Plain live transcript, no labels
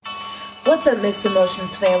What's up, Mixed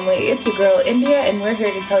Emotions family? It's your girl, India, and we're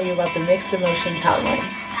here to tell you about the Mixed Emotions Hotline.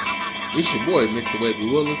 It's your boy, Mr. Wavy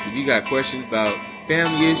Willis. If you got questions about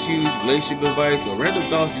family issues, relationship advice, or random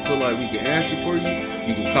thoughts you feel like we can answer for you,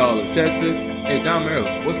 you can call or text us. Hey, Don Merrill,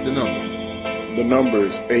 what's the number? The number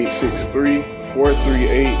is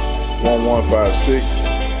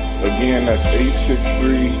 863-438-1156. Again, that's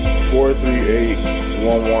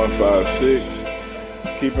 863-438-1156.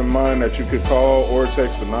 Keep in mind that you could call or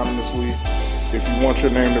text anonymously. If you want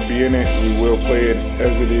your name to be in it, we will play it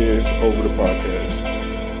as it is over the podcast.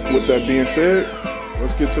 With that being said,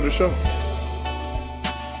 let's get to the show.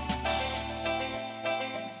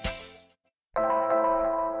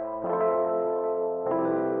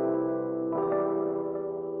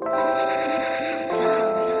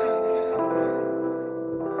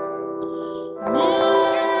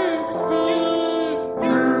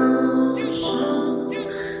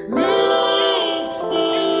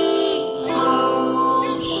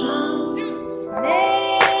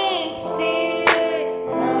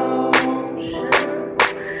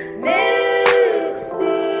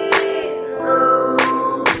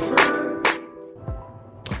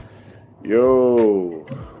 Yo,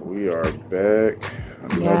 we are back.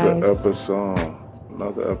 Another episode.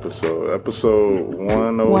 Episode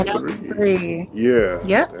 103. Yeah.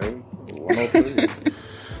 Yep. 103.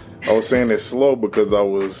 I was saying it slow because I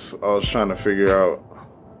was trying to figure out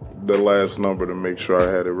the last number to make sure I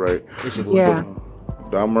had it right. Yeah.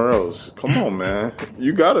 Don Morales, come on, man.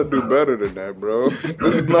 You gotta do better than that, bro.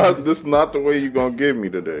 This is not the way you gonna get me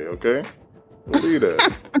today, okay? Believe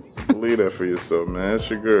that. Believe that for yourself, man. It's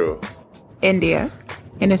your girl. India.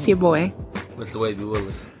 And it's your boy. Mr. Wavy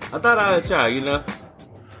Willis. I thought I'd try, you know?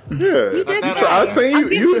 Yeah. I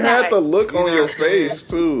seen you had the look on your face,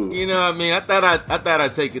 too. You know what I mean? I thought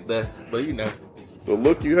I'd take it there, but you know. The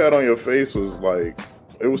look you had on your face was like,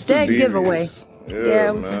 it was too devious. Giveaway. Yeah,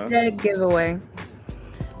 it was a dead giveaway.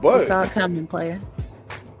 But you saw it coming, player.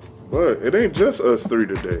 But it ain't just us three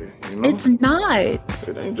today, you know? It's not.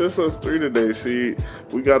 It ain't just us three today. See,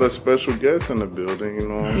 we got a special guest in the building, you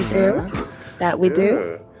know what I'm saying? We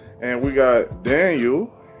do. And we got Daniel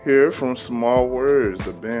here from Small Words,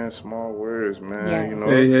 the band Small Words, man. Yes. You know,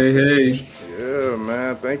 Hey. Yeah,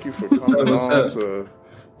 man. Thank you for coming on to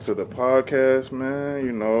the podcast, man.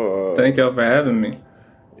 You know, thank y'all for having me.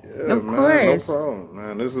 Yeah, of course. No problem,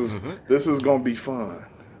 man. This is gonna be fun.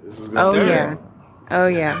 This is gonna be fun. Oh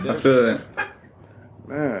yeah. I feel it.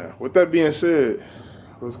 Man, with that being said,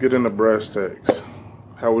 let's get into brass tacks.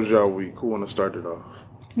 How was y'all week? Who want to start it off?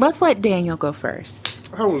 Let's let Daniel go first.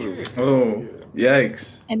 How was your week? Oh,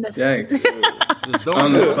 yikes. Yikes. Just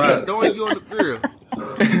throwing you on the grill.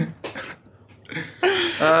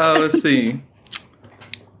 Let's see.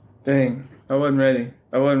 Dang, I wasn't ready.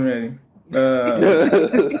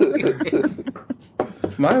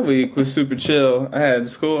 My week was super chill. I had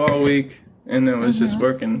school all week and then was just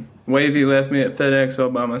working. Wavy left me at FedEx all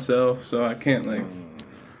by myself, so I can't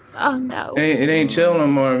Oh no! It ain't chill no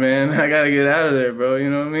more, man. I gotta get out of there, bro. You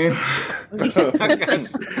know what I mean?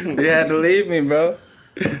 They had to leave me, bro.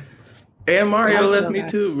 And Mario left me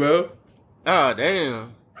too, bro. Oh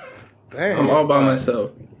damn! I'm all by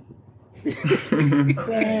myself.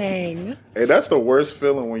 Dang. Hey, that's the worst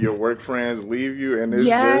feeling when your work friends leave you and it's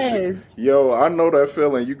yes. Yo, I know that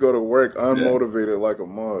feeling. You go to work unmotivated like a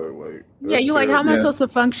mug. You like, how am I supposed to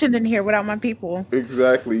function in here without my people?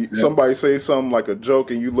 Exactly. Yeah. Somebody say something like a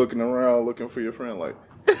joke and you looking around looking for your friend like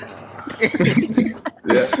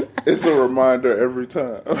It's a reminder every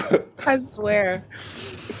time. I swear.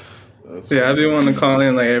 I've been wanting to call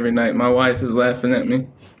in like every night. My wife is laughing at me.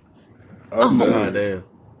 Damn.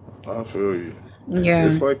 I feel you. Yeah,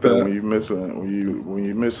 it's like that when you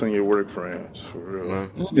missing your work friends for real.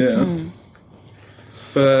 Yeah.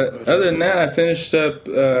 But other than that, I finished up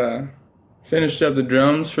the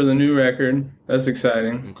drums for the new record. That's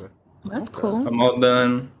exciting. Okay, that's cool. I'm all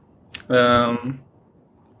done.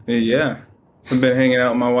 Yeah, I've been hanging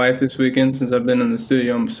out with my wife this weekend since I've been in the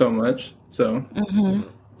studio so much. So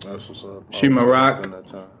that's what's up. She my rock.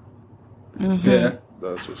 Yeah,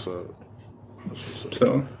 that's what's up.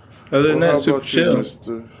 So. Other than that, super chill.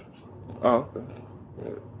 Okay.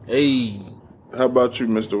 Hey. How about you,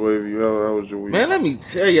 Mr. Wavy? How was your week? Man, let me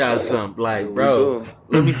tell y'all something. Like, bro,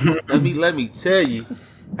 let me tell you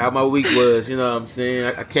how my week was. You know what I'm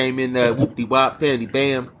saying? I came in there, whoop-de wop, panty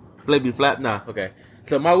bam, flippy flap. Nah, okay.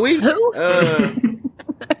 So my week.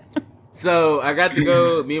 So I got to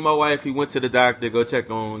go. Me and my wife, we went to the doctor, go check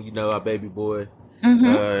on, our baby boy.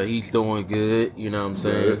 He's doing good. You know what I'm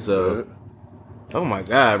saying? So. Oh my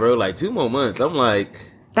God, bro! Like 2 more months. I'm like,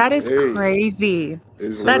 that is crazy.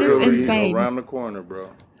 That is insane. Around the corner, bro.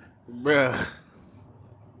 Bruh.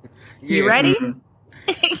 You ready?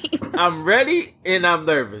 I'm ready and I'm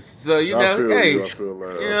nervous. So, you know, I feel hey, you. I feel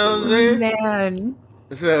like, you know what I'm saying? Man.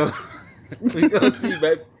 So, we gonna see,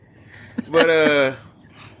 baby. But,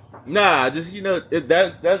 nah, just, you know,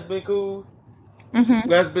 that's been cool. Mm-hmm.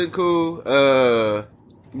 That's been cool.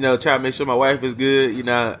 You know, try to make sure my wife is good. You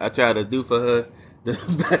know, I try to do for her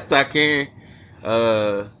the best I can.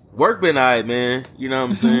 Work been alright, man. You know what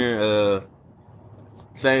I'm saying?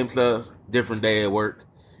 Same stuff, different day at work.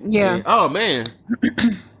 Yeah. And, oh man,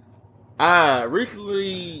 I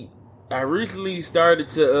recently started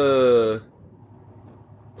to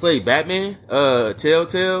play Batman.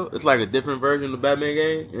 Telltale. It's like a different version of the Batman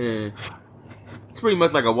game, and it's pretty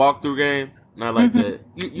much like a walkthrough game. Not like that.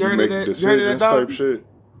 You heard of that? Decisions You heard of that, dog? type shit,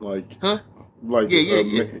 like Huh? like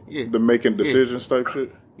Yeah. the making decisions type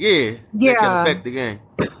shit. Yeah. That can affect the game.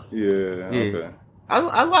 Yeah. Okay.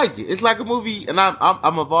 I like it. It's like a movie, and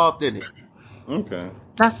I'm involved in it. Okay.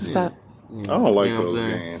 That's what's up. I don't like You know what those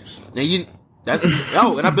I'm saying? games.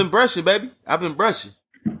 And and I've been brushing, baby. I've been brushing.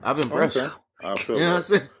 Okay. I feel You know what I'm that.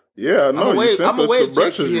 saying? Yeah, I know. You sent I'm gonna us the wave check you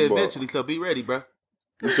brushes here you bought. eventually, so be ready, bro.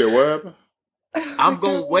 You said what happened? I'm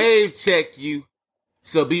gonna wave check you,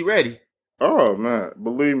 so be ready. Oh man,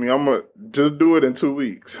 believe me, I'm gonna just do it in 2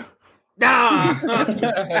 weeks. Nah,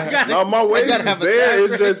 No, my waves is gotta have a there. time It's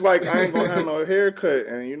frame. just like I ain't gonna have no haircut,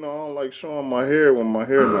 and you know I don't like showing my hair when my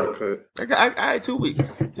hair not cut. I had 2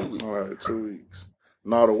 weeks. 2 weeks. All right, 2 weeks.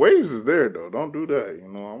 No, the waves is there though. Don't do that. You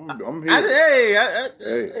know I'm here.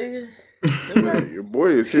 Hey. Yeah, your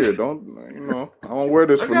boy is here. Don't you know? I don't wear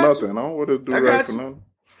this I for got nothing. I don't wear this do right got for you. nothing.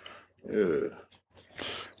 Yeah.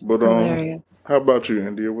 But Hilarious. how about you,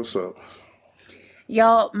 India? What's up?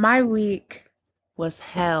 Y'all, my week was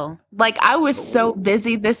hell. Like, I was so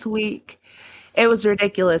busy this week. It was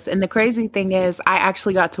ridiculous. And the crazy thing is, I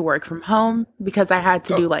actually got to work from home because I had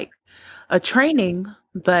to do like a training,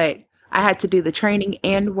 but I had to do the training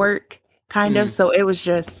and work kind of. So it was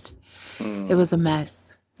just, it was a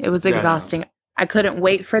mess. It was exhausting. I couldn't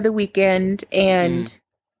wait for the weekend, and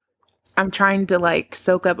I'm trying to like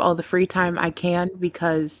soak up all the free time I can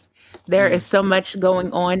because there is so much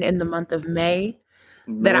going on in the month of May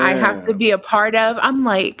that I have to be a part of. I'm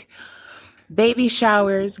like baby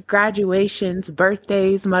showers, graduations,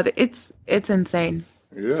 birthdays, it's insane.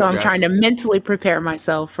 Yeah, So I'm trying to mentally prepare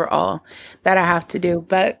myself for all that I have to do.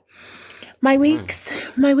 But my week's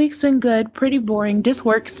been good, pretty boring, just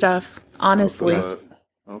work stuff, honestly.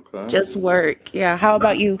 Okay. Just work. Yeah. How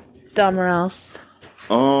about you, Damarels?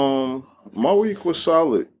 My week was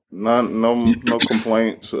solid. No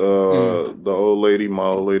complaints. The old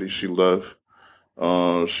lady, she left.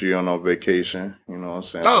 She on vacation. You know what I'm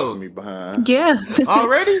saying? Oh. Left me behind. Yeah.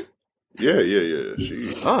 Already? Yeah.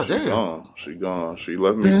 Damn. She gone. She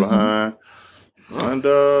left me behind. And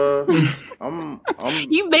I'm.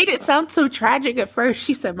 You made it sound so tragic at first.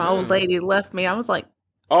 She said my old lady left me. I was like,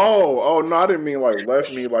 Oh no! I didn't mean like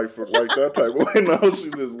left me like for like that type of way. No, she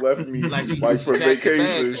just left me Like she like just for packed the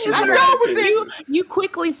vacation. bags. She I went know, on but vacation. you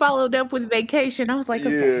quickly followed up with vacation. I was like,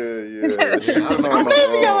 okay. Yeah. She went I'm on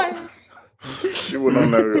leaving your ass. she went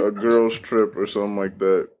on a girls trip or something like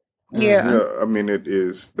that. Yeah. I mean it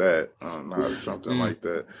is that, not something like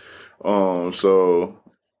that. So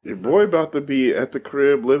your boy about to be at the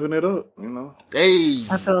crib living it up. You know. Hey.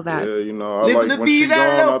 I feel that. Yeah, you know. I Living like the when she vida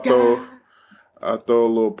gone. loca. I throw a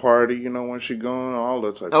little party, you know, when she gone, all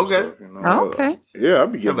that type of stuff. You know? Okay. Yeah, I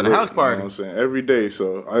be getting Having a house lit, party. You know what I'm saying? Every day.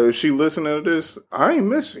 So if she listening to this, I ain't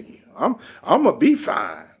missing you. I'm gonna be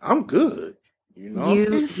fine. I'm good. You know?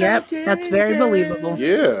 Yep, that's very believable.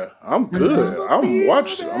 Yeah, I'm good. I'm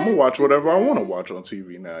gonna watch whatever I want to watch on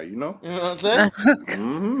TV now. You know? You know what I'm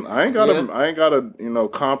saying? I ain't gotta, you know,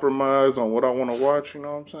 compromise on what I want to watch. You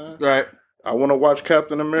know what I'm saying? Right. I want to watch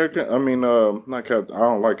Captain America. I mean, not Captain. I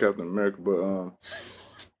don't like Captain America,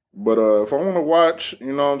 but if I want to watch,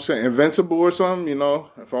 you know what I'm saying, Invincible or something, you know,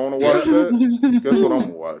 if I want to watch that, guess what I'm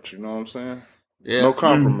gonna watch? You know what I'm saying? Yeah. No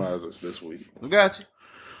compromises this week. I got you.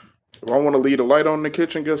 If I want to leave the light on in the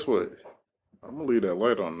kitchen, guess what? I'm gonna leave that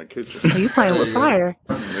light on in the kitchen. You playing with fire.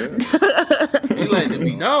 Yeah. You letting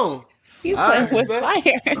me know. You All playing with right,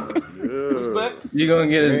 fire. Yeah. Respect. You're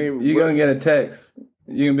gonna get a text.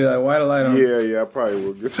 You can be like, why the light on? Yeah, I probably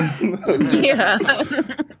will get to Yeah.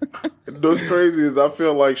 What's crazy is I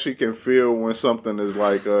feel like she can feel when something is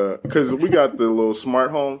like, because we got the little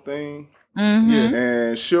smart home thing,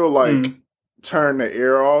 and she'll like turn the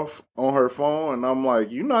air off on her phone, and I'm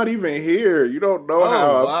like, you're not even here. You don't know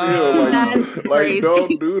how I feel. That's Like crazy.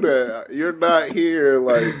 don't do that. You're not here.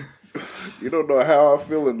 Like, you don't know how I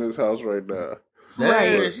feel in this house right now.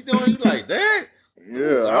 Damn, Right. she doing you like that?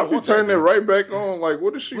 Yeah, I'll be turning it right back on. Like,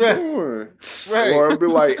 what is she doing? Right. Or I'll be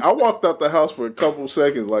like, I walked out the house for a couple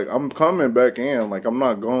seconds. Like, I'm coming back in. Like, I'm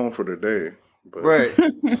not going for the day. But, Right.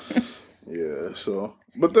 Yeah. So,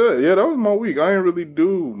 but that was my week. I ain't really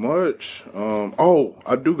do much.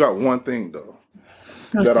 I do got one thing though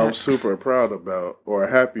that I'm super proud about or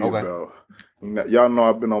happy about. Y'all know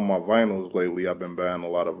I've been on my vinyls lately. I've been buying a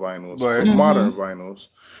lot of vinyls, modern vinyls.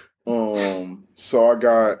 So I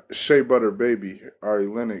got Shea Butter Baby, Ari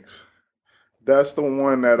Lennox. That's the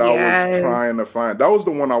one that I was trying to find. That was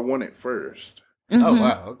the one I wanted first. Mm-hmm. Oh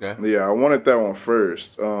wow, okay. Yeah, I wanted that one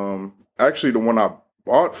first. Actually, the one I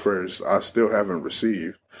bought first, I still haven't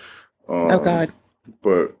received. Oh God.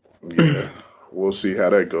 But yeah, we'll see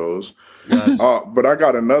how that goes. But I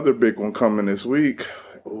got another big one coming this week.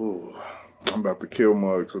 Ooh, I'm about to kill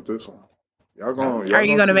Muggs with this one. Are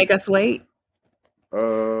you gonna make us wait?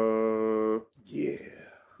 Yeah.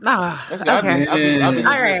 That's good. Okay. I've been looking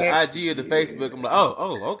Right. at the IG or the Facebook. I'm like,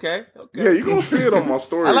 okay. Yeah, you're gonna see it on my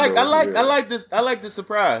story. I like the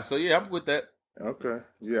surprise. So yeah, I'm with that. Okay.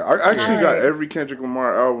 Yeah, I actually got every Kendrick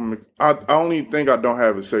Lamar album. I only think I don't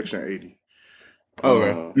have a Section 80.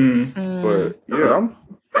 But yeah,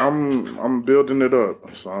 I'm building it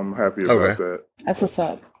up, so I'm happy about that. That's what's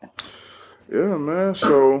up. Yeah, man.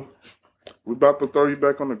 So we about to throw you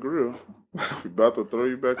back on the grill.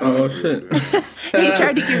 Oh shit! He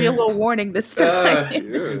tried to give you a little warning this time.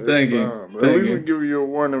 Thank you. At least we give you a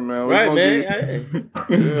warning, man. Right, man.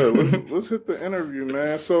 Let's hit the interview,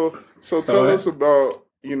 man. So tell us about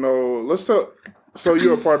So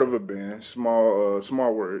you're a part of a band, Small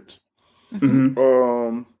Words.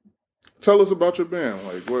 Mm-hmm. Tell us about your band.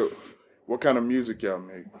 Like what kind of music y'all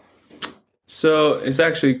make? So it's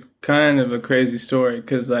actually kind of a crazy story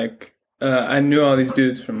because I knew all these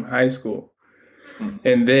dudes from high school,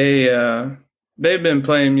 and they've been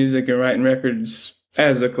playing music and writing records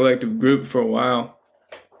as a collective group for a while.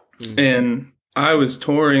 Mm-hmm. And I was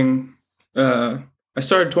touring. I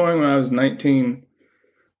started touring when I was 19,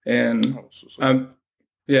 and I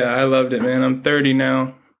loved it, man. I'm 30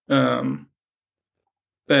 now.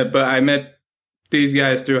 But I met these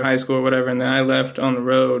guys through high school or whatever, and then I left on the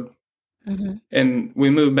road. Mm-hmm. And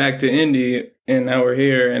we moved back to Indy, and now we're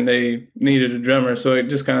here, and they needed a drummer. So it's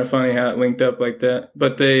just kind of funny how it linked up like that.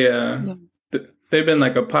 But they've been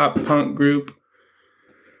like a pop punk group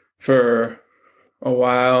for a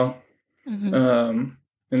while. Mm-hmm.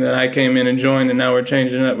 And then I came in and joined, and now we're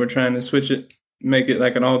changing it up. We're trying to switch it, make it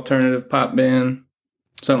like an alternative pop band,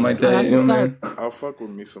 something like that. You know, man? I'll fuck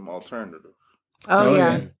with me some alternative. Oh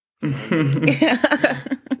yeah.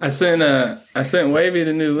 I sent Wavy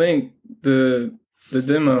the new link, the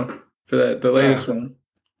demo for the latest one.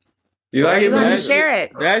 You like it, man? Share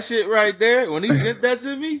it. That shit right there. When he sent that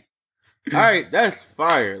to me, all right, that's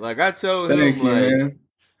fire. Like I told him, man.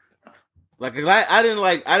 I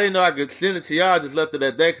didn't know I could send it to y'all. I just left it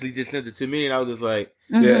at that because he just sent it to me, and I was just like,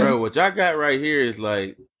 bro, what y'all got right here is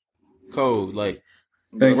like cold. Like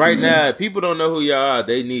now, people don't know who y'all are.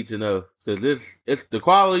 They need to know because it's the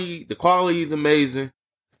quality. The quality is amazing.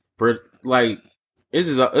 But like,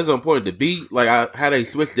 it's on point. The beat, like how they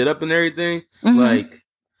switched it up and everything. Mm-hmm. Like,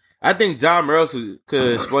 I think John Morris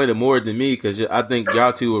could explain it more than me because I think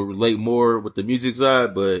y'all two will relate more with the music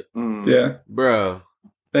side. But bro.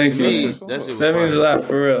 Thank you. Me, that means a lot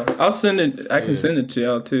for real. I'll send it. I can send it to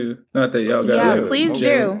y'all too. Not that y'all got it. Please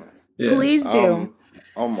do. Yeah. Please do.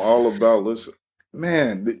 I'm all about listen.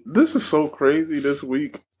 Man, this is so crazy this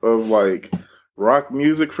week of like rock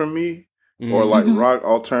music for me, or like rock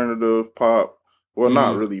alternative pop. Well,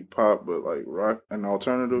 not really pop, but like rock and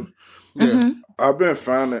alternative. Yeah, I've been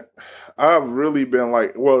finding. I've really been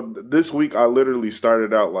like, this week I literally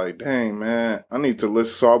started out like, dang man, I need to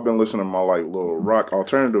listen. So I've been listening to my like little rock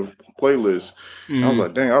alternative playlist. I was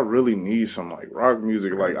like, dang, I really need some like rock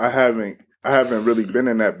music. Like I haven't really been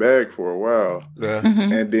in that bag for a while. Yeah.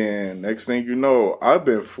 Mm-hmm. And then next thing you know, I've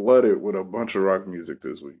been flooded with a bunch of rock music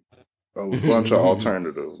this week. A bunch of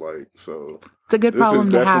alternative, like so. It's a good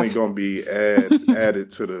problem to have. This is definitely going to be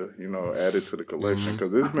added to the collection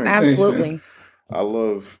because it's been absolutely. I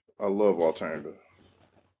love alternative.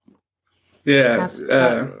 Yeah.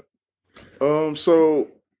 So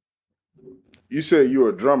you said you were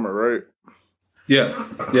a drummer, right? Yeah.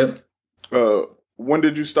 Yep. When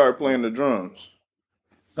did you start playing the drums?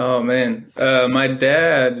 Oh man, my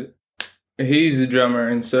dad, he's a drummer,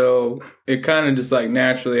 and so it kind of just like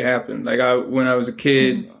naturally happened. Like when I was a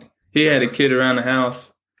kid, he had a kid around the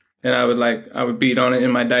house, and I would beat on it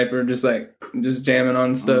in my diaper, just jamming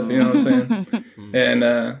on stuff. You know what I'm saying?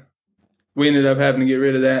 And we ended up having to get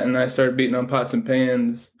rid of that, and I started beating on pots and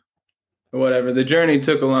pans whatever. The journey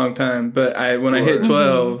took a long time, but when I hit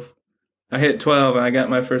 12, I hit 12 and I got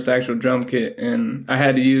my first actual drum kit, and I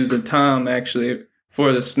had to use a tom actually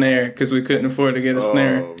for the snare because we couldn't afford to get a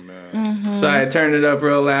snare. Man. So I turned it up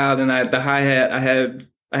real loud, and the hi-hat,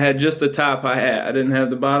 I had just the top hi-hat. I didn't have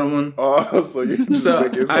the bottom one. Oh, so it's I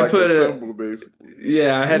like put a symbol, basically.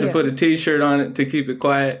 Yeah, I had to put a T-shirt on it to keep it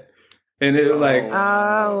quiet, and it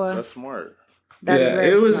that's smart. That is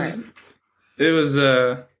very smart. It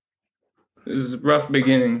was rough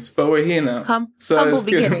beginnings, but we're here now. Humble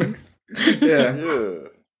beginnings. Yeah.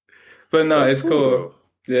 But no, it's cool.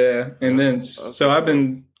 Yeah, and then I've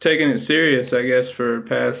been taking it serious, I guess, for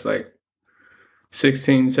past like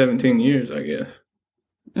 16, 17 years, I guess.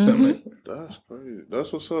 Something like that. That's crazy.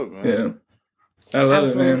 That's what's up, man. Yeah. I love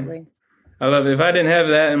it, man. I love it. If I didn't have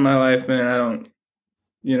that in my life, man, I don't,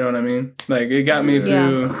 you know what I mean? Like, it got me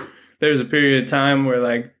through, there was a period of time where,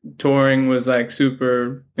 like, touring was, like,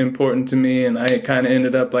 super important to me, and I kind of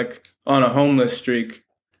ended up, like, on a homeless streak.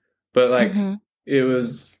 But, like, it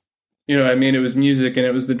was, you know what I mean? It was music, and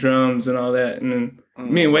it was the drums and all that. And then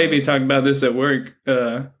me and Wavy talked about this at work.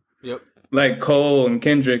 Like, Cole and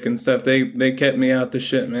Kendrick and stuff, they kept me out the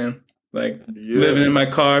shit, man. Like, living in my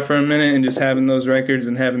car for a minute and just having those records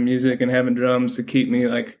and having music and having drums to keep me,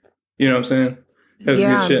 like, you know what I'm saying? That was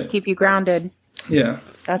good shit. Keep you grounded. Yeah.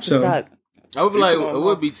 That's what's up. I would be like, it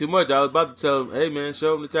would be too much. I was about to tell him, hey, man,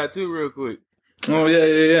 show him the tattoo real quick. Oh,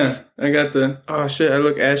 yeah. I got oh, shit, I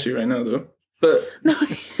look ashy right now, though. But that's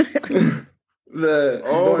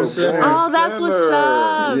what's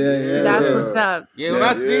up. Yeah. That's what's up. Yeah, when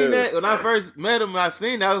I seen that, when I first met him, I was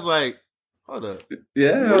like, hold up.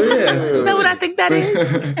 Yeah. Is that what I think that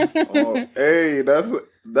is? Hey,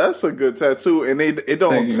 that's a good tattoo, and it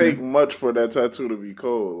don't take much for that tattoo to be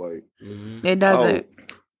cold. Like it doesn't.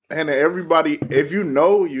 And everybody, if you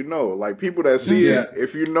know, you know. Like people that see it,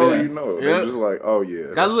 if you know, you know. They're just like, oh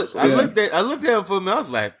yeah. I looked at him for a minute. I was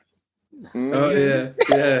like, oh yeah.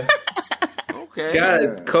 Okay.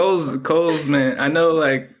 God, Cole's man. I know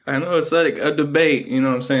it's like a debate, you know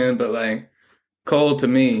what I'm saying? But like Cole, to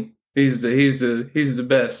me, he's the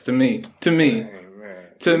best to me. To me.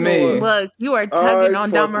 Look, you are tugging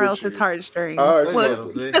on Don Morales' heartstrings. All right,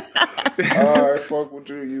 fuck with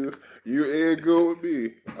you. You ain't good with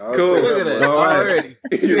me. Cool. Look at that already.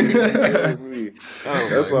 You good with me.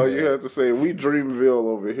 That's all you have to say. We Dreamville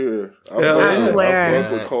over here. I swear. I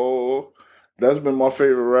fuck with Cole. That's been my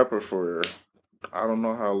favorite rapper for I don't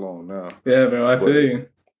know how long now. Yeah, man, I feel you.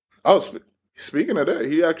 Speaking of that,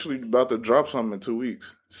 he actually about to drop something in 2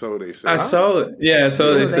 weeks. So they say. I saw it. Yeah,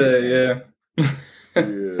 so they say. Yeah. So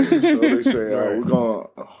they say we're gonna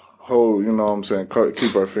hold. You know what I'm saying?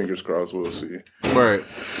 Keep our fingers crossed. We'll see. Right.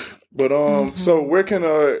 But so where can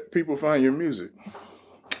people find your music?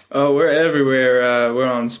 Oh, we're everywhere. We're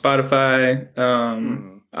on Spotify,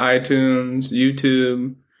 iTunes,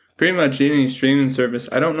 YouTube, pretty much any streaming service.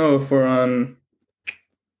 I don't know if we're on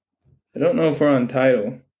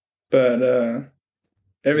Tidal, but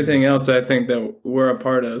everything else I think that we're a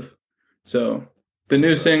part of. So the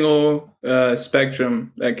new single,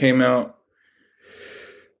 Spectrum, that came out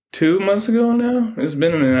 2 months ago now. It's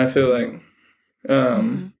been a minute, I feel like.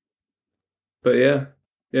 But yeah,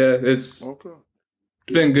 it's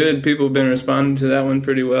been good. People have been responding to that one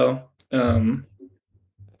pretty well.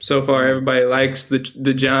 So far, everybody likes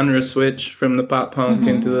the genre switch from the pop punk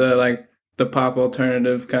into the pop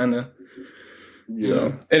alternative kind of. Yeah.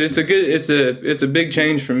 So, and it's a big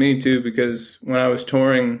change for me too, because when I was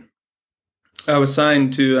touring, I was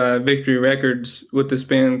signed to Victory Records with this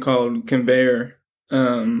band called Conveyor,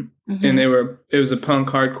 and it was a punk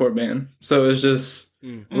hardcore band. So it was just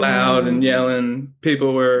loud and yelling.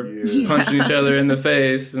 People were punching each other in the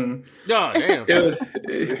face, and damn.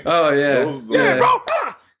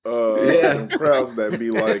 Crowds that be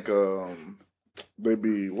like they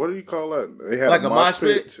be, what do you call that? They have like a mosh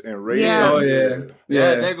pit and radio. Yeah. Oh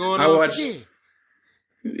yeah. They're going on.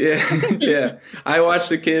 Yeah. I watched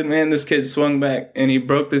the kid, man, this kid swung back and he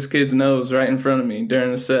broke this kid's nose right in front of me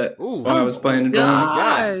during the set while I was playing the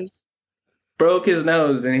drums. Broke his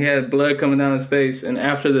nose and he had blood coming down his face, and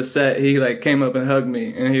after the set he like came up and hugged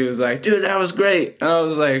me and he was like, dude, that was great. And I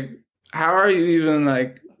was like, how are you even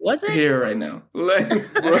like here right now? Like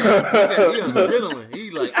he's on adrenaline.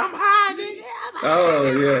 He's like, I'm high, nigga.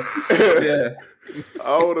 Oh yeah.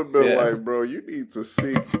 I would have been like, bro, you need to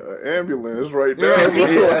seek an ambulance right now.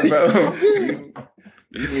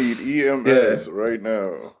 You need EMS right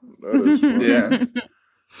now. That is funny. Yeah.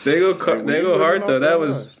 They go hard though. That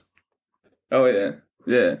was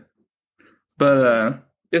yeah. But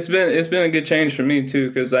it's been a good change for me too,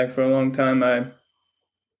 because like for a long time I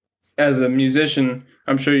as a musician,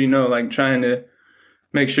 I'm sure you know, like trying to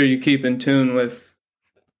make sure you keep in tune with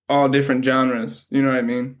all different genres. You know what I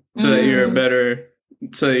mean? So that you're a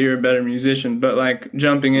better musician. But like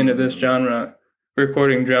jumping into this genre,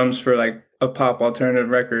 recording drums for like a pop alternative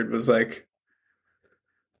record was like,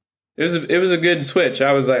 it was a good switch.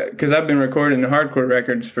 I was like, because I've been recording hardcore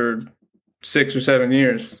records for 6 or 7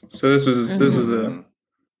 years, so this was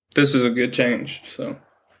a good change. So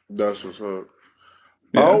that's what's up.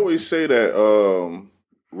 Yeah. I always say that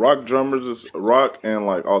rock drummers is rock and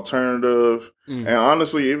like alternative, and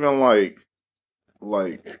honestly, even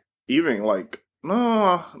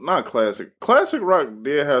no, not classic. Classic rock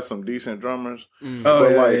did have some decent drummers,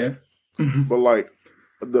 but but like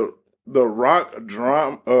the rock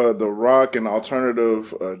the rock and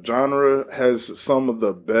alternative genre has some of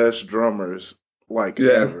the best drummers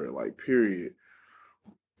ever, like period.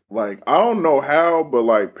 Like I don't know how, but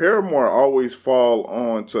like Paramore always fall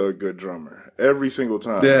on to a good drummer every single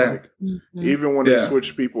time. Yeah. Like even when they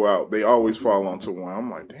switch people out, they always fall onto one.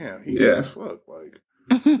 I'm like, damn, he good as fuck. Like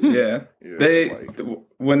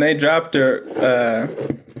when they dropped their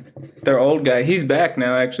old guy, he's back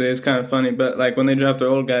now. Actually, it's kind of funny, but like when they dropped their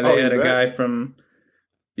old guy, they had a guy from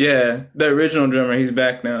the original drummer. He's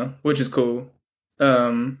back now, which is cool.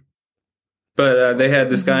 But they had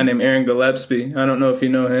this guy named Aaron Gillespie. I don't know if you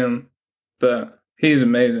know him, but he's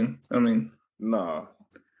amazing. I mean, nah,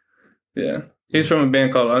 yeah, he's from a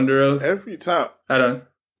band called Under Oath. Every time, I don't.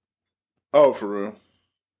 Oh, for real?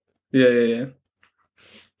 Yeah.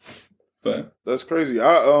 But that's crazy.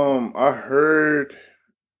 I heard.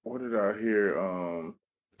 What did I hear?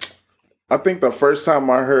 I think the first time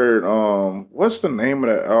I heard what's the name of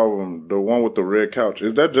that album? The one with the red couch.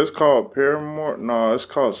 Is that just called Paramore? No, it's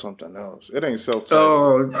called something else. It ain't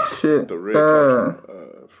self-titled. Oh shit. The red couch.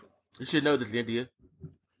 You should know this, India.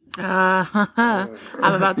 I'm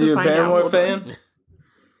about to find Paramore out. Fan?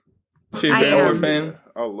 She a Paramore fan? Yeah,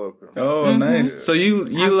 I love her. Oh, nice. Yeah. So you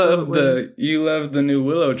love the new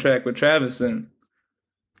Willow track with Travis then?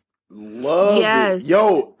 Love it.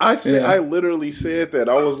 Yo, I literally said that.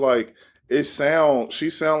 I was like, she sound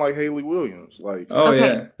like Haley Williams. Like,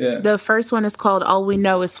 yeah. The first one is called All We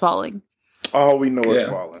Know Is Falling. All We Know Is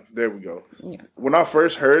Falling. There we go. Yeah. When I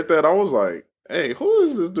first heard that, I was like, hey, who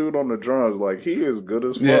is this dude on the drums? Like, he is good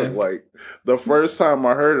as fuck. Yeah. Like, the first time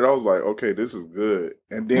I heard it, I was like, okay, this is good.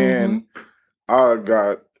 And then I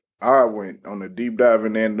went on a deep dive,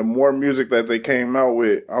 and then the more music that they came out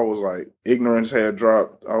with, I was like, Ignorance had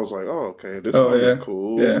dropped. I was like, oh, okay, this song is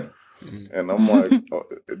cool. Yeah. And I'm like,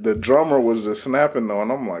 the drummer was just snapping though,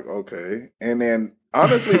 and I'm like, okay. And then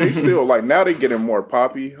honestly, they still like now they getting more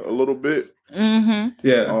poppy a little bit. Yeah.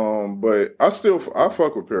 But I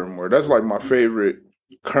fuck with Paramore. That's like my favorite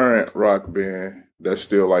current rock band that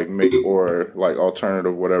still like make or like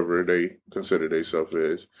alternative whatever they consider themselves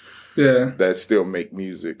as. Yeah. That still make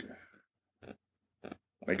music.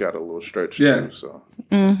 They got a little stretch too. So.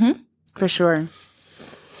 For sure.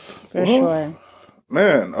 For sure.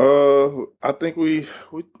 Man, I think we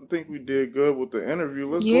did good with the interview.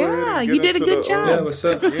 Let's go ahead and get you did a good job. Yeah, what's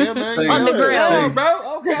up? Yeah, man. On the grill,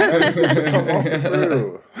 bro. Okay.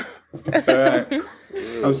 All right.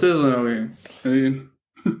 I'm sizzling over here.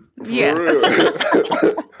 Yeah. Real.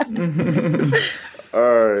 All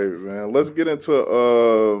right, man. Let's get into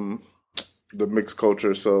the mixed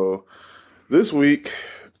culture. So this week,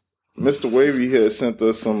 Mr. Wavy had sent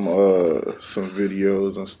us some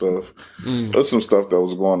videos and stuff. There's some stuff that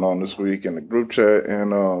was going on this week in the group chat.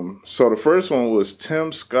 And so the first one was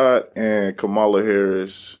Tim Scott and Kamala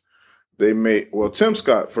Harris. Tim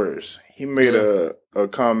Scott first. He made a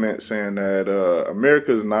comment saying that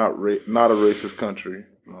America is not a racist country.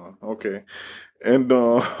 Okay. And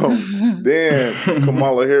then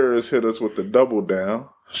Kamala Harris hit us with the double down.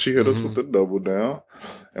 She hit us with the double down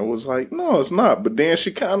and was like, no, it's not. But then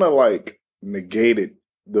she kind of like negated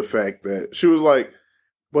the fact that she was like,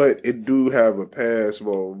 but it do have a past,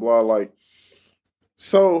 blah, blah, blah. Like,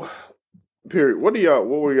 so, period. What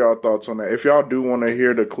were y'all thoughts on that? If y'all do want to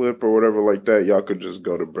hear the clip or whatever like that, y'all could just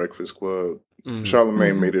go to Breakfast Club.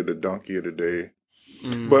 Charlamagne made it a donkey of the day.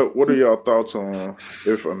 But what are y'all thoughts on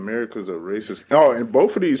if America's a racist? Oh, and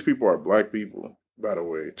both of these people are black people, by the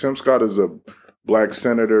way. Tim Scott is a black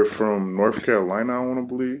senator from North Carolina, I want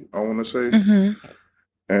to say.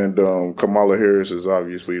 And Kamala Harris is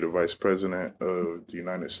obviously the vice president of the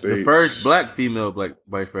United States. The first black female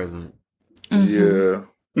vice president. Yeah.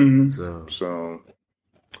 So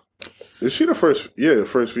is she the first? Yeah, the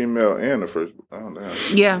first female and the first. Oh,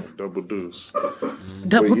 damn. Yeah. Double deuce.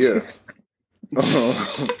 Double deuce.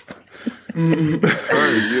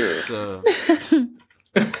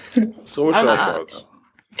 So what's your thoughts?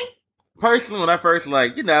 personally, when I first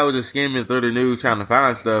I was just skimming through the news trying to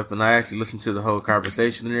find stuff, and I actually listened to the whole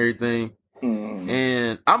conversation and everything.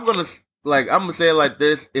 And I'm gonna say it like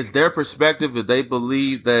this: it's their perspective if they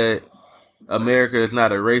believe that America is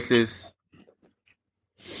not a racist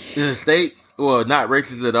state, well, not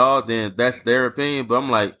racist at all, then that's their opinion. But I'm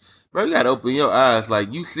like, bro, you gotta open your eyes.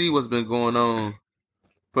 Like, you see what's been going on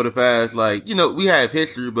for the past, we have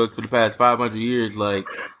history books for the past 500 years, like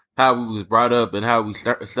how we was brought up and how we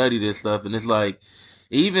study this stuff. And it's like,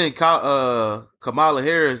 even Kamala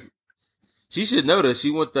Harris, she should know this.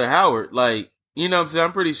 She went to Howard. Like, you know what I'm saying?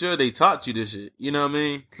 I'm pretty sure they taught you this shit. You know what I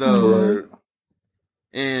mean? So,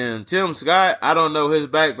 and Tim Scott, I don't know his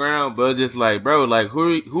background, but just like, bro, like,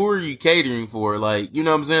 who are you catering for? Like, you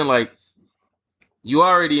know what I'm saying? Like, you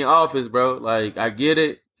already in office, bro. Like, I get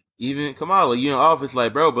it. Even Kamala, you in office,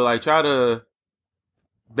 like, bro, but like, try to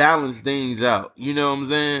balance things out. You know what I'm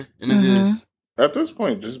saying? And it just, at this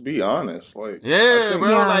point, just be honest. Like, yeah, bro.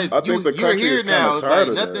 Yeah. Like, I think the country is now. It's like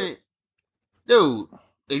nothing. Dude,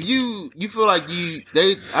 if you feel like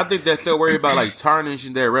I think they're so worried about like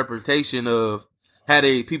tarnishing their reputation of how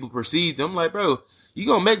people perceive them. Like, bro, you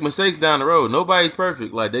gonna make mistakes down the road. Nobody's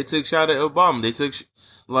perfect. Like, they took shot at Obama. They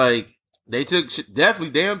took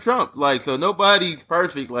definitely damn Trump. Like, so nobody's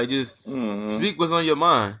perfect. Like, just speak what's on your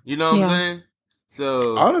mind. You know what I'm saying?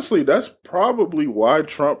 So honestly, that's probably why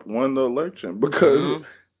Trump won the election, because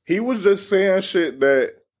he was just saying shit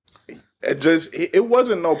that it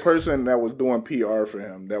wasn't no person that was doing PR for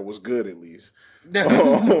him that was good, at least.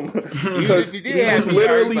 Because he was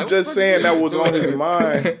literally just saying that was on his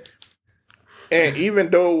mind. And even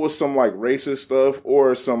though it was some like racist stuff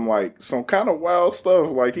or some kind of wild stuff,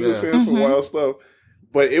 like he was saying some wild stuff,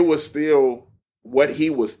 but it was still what he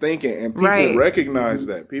was thinking, and people recognize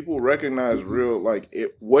that. People recognize real I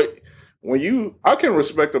can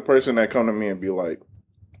respect a person that come to me and be like,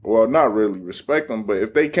 well, not really respect them, but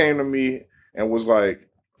if they came to me and was like,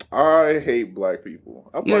 I hate black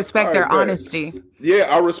people. You respect their honesty. Yeah,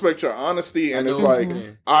 I respect your honesty, and it's like,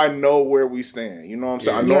 I know where we stand. You know what I'm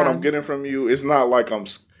saying? I know what I'm getting from you. It's not like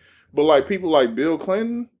but like people like Bill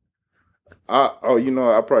Clinton, I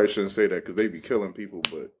probably shouldn't say that because they be killing people,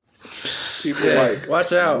 but people like,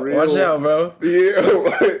 watch out, bro.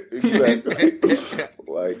 Yeah, exactly.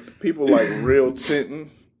 Like people like Real Tinton.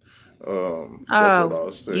 That's what I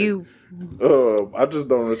was saying. I just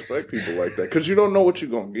don't respect people like that because you don't know what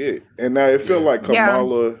you're gonna get. And now it feel like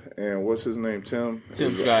Kamala and what's his name, Tim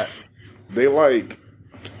Scott. They playing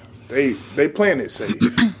it safe.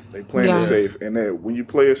 They playing it safe, and then when you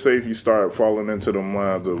play it safe, you start falling into them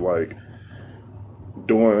lines of like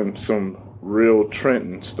doing some real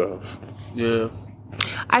Trenton stuff. Yeah,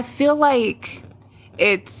 I feel like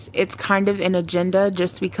it's kind of an agenda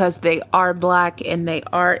just because they are black and they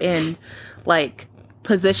are in like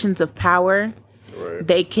positions of power. Right.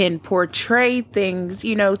 They can portray things,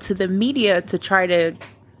 to the media to try to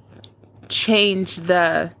change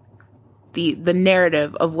the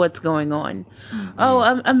narrative of what's going on.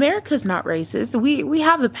 America's not racist. We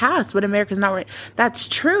have the past, but America's not right. That's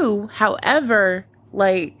true. However,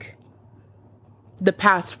 like, the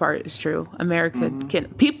past part is true.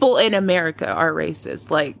 People in America are racist.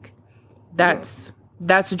 Like, that's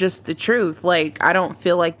just the truth. Like, I don't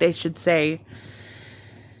feel like they should say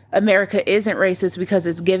America isn't racist because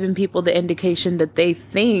it's giving people the indication that they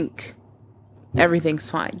think everything's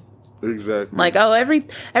fine. Exactly. Like,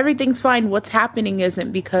 everything's fine. What's happening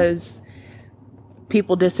isn't because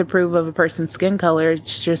people disapprove of a person's skin color.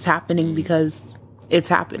 It's just happening because it's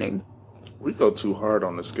happening. We go too hard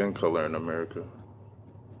on the skin color in America.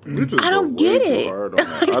 I don't get it.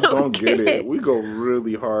 I don't get it. We go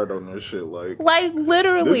really hard on this shit. Like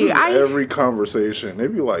literally. This is every conversation. They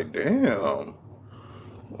be like, damn.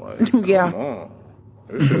 Like, come on.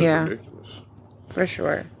 This shit's ridiculous. For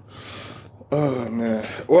sure. Oh, man.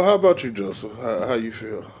 Well, how about you, Joseph? How you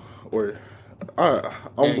feel? I'm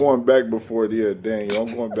going back before Daniel.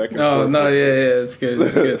 I'm going back and forth. No, it's good.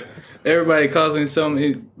 It's good. Everybody calls me so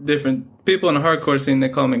many different people in the hardcore scene. They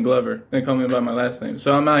call me Glover. They call me by my last name.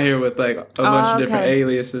 So I'm out here with like a bunch of different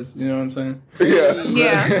aliases. You know what I'm saying?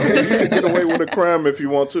 Yeah. You can get away with a crime if you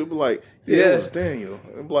want to. But like, it was Daniel.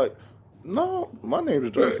 I'm like, no, my name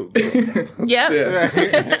is Joseph. Yep. Yeah.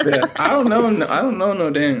 I don't know no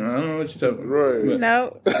Daniel. I don't know what you're talking about. Right.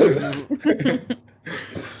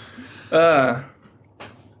 No.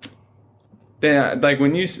 Damn, like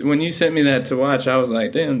when you sent me that to watch, I was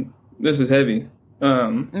like, damn, this is heavy.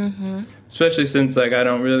 Especially since like I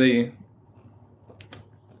don't really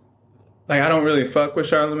fuck with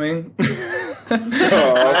Charlemagne. I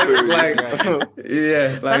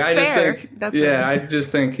just think I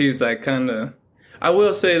just think he's like kind of. I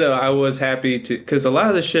will say though, I was happy because a lot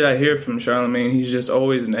of the shit I hear from Charlamagne, he's just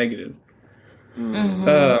always negative.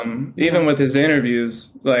 Even with his interviews,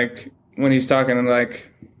 like when he's talking to like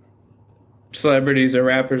celebrities or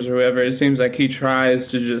rappers or whoever, it seems like he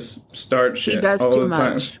tries to just start shit. He does all too the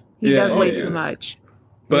time. much. He does way too much.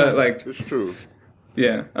 But like, it's true.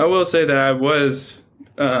 Yeah, I will say that I was.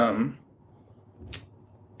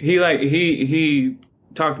 He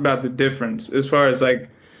talked about the difference as far as like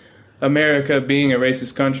America being a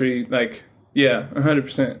racist country. Like, yeah,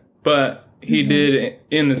 100%. But he did,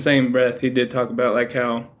 in the same breath, he did talk about like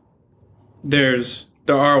how there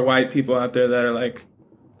are white people out there that are like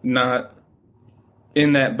not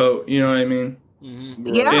in that boat. You know what I mean? Mm-hmm.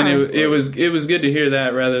 Yeah. And it was good to hear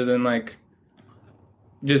that rather than like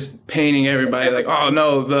just painting everybody like, oh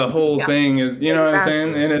no, the whole thing is, you know what I'm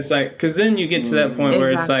saying? And it's like, because then you get to that point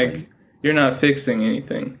where it's like, you're not fixing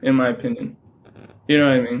anything, in my opinion. You know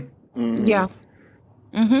what I mean? Mm-hmm. Yeah.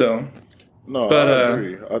 Mm-hmm. So, no, but, I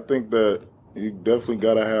agree. I think that you definitely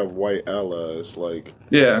got to have white allies, like,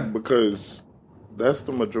 yeah, because that's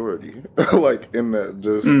the majority. Like, in that,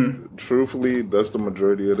 just truthfully, that's the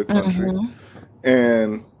majority of the country.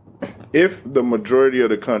 And if the majority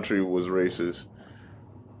of the country was racist,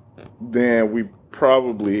 then we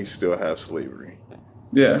probably still have slavery.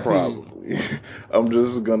 Yeah. Probably. I'm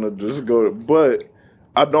just gonna go to, but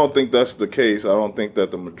I don't think that's the case. I don't think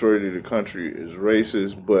that the majority of the country is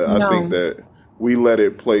racist, but I think that we let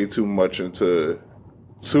it play too much into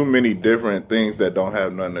too many different things that don't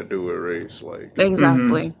have nothing to do with race. Like,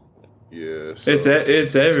 exactly. Yeah. So.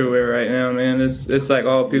 It's everywhere right now, man. It's like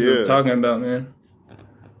all people are talking about, man.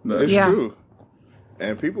 But it's true.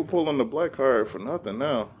 And people pulling the black card for nothing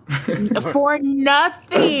now. For nothing. For nothing.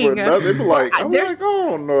 They be like, I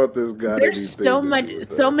don't know if this guy. There's so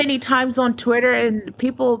many times on Twitter, and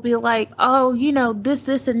people will be like, "Oh, you know, this,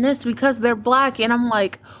 and this because they're black," and I'm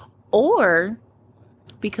like, or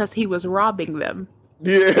because he was robbing them.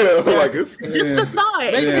 Yeah, like it's just a thought.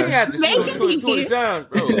 Maybe they had to see him 20 times,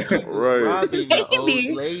 bro. Right. Robbing an old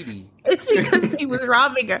lady. It's because he was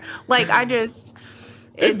robbing her. Like, I just.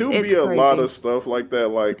 It do be a lot of stuff like that,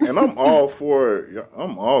 like, and I'm all for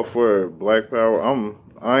Black Power.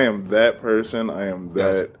 I am that person. I am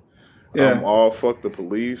that. Yeah. I'm all fuck the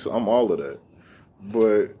police. I'm all of that.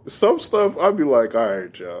 But some stuff, I'd be like, all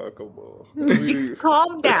right, y'all, come on,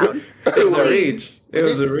 calm down. It's a reach. It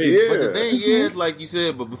was a reach. Yeah. But the thing is, like you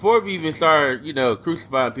said, but before we even start,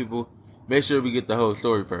 crucifying people, make sure we get the whole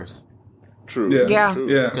story first. True. Yeah.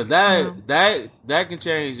 True. Yeah. Because that can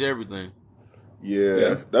change everything.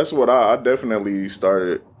 Yeah, that's what I definitely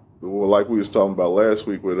started. Well, like we was talking about last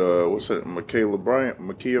week with Ma'Khia Bryant.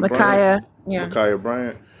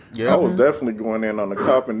 Yeah, I was definitely going in on the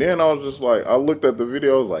cop, and then I was just like, I looked at the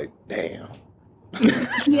video, I was like, damn.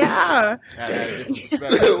 Yeah.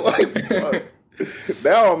 Like, fuck.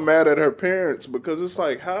 Now I'm mad at her parents because it's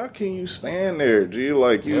like, how can you stand there, G?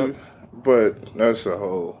 Like you, but that's a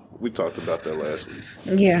whole. We talked about that last week.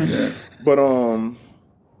 Yeah. But all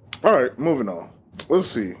right, moving on. Let's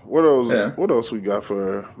see what else. Yeah. What else we got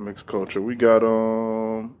for mixed culture? We got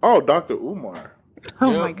Dr. Umar.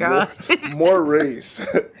 Oh my god, more race.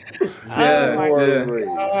 More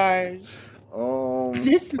race.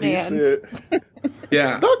 This man. He said,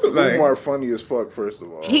 Dr. Umar funny as fuck. First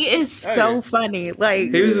of all, he is so funny.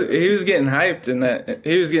 Like he was getting hyped in that.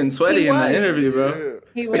 He was getting sweaty in that interview, bro. Yeah.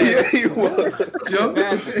 He was. Yeah, he was.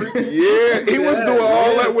 He was doing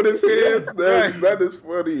all that with his hands. That is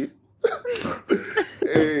funny.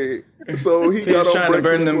 Hey, so he got was trying to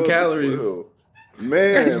burn them calories.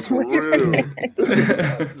 Man, for real.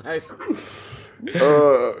 Nice.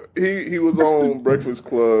 He was on Breakfast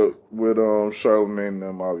Club with Charlamagne and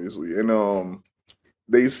them, obviously, and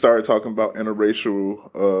they started talking about interracial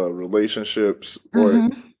relationships, or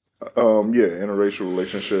interracial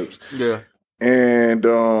relationships. Yeah. And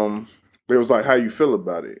it was like, how you feel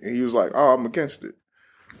about it? And he was like, oh, I'm against it.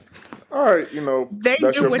 All right,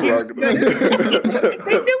 that's your prerogative.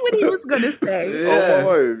 They knew what he was going to say. Yeah.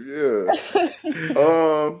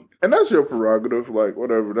 Oh, my life, and that's your prerogative, like,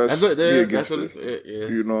 whatever. That's what it's, yeah.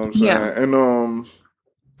 You know what I'm saying? Yeah. And,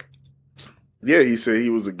 he said he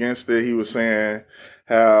was against it. He was saying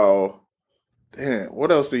how,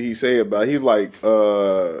 what else did he say about it? He's like,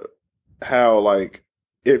 how, like,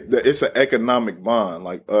 it's an economic bond,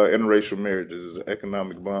 like interracial marriages is an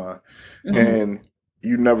economic bond, and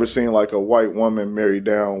you never seen like a white woman marry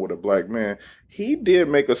down with a black man. He did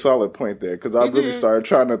make a solid point there because I really started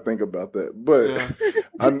trying to think about that, but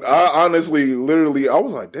I honestly, literally, I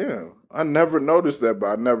was like, damn, I never noticed that, but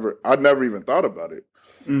I never even thought about it.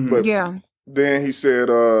 But then he said,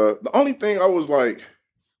 the only thing I was like,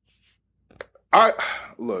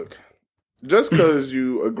 Look, just because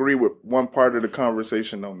you agree with one part of the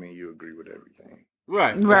conversation don't mean you agree with everything.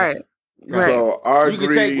 Right. So I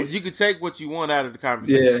agree. You can take what you want out of the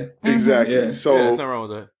conversation. Yeah, exactly. Yeah. So there's nothing wrong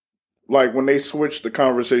with that. Like when they switched the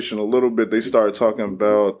conversation a little bit, they started talking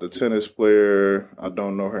about the tennis player. I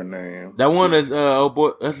don't know her name. That one is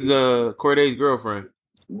that's Corday's girlfriend.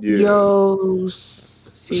 Yeah.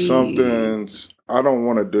 Something's. I don't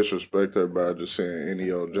want to disrespect her by just saying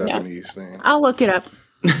any old Japanese thing. I'll look it up.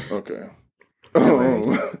 Okay.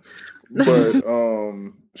 But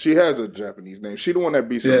she has a Japanese name. She the one that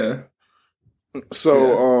beats her.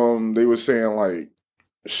 So they were saying like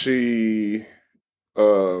she's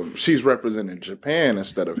representing Japan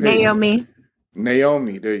instead of Naomi.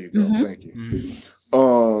 Naomi, there you go. Mm-hmm. Thank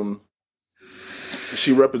you.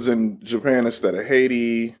 She represented Japan instead of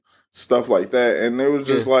Haiti, stuff like that. And it was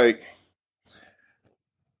just like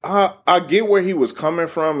I get where he was coming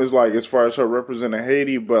from, is like as far as her representing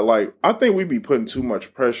Haiti, but like I think we be putting too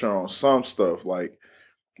much pressure on some stuff. Like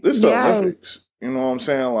this is the Olympics. You know what I'm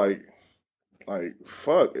saying? Like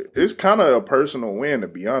fuck. It's kind of a personal win, to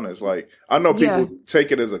be honest. Like I know people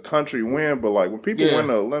take it as a country win, but like when people win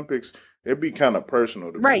the Olympics, it'd be kind of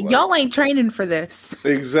personal to me. Right. Like, y'all ain't training for this.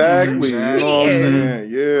 Exactly. You know what I'm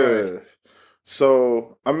saying? Yeah. Right.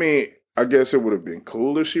 So I mean, I guess it would have been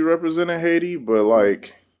cool if she represented Haiti, but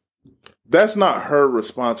like that's not her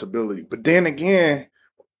responsibility. But then again,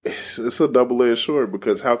 it's a double-edged sword,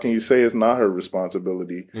 because how can you say it's not her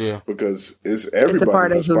responsibility? Yeah. Because it's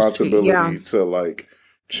everybody's responsibility to like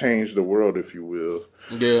change the world, if you will.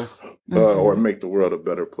 Yeah. Or make the world a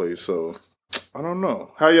better place. So I don't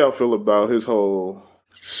know. How y'all feel about his whole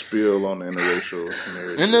spiel on the interracial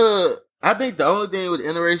marriage? And I think the only thing with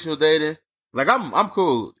interracial dating, like I'm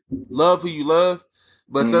cool. Love who you love.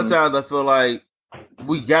 But sometimes I feel like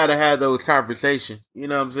we gotta have those conversations. You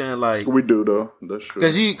know what I'm saying? Like we do though. That's true.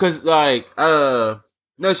 Cause like no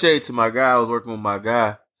shade to my guy. I was working with my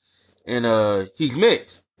guy, and he's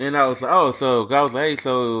mixed. And I was like, I was like, hey,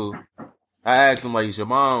 so I asked him like, is your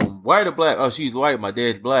mom white or black? Oh, she's white. My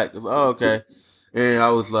dad's black. Like, oh, okay. And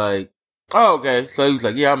I was like, oh, okay. So he was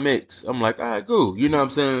like, yeah, I'm mixed. I'm like, all right, cool. You know what I'm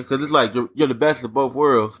saying? Cause it's like you're the best of both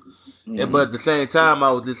worlds. Mm-hmm. But at the same time,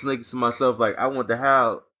 I was just thinking to myself, like, I wonder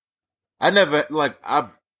how.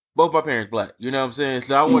 Both my parents black, you know what I'm saying?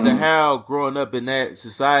 So I wonder how, growing up in that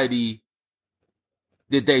society,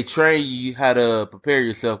 did they train you how to prepare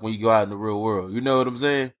yourself when you go out in the real world? You know what I'm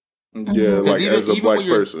saying? Yeah, like as a black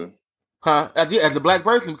person. As a black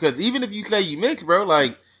person, because even if you say you mixed, bro,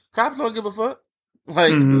 like, cops don't give a fuck.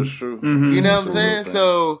 Like, that's true. You know what I'm saying?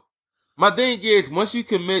 So my thing is, once you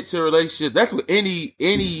commit to a relationship, that's with any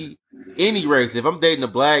race. If I'm dating a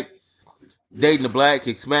black,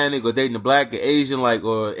 Hispanic, or dating a black, or Asian, like,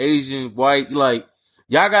 or Asian, white, like,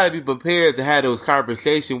 y'all gotta be prepared to have those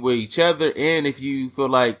conversations with each other. And if you feel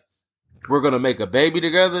like we're gonna make a baby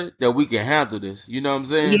together, that we can handle this. You know what I'm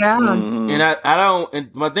saying? Yeah. And I don't,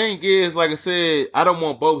 and my thing is, like I said, I don't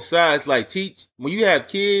want both sides, like, teach, when you have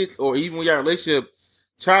kids, or even when you're in a relationship,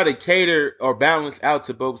 try to cater or balance out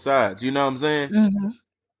to both sides. You know what I'm saying?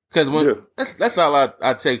 Because that's all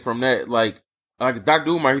I take from that. Like Dr.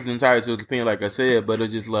 Umar, he's entitled to his opinion, like I said, but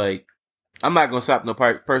it's just like, I'm not gonna stop no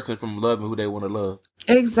person from loving who they want to love.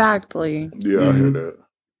 Exactly. Yeah, I hear that.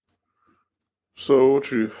 So,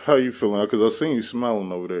 how you feeling? Because I seen you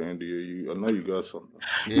smiling over there, India. I know you got something.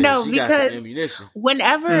 Yeah, no, because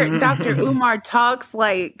whenever Dr. Umar talks,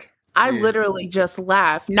 like, I literally just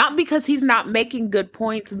laugh. Not because he's not making good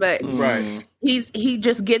points, but he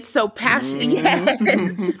just gets so passionate. Yes.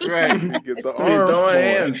 Right. Get the arm throwing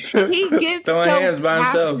hands. He gets so hands by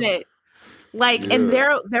passionate. himself. Like, and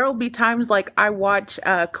there will be times like I watch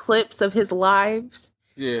clips of his lives.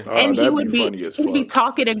 Yeah. And he'd be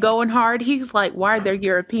talking and going hard. He's like, why are there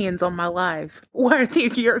Europeans on my live? Why are there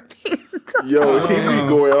Europeans? Yo, he be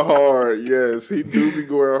going hard. Yes, he do be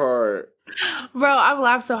going hard. Bro, I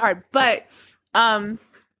laugh so hard. But I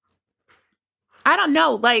don't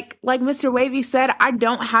know. Like Mr. Wavy said, I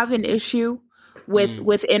don't have an issue with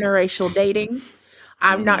interracial dating.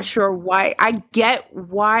 I'm not sure why. I get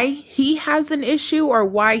why he has an issue, or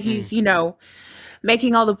why he's,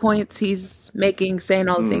 making all the points he's making, saying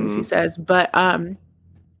all the things he says. But the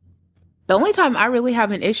only time I really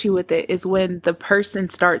have an issue with it is when the person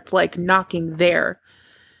starts like knocking their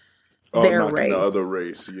race. The other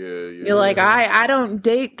race. Yeah. You're like, I don't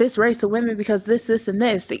date this race of women because this, and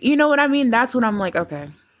this. You know what I mean? That's when I'm like, okay.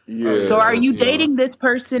 Yeah. So are you dating this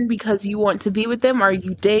person because you want to be with them? Or are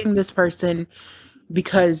you dating this person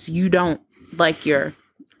because you don't like your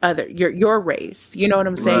race? You know what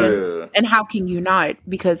I'm saying? Yeah. And how can you not?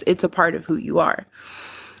 Because it's a part of who you are.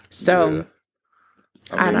 So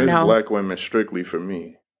I don't it's know. black women strictly for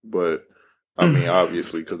me, but I mean,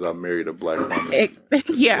 obviously, because I married a black woman.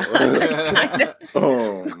 Yeah.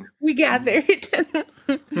 We gathered.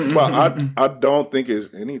 But I don't think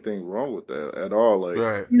there's anything wrong with that at all. Like,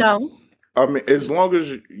 Right. No. I mean, as long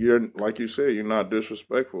as you're, like you said, you're not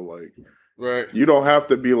disrespectful. Like, Right. you don't have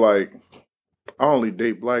to be like, I only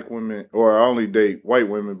date black women or I only date white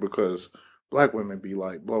women because black women be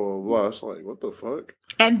like blah blah blah. It's like, what the fuck?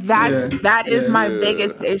 And that is my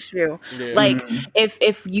biggest issue. Yeah. Like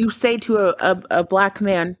if you say to a black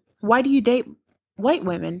man, why do you date white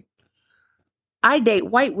women? I date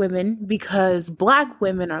white women because black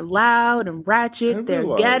women are loud and ratchet. They're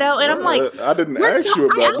like, ghetto. And I'm like, I didn't ask you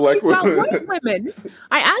about black women. White women.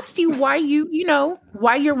 I asked you why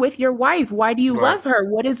why you're with your wife. Why do you love her?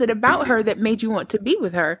 What is it about her that made you want to be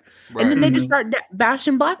like? And then they just start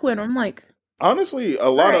bashing black women. I'm like, honestly, a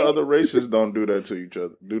lot of other races don't do that to each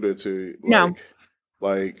other. Do that to no.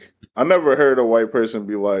 Like, I never heard a white person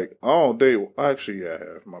be like, I don't date. Actually, yeah, I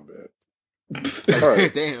have. My bad. All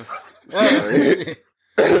right. Damn. Sorry.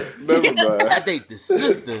 Never mind. I date the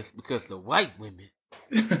sisters because the white women.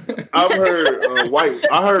 I've heard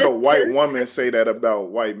I heard a white woman say that about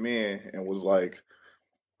white men and was like,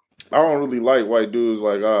 I don't really like white dudes.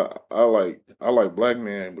 Like I like black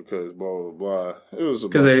men because blah blah blah. It was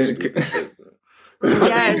because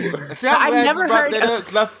yes. See, I've never heard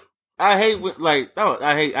that.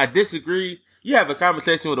 I disagree. You have a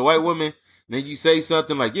conversation with a white woman, then you say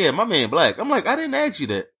something like, "Yeah, my man black." I'm like, I didn't ask you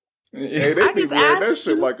that. Hey, they be wearing that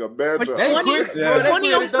shit like a badge. They quit.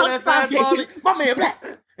 My man black.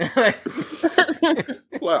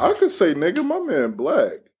 Like, I could say, nigga, my man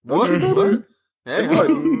black. What? Hey, like,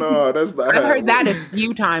 no, that's not. I've heard that a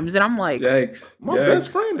few times, and I'm like, yikes. My best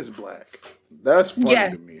friend is black. That's funny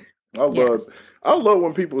to me. I love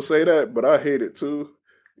when people say that, but I hate it too.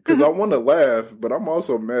 Because I want to laugh, but I'm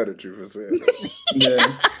also mad at you for saying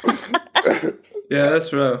that. Yeah,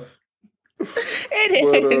 that's rough. It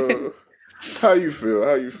is. How you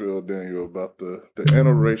feel, Daniel, about the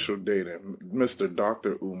interracial dating, Mr.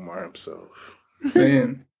 Dr. Umar himself?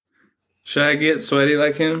 Man, should I get sweaty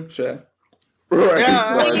like him? Should I? Right,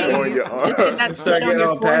 start on your arm. Start getting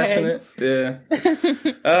all passionate.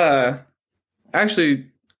 Yeah. Actually,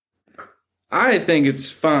 I think it's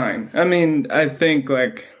fine. I mean, I think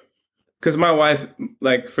because my wife,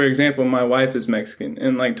 for example, my wife is Mexican,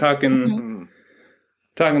 and talking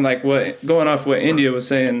going off what India was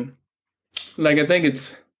saying, I think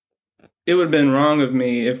it would have been wrong of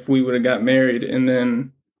me if we would have got married and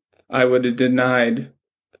then I would have denied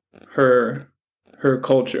her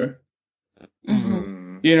culture.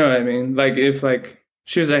 Mm-hmm. You know what I mean? If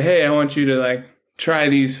she was like, hey, I want you to try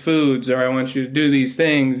these foods, or I want you to do these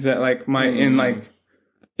things that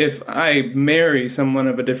if I marry someone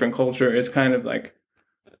of a different culture, it's kind of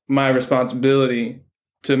my responsibility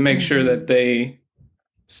to make sure that they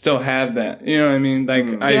still have that. You know what I mean?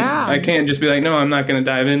 I can't just be like, no, I'm not going to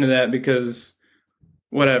dive into that because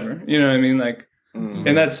whatever. You know what I mean?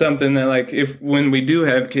 And that's something that when we do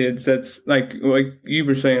have kids, that's like you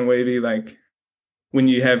were saying, Wavy, when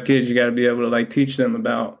you have kids, you got to be able to teach them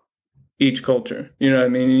about each culture. You know what I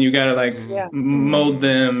mean? And you got to mold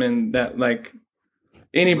them, and that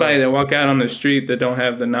anybody that walk out on the street that don't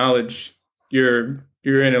have the knowledge, you're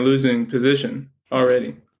in a losing position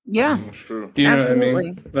already. Yeah. That's true. You know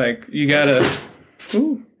Absolutely. what I mean? You gotta.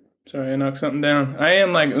 Ooh, sorry, I knocked something down. I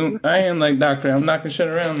am like Doctor. I'm knocking shit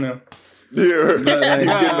around now. Yeah, but,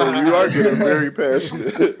 you are getting very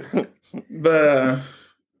passionate. But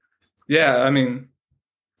yeah, I mean,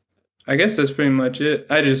 I guess that's pretty much it.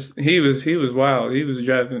 He was wild. He was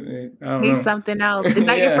driving me. I don't know. He's something else. Is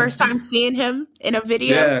that your first time seeing him in a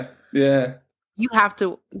video? Yeah. You have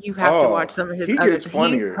to watch some of his other. Gets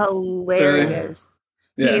funnier. He's hilarious.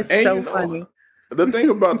 Yeah. He is so funny. The thing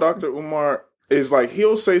about Dr. Umar is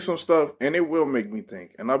he'll say some stuff and it will make me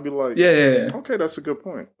think, and I'll be like, yeah. Okay, that's a good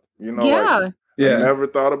point. You know, yeah. I never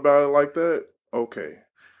thought about it like that. Okay.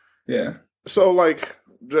 Yeah. So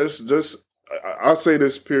just I'll say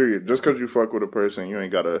this, period. Just because you fuck with a person, you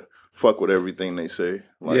ain't gotta fuck with everything they say.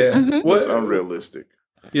 It's unrealistic.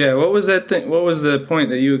 Yeah. What was that thing? What was the point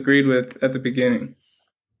that you agreed with at the beginning?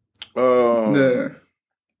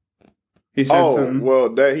 He said something.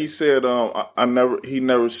 Well, that he said, he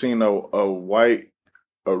never seen a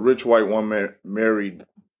rich white woman married,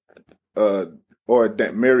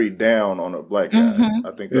 married down on a black guy. Mm-hmm.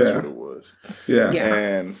 I think that's what it was. Yeah.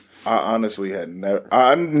 And I honestly I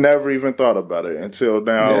never even thought about it until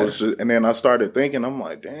now. Yeah. And then I started thinking, I'm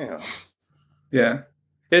like, damn. Yeah.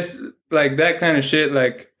 It's that kind of shit.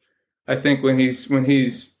 I think when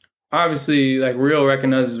he's obviously like real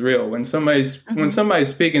recognizes real. When somebody's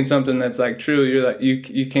speaking something that's like true, you're like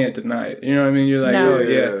you can't deny it. You know what I mean? You're like,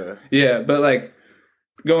 No. yeah. But like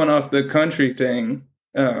going off the country thing,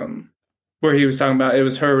 where he was talking about it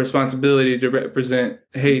was her responsibility to represent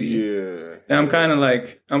Haiti. Yeah. And I'm kind of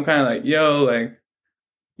like, yo, like,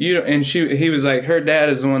 you know, and he was like, her dad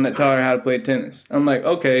is the one that taught her how to play tennis. I'm like,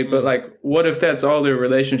 okay, but like, what if that's all their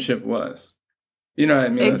relationship was? You know what I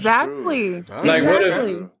mean? Exactly.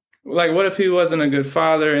 Like, what if he wasn't a good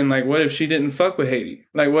father, and like, what if she didn't fuck with Haiti?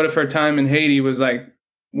 Like, what if her time in Haiti was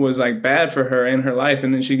bad for her in her life,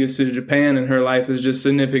 and then she gets to Japan and her life is just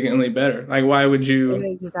significantly better? Like, why would you?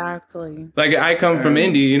 Exactly. Like, I come from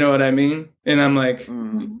Indy, you know what I mean? And I'm like,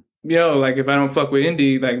 yo, like, if I don't fuck with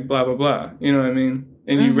Indy, like, blah, blah, blah. You know what I mean?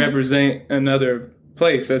 And you represent another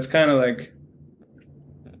place. That's kind of like,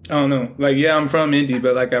 I don't know. Like, yeah, I'm from Indy,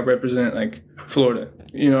 but like, I represent like Florida,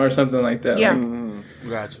 you know, or something like that. Yeah. Like,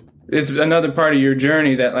 Gotcha. it's another part of your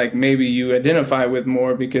journey that like maybe you identify with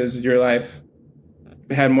more because your life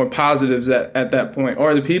had more positives at that point,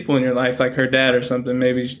 or the people in your life, like her dad or something.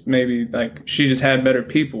 Maybe like she just had better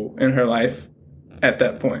people in her life at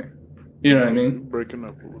that point. You know what I mean? Breaking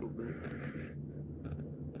up a little bit.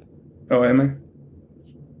 Oh, am I?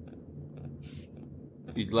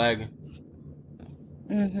 He's lagging.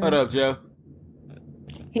 What up, Joe?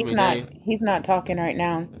 He's not talking right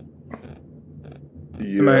now.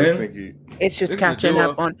 Yeah, I think he. It's just catching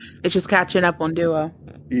up on. It's just catching up on Duo.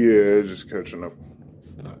 Yeah, it's just catching up.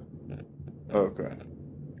 Okay.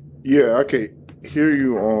 Yeah, I can hear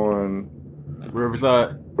you on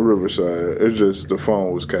Riverside. It's just the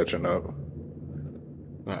phone was catching up.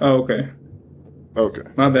 Oh, okay. Okay.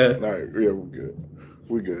 My bad. All right. Yeah,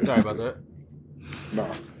 we good. Sorry about that.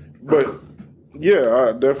 Nah, but yeah,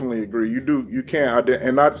 I definitely agree. You can't,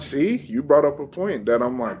 and I see you brought up a point that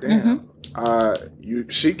I'm like, damn,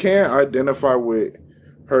 she can't identify with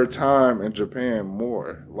her time in Japan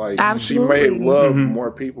more. Like, absolutely. She may love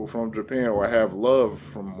more people from Japan or have love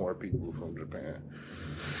from more people from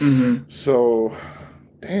Japan. So,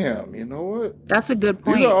 damn, you know what? That's a good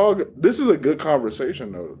point. This is a good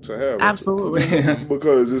conversation though to have. Absolutely.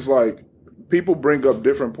 Because it's like people bring up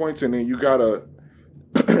different points, and then you gotta.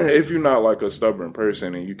 If you're not like a stubborn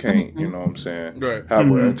person and you can't, you know what I'm saying, have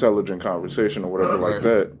an intelligent conversation or whatever like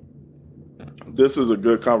that, this is a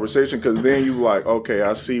good conversation because then you like, okay,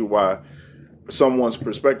 I see why someone's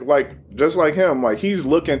perspective, like just like him, like he's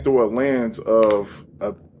looking through a lens of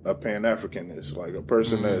a Pan-Africanist, like a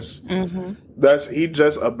person that's he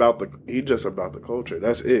just about the culture.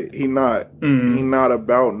 That's it. He not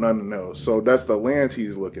about nothing else. So that's the lens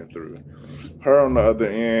he's looking through. Her on the other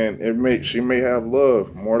end, she may have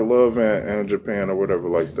more love in Japan or whatever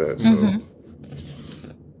like that. So,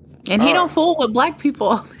 and he don't fool with black people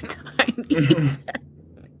all the time.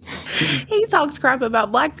 He talks crap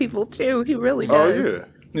about black people too. He really does. Oh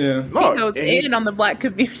yeah. No, he goes in on the black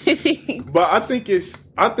community. But I think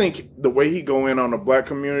the way he go in on the black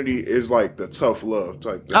community is like the tough love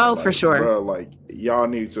type thing. Oh, like, for sure. Bro, like y'all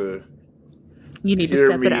need to. You need to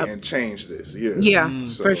step it up and change this. Yeah. Yeah,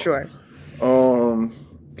 for sure.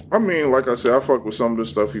 I mean, like I said, I fuck with some of the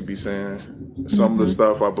stuff he be saying. Some of the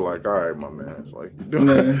stuff I be like, all right, my man. It's like,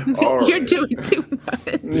 you're doing too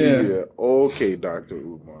much. Yeah. Okay, Dr.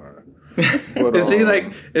 Umar. But, is he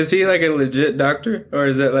like a legit doctor, or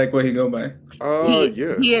is that like what he go by?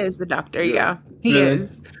 He is the doctor. Yeah, he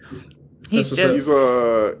is. He's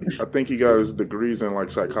I think he got his degrees in like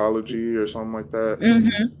psychology or something like that.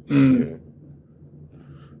 Yeah.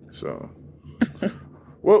 So,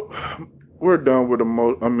 well, we're done with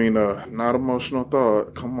not emotional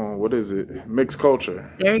thought. Come on, what is it? Mixed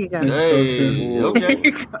culture. There you go. Hey, okay.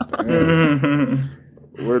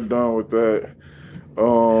 We're done with that.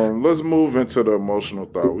 Let's move into the emotional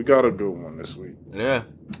thought. We got a good one this week. Yeah.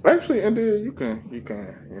 Actually, India, you can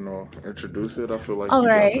introduce it. I feel like all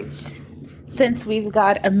right. Since we've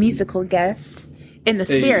got a musical guest in the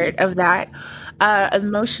spirit of that,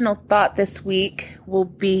 emotional thought this week will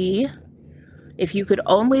be: if you could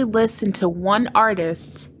only listen to one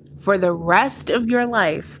artist for the rest of your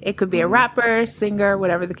life, it could be a rapper, singer,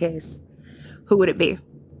 whatever the case, who would it be?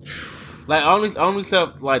 Like only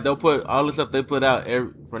stuff, like they'll put all the stuff they put out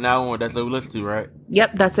from now on. That's what we listen to, right?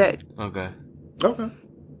 Yep, that's it. Okay.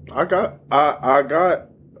 I got.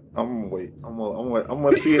 I'm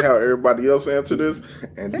gonna see how everybody else answer this,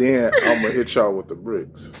 and then I'm gonna hit y'all with the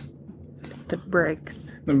bricks. The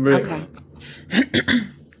bricks. Okay.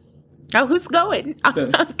 Oh, who's going?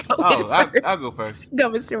 I'll go first. Go,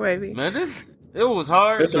 Mr. Wavy. Man, it was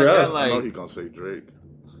hard. It's rough. I know he's gonna say Drake.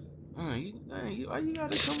 Why you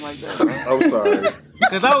gotta come like that? I'm sorry.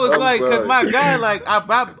 Cause I was I'm cause sorry. my guy,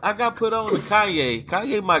 I got put on to Kanye.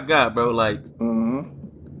 Kanye, my guy, bro. Like,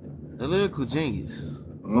 the lyrical genius.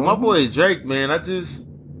 But my boy Drake, man. I just,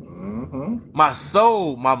 my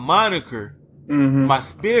soul, my moniker, my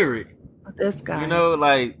spirit. This guy. You know,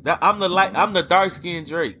 like I'm the dark skinned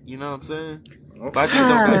Drake. You know what I'm saying? But I just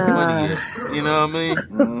don't got the money yet. You know what I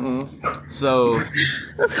mean? So,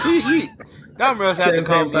 Dom Russ had to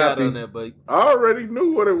call me out on that, but I already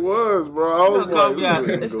knew what it was, bro. I was call me out.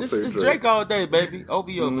 like, It's Drake all day, baby.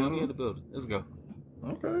 OVO, man. We in the building. Let's go.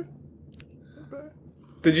 Okay.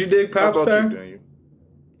 Did you dig How about Popstar? you, Daniel?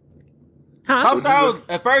 Popstar,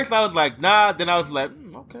 at first I was like, nah. Then I was like,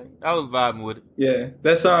 okay. I was vibing with it. Yeah,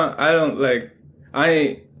 that song I don't like.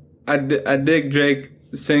 I dig Drake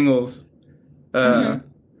singles, but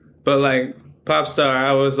like Popstar,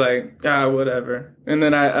 I was like, whatever. And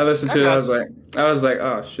then I listened to it. I was like,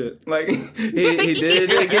 oh shit! Like he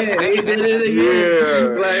did it again. He did it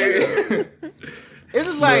again. Yeah.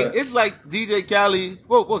 Like It's like DJ Khaled.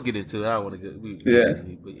 We'll get into it. I don't want to get. Yeah.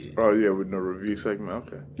 Oh yeah, with the review segment.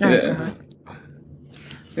 Okay. Yeah.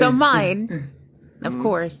 So mine, of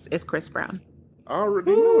course, is Chris Brown. I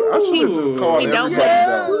already knew it. I should have just called He don't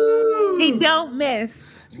everybody down. He don't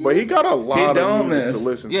miss. But he got a lot of music miss. to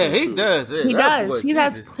listen to. Yeah, he too. does. Yeah, He that does. boy, He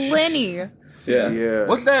has Jesus. plenty. Yeah. Yeah.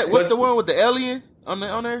 What's that? What's the one with the alien on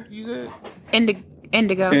there? You said Indigo.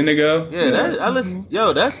 Indigo. Yeah, I listen.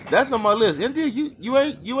 Yo, that's on my list. India, you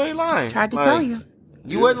ain't lying. Tried to tell you.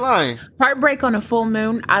 You wasn't lying. Heartbreak on a Full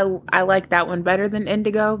Moon. I like that one better than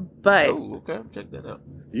Indigo, but Oh, okay. Check that out.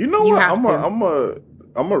 You know You what? have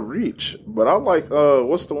I'm a reach, but I like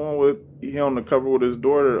what's the one with he on the cover with his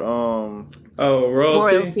daughter?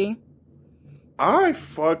 Royalty. I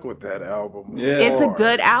fuck with that album. Yeah. It's a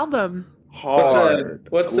good album. Hard.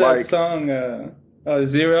 What's that song?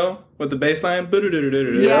 Zero with the bass line.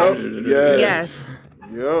 Yes.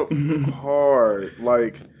 Yep. Hard.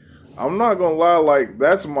 Like, I'm not gonna lie, like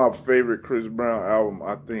that's my favorite Chris Brown album,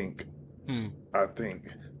 I think.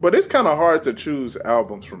 But it's kind of hard to choose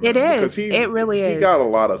albums from him. It is. Because It really is. He got a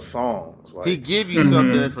lot of songs. Like, He give you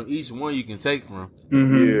something from each one you can take from.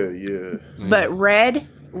 yeah. But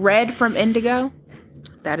Red from Indigo,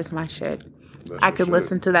 that is my shit. That's I your could shit.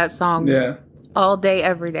 listen to that song all day,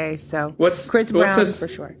 every day. So Chris Brown for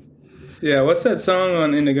sure. Yeah, what's that song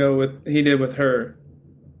on Indigo he did with her?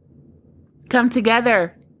 Come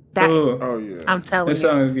Together. That Oh yeah. I'm telling This you.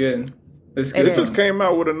 song is good. It's good. They just came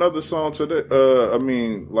out with another song today.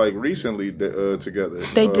 Recently together.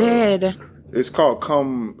 They did. It's called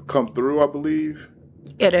 "Come Through," I believe.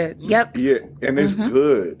 It is. Yep. Yeah, and it's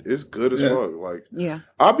good. It's good as fuck. Like, Yeah.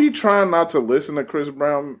 I be trying not to listen to Chris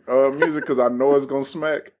Brown music because I know it's gonna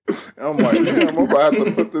smack. I'm like, damn, I'm about to have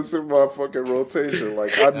to put this in my fucking rotation.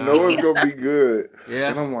 Like, I know it's gonna be good. Yeah.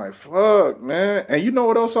 And I'm like, fuck, man. And you know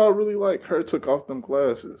what else I really like? Her Took Off Them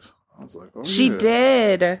Glasses. I was like, oh, She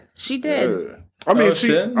did. She did. Yeah. I mean,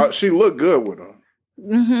 she looked good with them.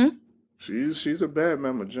 Mm-hmm. She's a bad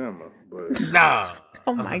mama jamma, but Nah.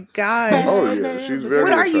 Oh my God. oh yeah, she's very.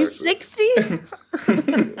 What are you, attractive. 60?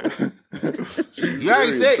 You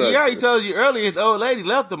already told you earlier his old lady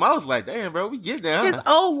left him. I was like, damn, bro, we get there. His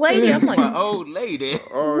old lady. I'm My like, old lady.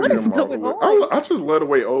 Oh, What yeah, is going Marvel. on? I just love the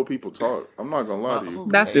way old people talk. I'm not gonna lie to you.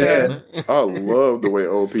 that's Yeah. fair. I love the way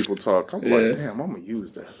old people talk. I'm Yeah. like, damn, I'm gonna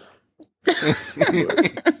use that.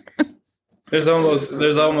 There's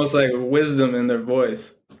almost like wisdom in their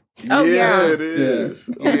voice. Oh, yeah. It is.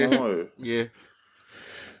 Yeah. Yeah.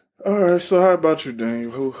 All right. So how about you,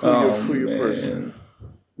 Daniel? Who your person?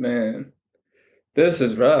 Man, this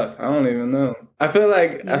is rough. I don't even know. I feel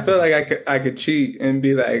like I could cheat and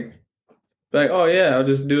be like, oh yeah, I'll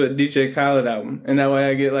just do a DJ Khaled album, and that way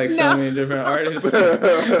I get like so many different artists. That's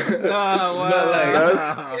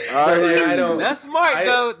smart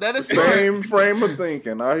though. That is smart. Same frame of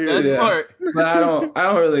thinking. I hear That's you. smart. But I don't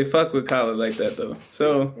really fuck with Khaled like that though.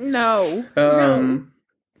 So No.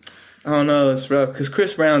 I don't know. It's rough because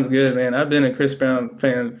Chris Brown's good, man. I've been a Chris Brown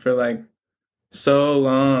fan for like so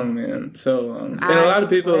long, man, so long. And a lot of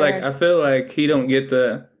people like I feel like he don't get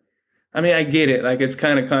the. I mean, I get it. Like it's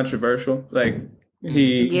kind of controversial. Like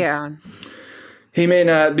he may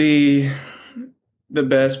not be the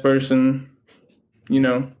best person. You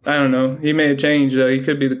know, I don't know. He may have changed though. He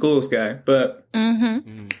could be the coolest guy, but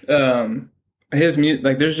his music,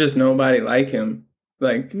 like, there's just nobody like him.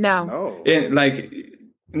 Like No. and like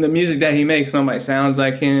the music that he makes, nobody sounds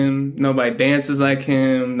like him. Nobody dances like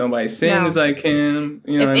him. Nobody sings like him.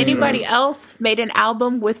 You know If what I mean? anybody else made an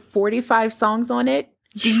album with 45 songs on it,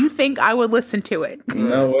 do you think I would listen to it?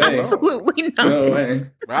 No way. Absolutely not. No way.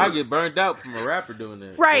 Bro, I get burned out from a rapper doing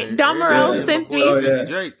that. Right, Don Morello sends me- Oh, yeah.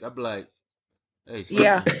 Drake. I'd be like, Hey,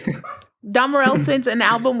 Yeah. Don Morell sends an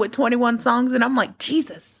album with 21 songs, and I'm like,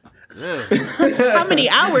 Jesus. Yeah. How many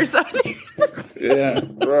hours are there? Yeah.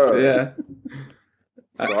 Right. Yeah.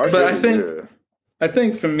 So I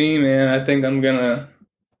think for me, man, I think I'm gonna.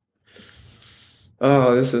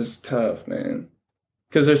 Oh, this is tough, man.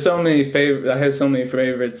 Because there's so many I have so many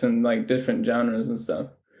favorites in like different genres and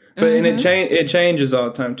stuff. But and it changes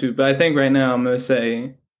all the time too. But I think right now I'm gonna say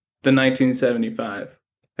the 1975.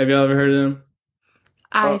 Have y'all ever heard of them?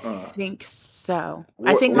 I think so.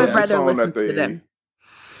 I think my brother listens to them.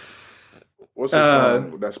 What's the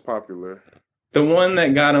song that's popular? The one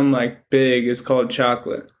that got them like big is called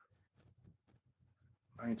Chocolate.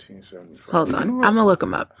 1975. Hold on, I'm gonna look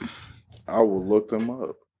them up. I will look them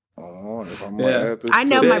up. I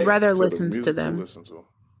know my brother listens to them.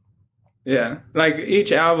 Yeah, like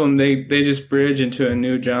each album, they just bridge into a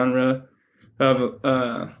new genre of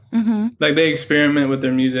like they experiment with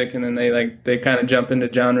their music, and then they kind of jump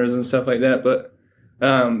into genres and stuff like that. But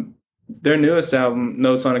their newest album,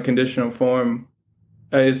 Notes on a Conditional Form,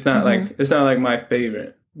 it's not like my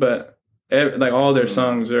favorite, but like all their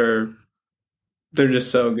songs they're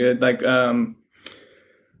just so good. Like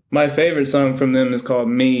my favorite song from them is called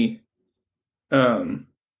Me.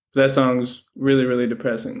 That song's really, really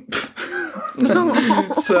depressing.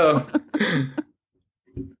 So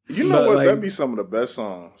you know what? That'd be some of the best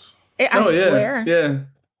songs. I swear. Yeah.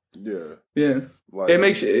 Like, it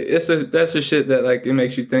makes that's the shit that like it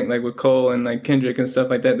makes you think, like with Cole and like Kendrick and stuff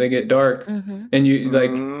like that. They get dark, and you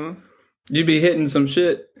like you be hitting some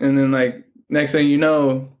shit, and then like next thing you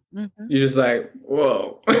know, you're just like,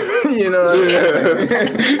 whoa, you know?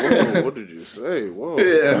 Whoa, what did you say? Whoa,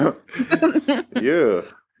 yeah.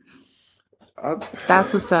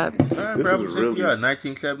 That's what's up. All right, bro. You got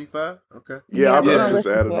 1975. Okay. Yeah, I just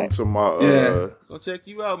added them to my. Go check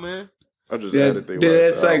you out, man. I just added they. Yeah,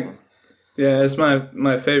 it's like, it's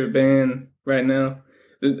my favorite band right now.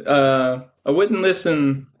 I wouldn't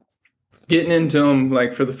listen. Getting into them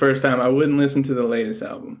like for the first time, I wouldn't listen to the latest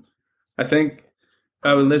album. I think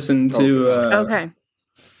I would listen to. Okay.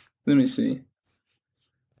 Let me see.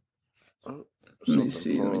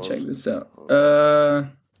 Let me check this out.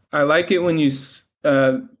 I like it when you.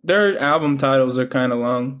 Their album titles are kind of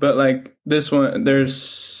long, but like this one, their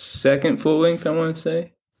second full length, I want to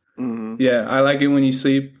say. Yeah, I like it when you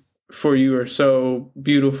sleep. For you are so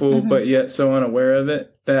beautiful, but yet so unaware of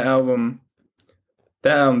it. That album's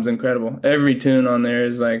incredible. Every tune on there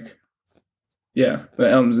is like, the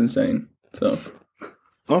album's insane. So,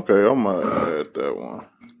 okay, I might add that one.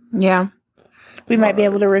 Yeah, we might be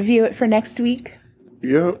able to review it for next week.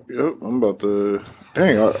 Yep. I'm about to.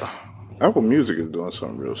 Dang, Apple Music is doing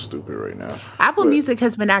something real stupid right now. Apple Music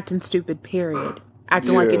has been acting stupid. Period.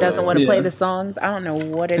 Acting like it doesn't want to play the songs. I don't know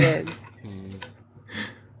what it is.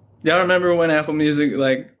 Y'all remember when Apple Music,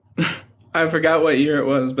 like, I forgot what year it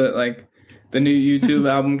was, but like the new YouTube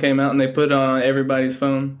album came out and they put it on everybody's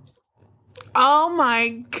phone? Oh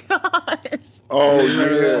my gosh. Oh,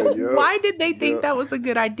 yeah. Why did they think that was a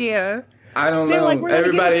good idea? I don't know. Like,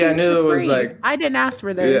 everybody I knew was like, I didn't ask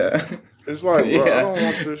for this. Yeah. It's like, bro, I don't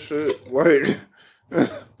want this shit. Like,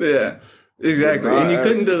 yeah, exactly. And you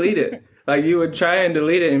couldn't delete it. Like, you would try and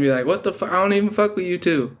delete it and be like, what the fuck? I don't even fuck with you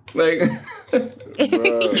two. Like,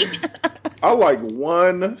 I like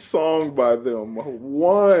one song by them.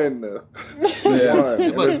 One.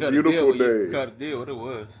 You must got Beautiful Day. You got to deal what it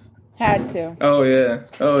was. Had to. Oh, yeah.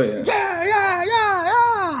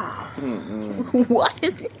 Mm-mm. What?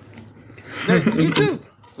 You too.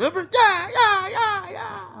 Remember? No, I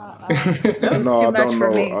don't know.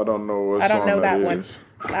 I don't know what song that is. One.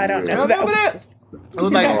 I don't know. Remember that? It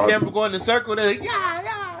was like the camera going in a circle. They're like,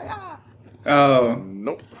 Oh.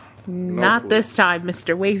 Nope. Not this time,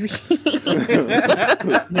 Mr. Wavy.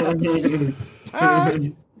 All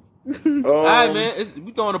right, man.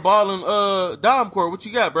 We throwing the ball in Dom court. What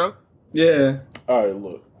you got, bro? Yeah. All right,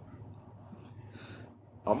 look.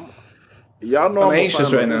 Y'all know I'm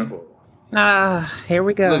anxious right now. Here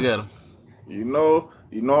we go. Look at him. You know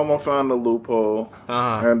I'm gonna find the loophole,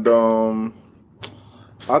 and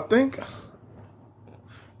I think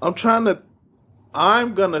I'm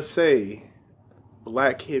gonna say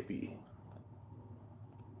Black Hippie.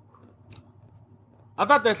 I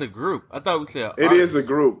thought that's a group. I thought we said it is a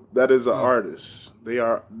group. That is an artist. They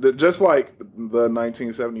are just like the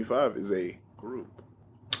 1975 is a group.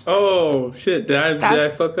 Oh shit! Did I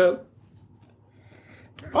fuck up?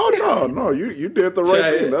 Oh no! You did the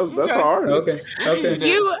right thing. That's an artist. Okay.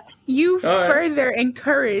 You further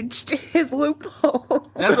encouraged his loophole.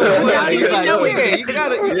 That's what you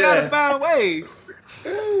gotta find ways.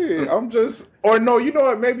 Hey, I'm just, or no, you know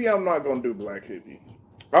what? Maybe I'm not gonna do Black Hippie.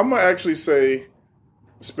 I'm gonna actually say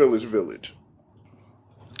Spillage Village.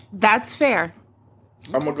 That's fair.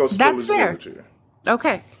 I'm gonna go That's Spillage fair. Village here.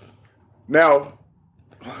 Okay. Now,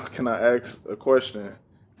 can I ask a question?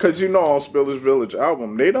 Because on Spillage Village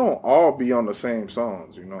album, they don't all be on the same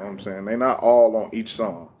songs. You know what I'm saying? They're not all on each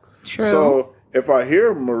song. True. So if I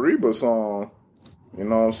hear Mariba song, you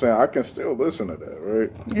know what I'm saying, I can still listen to that,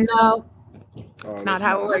 right? No, Oh, it's not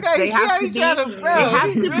how it works. Okay, They have to be. They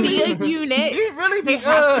have to be a unit. He really They be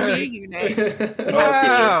have to be a unit.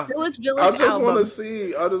 Wow. Village I just album. want to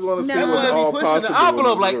see. I just want to see No. what's He all pushing the possible.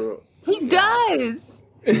 envelope in like- this world. He does.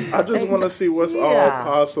 I just want to see what's all Yeah.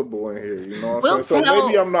 possible in here. You know what We'll I'm saying? So tell-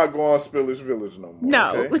 maybe I'm not going Spillage Village no more.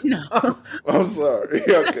 No, okay? no. I'm sorry.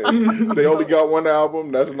 Okay, they only got one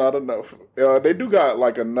album. That's not enough. They do got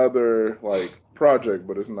like another like project,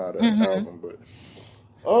 but it's not an album. But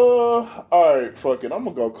all right, fuck it. I'm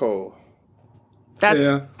gonna go Cole.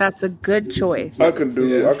 That's a good choice. I can do.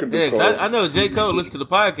 Yeah. I can do Yeah, 'cause Cole. I know J. Cole listens to the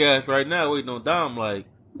podcast right now, waiting on Dom. Like,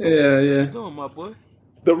 Yeah. what you doing, my boy?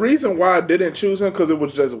 The reason why I didn't choose him because it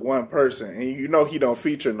was just one person, and he don't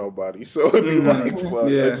feature nobody, so it'd be like, fuck,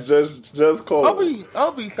 Yeah. it's just Cole.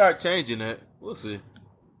 Hope he start changing that. We'll see.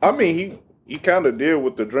 I mean, he kind of did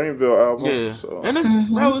with the Dreamville album. Yeah, So. and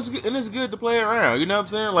it's good to play around. You know what I'm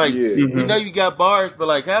saying? Like, Yeah. you know, you got bars, but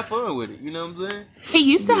like, have fun with it. You know what I'm saying?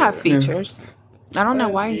 He used to have features. I don't know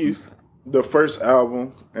why. The first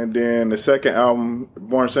album, and then the second album,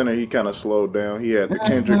 Born Center, he kind of slowed down. He had the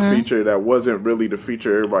Kendrick feature that wasn't really the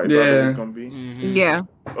feature everybody thought it was gonna be. Mm-hmm. Yeah.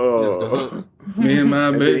 That's the hook. Me and my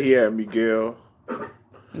And then he bitch. had Miguel.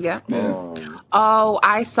 Yeah. Um,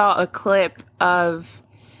 I saw a clip of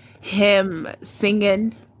him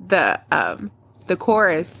singing the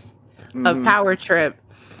chorus of Power Trip,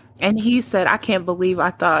 and he said, "I can't believe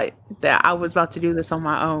I thought that I was about to do this on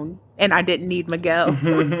my own, and I didn't need Miguel."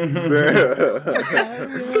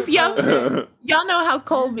 Y'all know how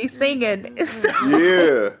Cole be singing. So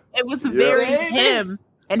yeah. it was very him,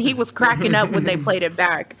 and he was cracking up when they played it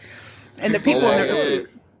back, and the people in the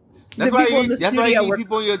That's the why people in the that's why studio you were need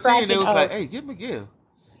people on your team. They was cracking like, up. "Hey, get Miguel."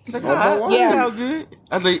 He's like, Oh, "You yeah. sound good."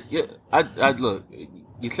 I was like, "Yeah, I look,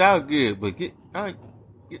 you sound good, but get Miguel."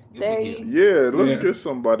 Yeah, let's Yeah. get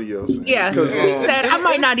somebody else in. Yeah, Because, he said, "I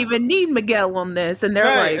might not even need Miguel on this," and they're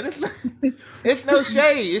Right, like, and it's no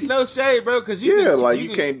shade. It's no shade, bro. Because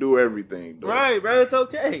you can't do everything, though. Right, bro. It's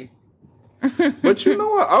okay. But you know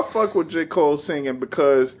what? I fuck with J. Cole singing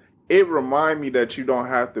because it remind me that you don't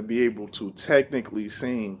have to be able to technically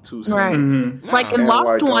sing to sing. right, Mm-hmm. like in And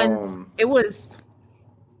Lost like, Ones,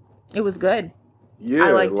 it was good. Yeah,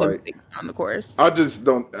 I liked him like singing on the chorus. I just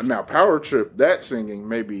don't. Now, Power Trip, that singing,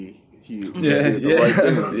 maybe he did the right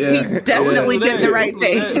thing. He definitely We blew did the right we blew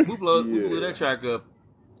thing. that- We blew that track up.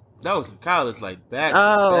 That was in college, like back.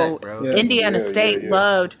 Oh, back, bro. Yeah. Indiana Yeah, State yeah.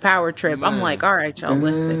 loved Power Trip. I'm Man. like, all right, y'all,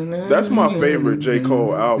 listen. That's my favorite J.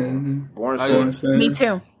 Cole album. Born Oh, Center. Me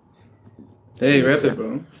too. Hey, rap it,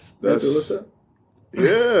 bro. That's What's up?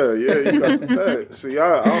 yeah, you got the tag. See,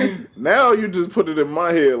 I'm now you just put it in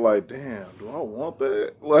my head like, damn, do I want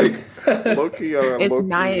that? Like, low key, I It's low-key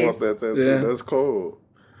nice. want that tattoo. Yeah. That's cool.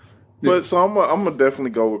 But so I'm gonna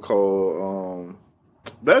definitely go with Cole.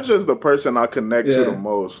 That's just the person I connect to Yeah. the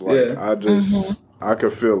most. Like, Yeah. I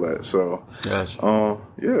could feel that. So, Gotcha.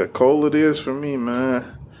 yeah, Cole it is for me, man.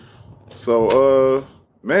 So,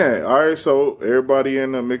 man, all right. So everybody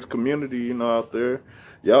in the mixed community, out there,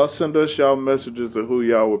 y'all send us y'all messages of who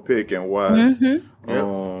y'all would pick and why.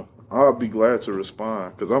 Mm-hmm. I'll be glad to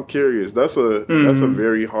respond because I'm curious. That's a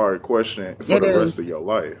very hard question for It the is. rest of your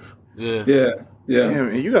life. Yeah. Yeah. Damn,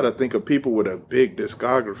 and you got to think of people with a big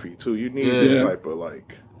discography too. You need some Yeah. type of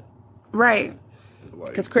like Right.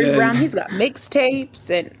 Because Chris Yeah. Brown, he's got mixtapes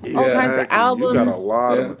and all kinds of exactly. albums. You got a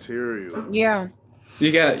lot Yeah. of material. Yeah.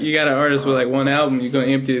 You got an artist with like one album. You're gonna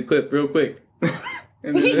empty the clip real quick.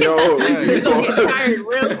 And then- Yo, You're gonna get tired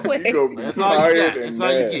real quick. You gonna be That's all you tired got. and That's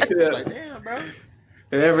all you mad. get. Yeah. Like, damn, bro.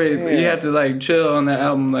 And you have to like chill on that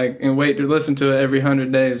album, like, and wait to listen to it every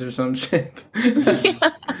 100 days or some shit.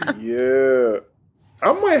 Yeah,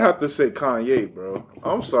 I might have to say Kanye, bro.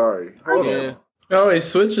 I'm sorry. Hold Yeah. on. Oh, he's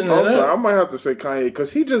switching it I'm sorry. I up. might have to say Kanye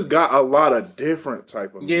because he just got a lot of different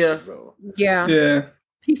type of music, Yeah. though. Yeah. Yeah.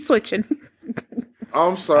 He's switching.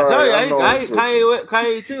 I'm I sorry. tell you, I know I'm switching.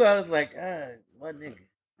 Kanye too. I was like, what nigga?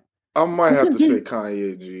 I might have to say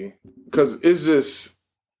Kanye G because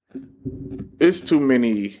it's too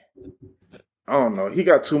many. I don't know. He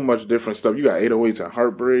got too much different stuff. You got 808s and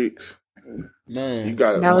Heartbreaks. Man, You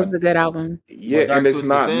got That was a good album. yeah, and it's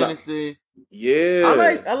not Fantasy. yeah.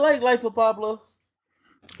 I like Life of Pablo.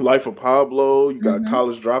 Life of Pablo. You got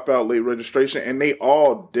College Dropout, Late Registration, and they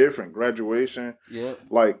all different. Graduation. Yeah.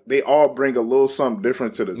 Like they all bring a little something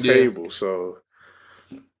different to the table. So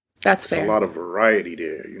that's fair. There's a lot of variety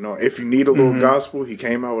there. You know, if you need a little gospel, he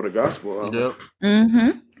came out with a gospel album. Yep.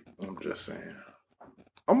 Mm-hmm. I'm just saying.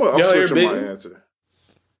 I'm switching my answer.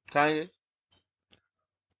 Kanye.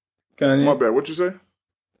 My bad. What you say?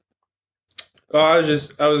 Oh, I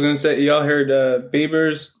was gonna say, y'all heard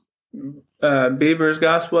Bieber's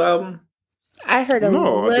gospel album? I heard a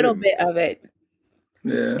little bit of it.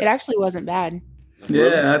 Yeah, it actually wasn't bad.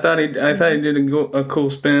 Yeah, I thought he did a cool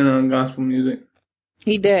spin on gospel music.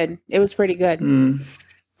 He did. It was pretty good. I'm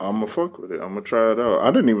gonna fuck with it. I'm gonna try it out. I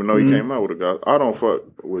didn't even know he came out with a gospel. I don't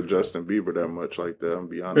fuck with Justin Bieber that much like that. I'm gonna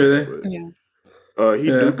be honest. Really? But, he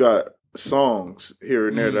do got songs here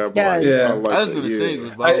and there that I like. I was gonna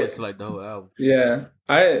sing, but it's like the whole album. Yeah,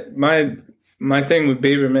 my thing with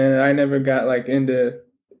Bieber, man, I never got like into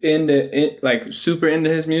like super into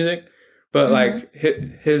his music, but like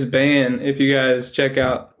his band. If you guys check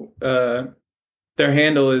out, their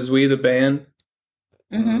handle is We the Band.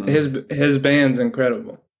 His band's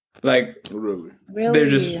incredible. Like really,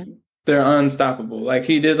 they're unstoppable. Like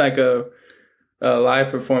he did like a live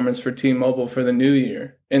performance for T-Mobile for the new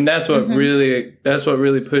year, and that's what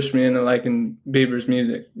really pushed me into liking Bieber's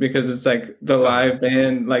music, because it's like the live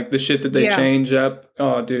band, like the shit that they change up.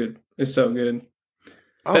 Oh, dude, it's so good.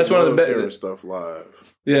 That's one of the better stuff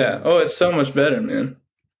live. Yeah. Oh, it's so much better, man.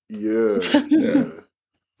 Yeah.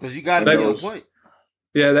 Because you got to be on point.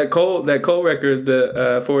 Yeah, that Cole record,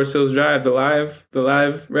 the Forest Hills Drive, the live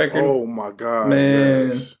record. Oh my god,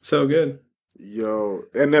 man, so good. Yo,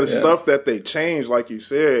 and then the stuff that they changed, like you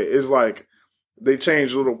said, is like they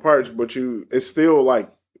change little parts, but it's still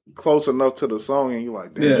like close enough to the song, and you're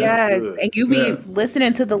like, damn, yes, and you be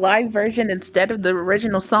listening to the live version instead of the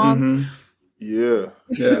original song. Yeah.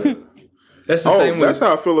 That's the same. That's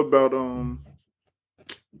how I feel about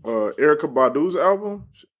Erykah Badu's album.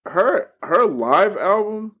 Her live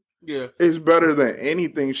album is better than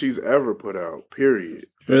anything she's ever put out, period.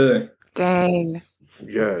 Really? Dang.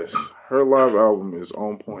 Yes. Her live album is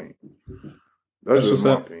on point. That's just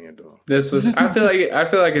my opinion, though. I feel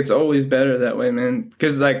like it's always better that way, man.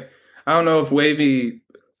 Because like, I don't know if Wavy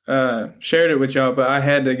shared it with y'all, but I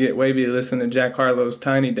had to get Wavy to listen to Jack Harlow's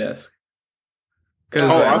Tiny Desk.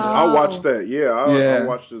 I watched that. I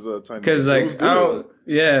watched his Tiny Desk. Because like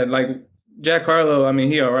like Jack Harlow, I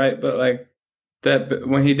mean, he all right, but like that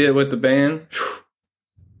when he did with the band,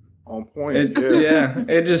 on point.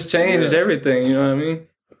 It just changed everything. You know what I mean?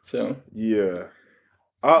 So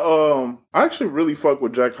I actually really fuck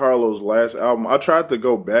with Jack Harlow's last album. I tried to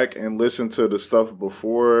go back and listen to the stuff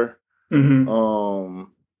before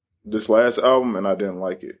this last album, and I didn't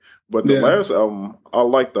like it. But the last album, I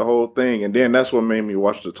liked the whole thing, and then that's what made me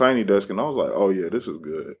watch the Tiny Desk, and I was like, oh yeah, this is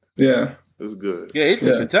good. Yeah, it's good. Yeah, he's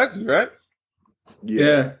from Kentucky, right?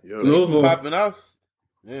 Yeah. Louisville popping off.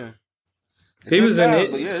 Yeah, he was in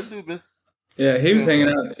it. He was hanging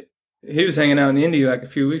out. He was hanging out in Indy like a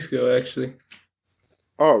few weeks ago, actually.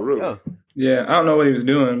 Oh, really? Yeah, I don't know what he was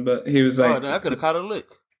doing, but he was like, I could have caught a lick.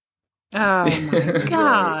 Oh my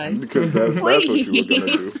god! Because that's what you were gonna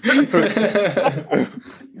do.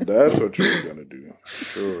 That's what you were gonna do.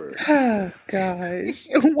 Sure. Oh gosh!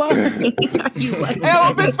 Why are you like? Hey,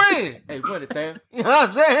 I'm a big friend. Hey, what it, fam? You know what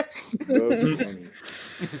I'm saying? That's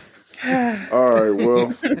funny. All right,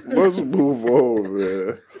 well, let's move on,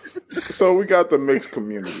 man. So we got the mixed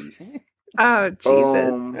community. Oh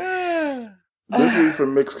Jesus! This week for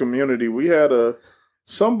mixed community, we had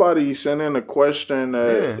somebody sent in a question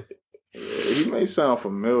that he may sound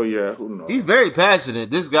familiar. Who knows? He's very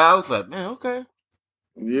passionate. This guy was like, man, okay.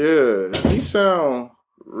 Yeah, he sound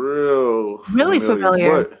really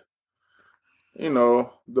familiar. But you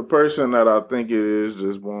know, the person that I think it is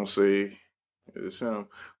just won't say it's him.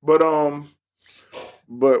 But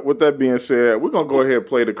with that being said, we're gonna go ahead and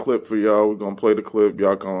play the clip for y'all. We're gonna play the clip.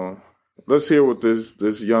 Y'all gonna let's hear what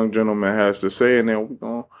this young gentleman has to say, and then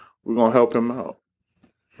we're gonna help him out.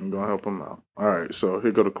 All right, so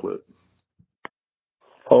here go the clip.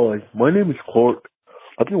 Hi, my name is Clark.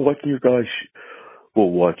 I've been watching your guys. I've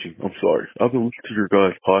been listening to your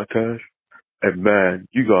guys' podcast, and man,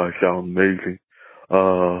 you guys sound amazing.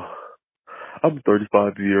 I'm a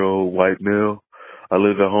 35-year-old white male. I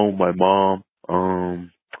live at home with my mom.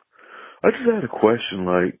 I just had a question,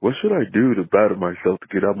 like, what should I do to better myself to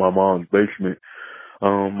get out of my mom's basement?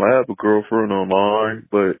 I have a girlfriend online,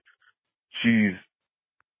 but she's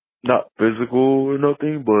not physical or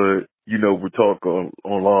nothing, but, you know, we talk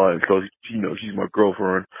online, so, you know, she's my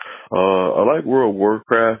girlfriend. I like World of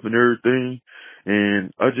Warcraft and everything,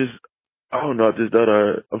 and I don't know. I just thought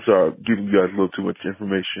I'm sorry, I'm giving you guys a little too much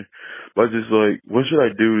information, but I just like, what should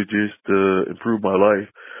I do to just improve my life?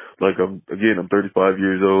 Like I'm 35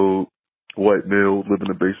 years old, white male, live in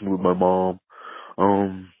the basement with my mom.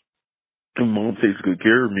 My mom takes good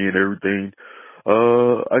care of me and everything.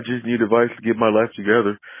 I just need advice to get my life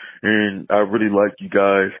together, and I really like you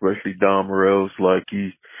guys, especially Don Morales. Like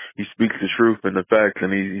he speaks the truth and the facts,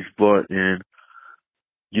 and he's blunt, and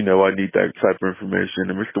you know, I need that type of information.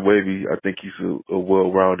 And Mr. Wavy, I think he's a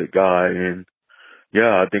well-rounded guy, and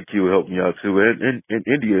yeah, I think he will help me out too. And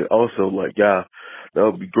India also, like, yeah, that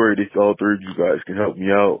would be great if all three of you guys can help me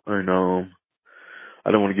out. And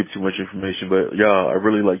I don't want to give too much information, but yeah, I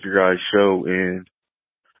really like your guys' show, and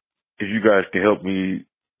if you guys can help me,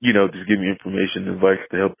 you know, just give me information and advice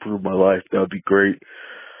to help improve my life, that would be great.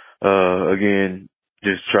 Again,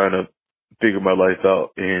 just trying to figure my life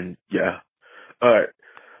out, and yeah. All right.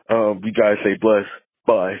 You guys stay blessed.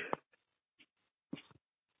 Bye.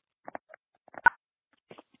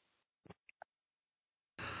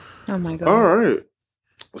 Oh my God. All right.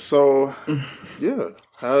 So, yeah,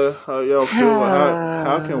 how y'all feel?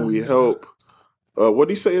 How can we help? What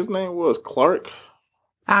did he say his name was? Clark?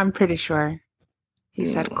 I'm pretty sure he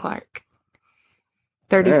said Clark.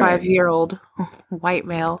 35-year-old white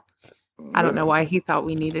male. I don't know why he thought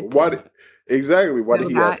we needed to. Why did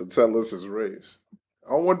he have to tell us his race?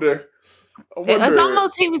 I wonder. It's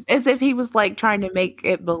almost as if he was like trying to make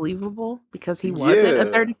it believable because he wasn't a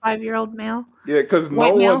 35-year-old male. Yeah, because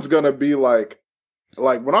no one's gonna be like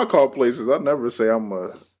when I call places, I never say I'm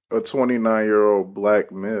a 29-year-old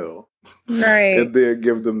black male, right? And then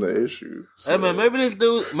give them the issue. So. Hey man, maybe this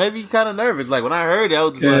dude, maybe he's kind of nervous. Like when I heard it, I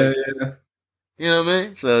was just you know what I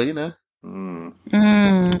mean? So you know.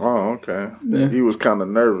 Oh, okay. Yeah. He was kind of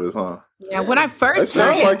nervous, huh? Yeah, when I first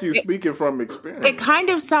heard it, sounds like he's speaking from experience. It kind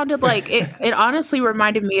of sounded like it honestly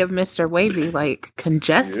reminded me of Mr. Wavy, like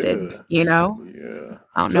congested, you know? Yeah.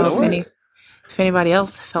 I don't know if anybody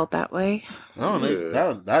else felt that way. I don't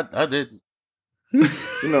know. I didn't.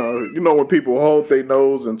 You know when people hold their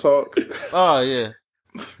nose and talk? Oh, yeah.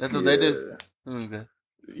 That's what they do? Okay.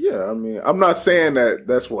 Yeah, I mean, I'm not saying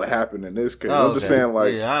that's what happened in this case. I'm just saying,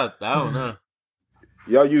 like... Yeah, I don't know.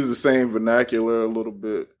 Y'all use the same vernacular a little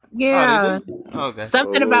bit. Yeah. Oh, okay.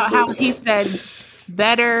 Something about how he said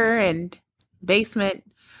better and basement.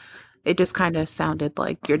 It just kind of sounded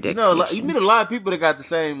like your dick. You meet a lot of people that got the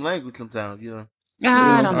same language sometimes, you know.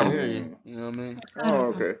 I don't know. You know what I mean?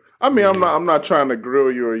 Oh, okay. I mean, I'm not trying to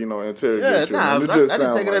grill you or interrogate you. I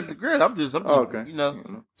didn't take it as a grill. I'm just okay.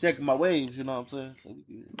 Checking my waves. You know what I'm saying?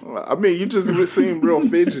 So, I mean, you just seem real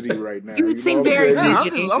fidgety right now. You seem very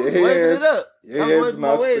fidgety. I'm just waving it up. Yeah, I'm waving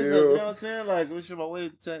my waves up. You know what I'm saying? Like wishing my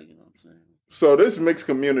wave attack. You know what I'm saying? So this mixed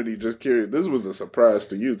community, just curious. This was a surprise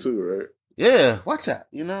to you too, right? Yeah. Watch out.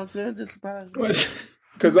 You know what I'm saying? Just surprise.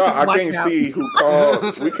 Because I can't see who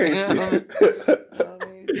called. We can't see.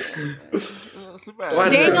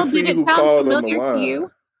 Daniel, did it sound familiar to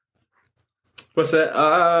you? What's that?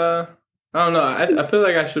 I don't know. I feel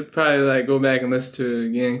like I should probably like go back and listen to it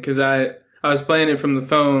again because I was playing it from the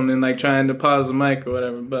phone and like trying to pause the mic or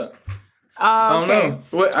whatever. But I don't know.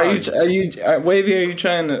 What are you Wavy? Are you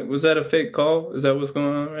trying to? Was that a fake call? Is that what's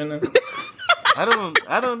going on right now? I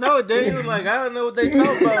don't know, Daniel. Like I don't know what they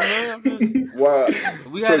talk about, man. I'm just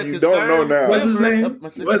we so had you don't know now. What's his name? A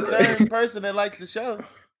concerned person that likes the show.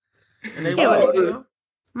 And they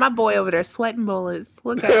my boy over there sweating bullets.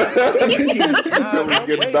 Look at him.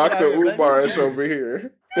 Get Dr. Ubarish over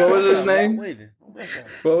here. What was his name?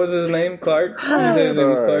 What was his name? Clark? You said his name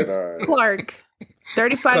was Clark? Clark.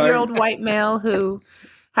 35-year-old white male who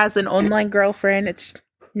has an online girlfriend. It's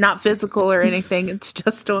not physical or anything. It's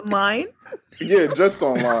just online. Yeah, just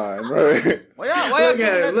online, right?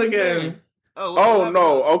 Look at him. Oh,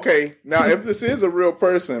 no. Okay. Now, if this is a real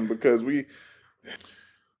person, because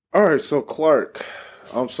all right, so Clark,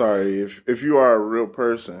 I'm sorry if you are a real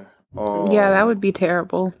person. Yeah, that would be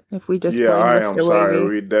terrible if we just. Yeah, I Mr. am sorry. Wavy.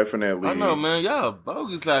 We definitely. I know, man. Y'all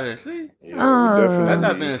bogus out here. See, yeah, we definitely. I'm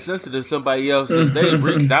not being sensitive to somebody else. They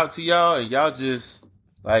reached out to y'all and y'all just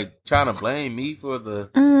like trying to blame me for the.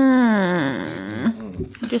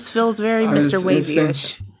 Just feels very Mr.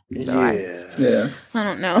 Wavy-ish. So I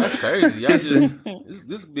don't know. That's crazy. Y'all just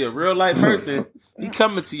this could be a real life person. He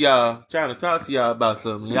coming to y'all, trying to talk to y'all about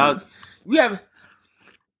something. We haven't.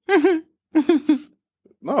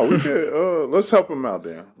 No, we can. Let's help him out,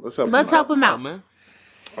 then. Let's help him out, man.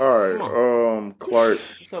 All right, Clark.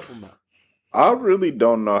 Let's help him out. I really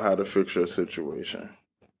don't know how to fix your situation.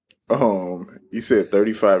 You said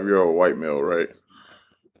 35-year-old white male, right?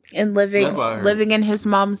 And living in his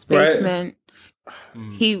mom's basement.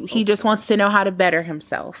 Right. He just wants to know how to better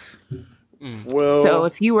himself. Well, So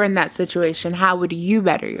if you were in that situation, how would you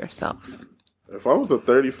better yourself? if I was a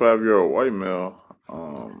 35-year-old white male,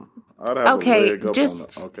 I'd have a leg up on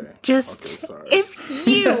the... Okay. Just sorry. if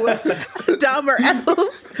you, Dahmer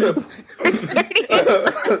else,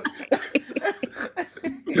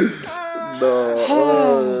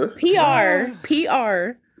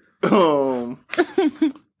 PR.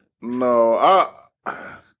 No,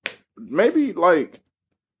 maybe like,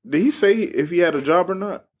 did he say if he had a job or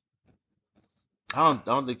not? I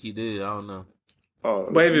don't think he did. I don't know.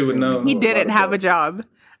 Wavy would know. He didn't have a job.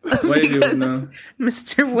 Wavy would know.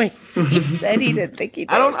 Mr. Wavy said he didn't think he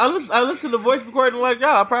did. I listen to voice recording like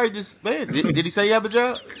y'all. I probably just did he say you have a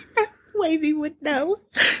job? Wavy would know.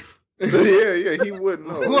 Yeah, he wouldn't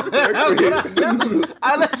know.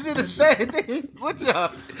 I listen to the same thing. What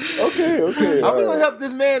y'all? Okay. Are we gonna help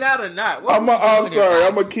this man out or not? I'm sorry.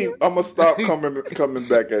 I'm gonna stop coming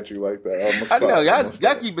back at you like that. I know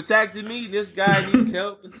y'all keep attacking me. This guy needs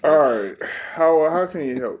help. And stuff. All right, how can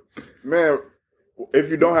you help, man? If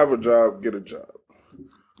you don't have a job, get a job.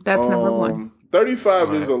 That's number one.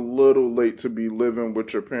 35 is a little late to be living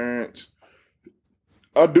with your parents.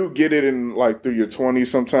 I do get it in like through your 20s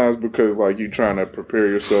sometimes because like you trying to prepare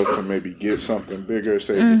yourself to maybe get something bigger,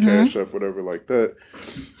 save your cash up, whatever like that.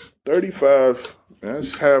 35,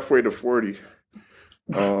 that's halfway to 40.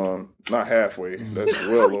 Not halfway. That's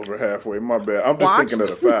well over halfway. My bad. I'm just thinking of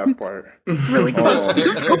the 5 part. It's really close. I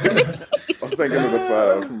was thinking of the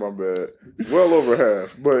 5. My bad. Well over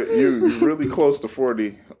half, but you're really close to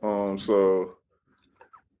 40. So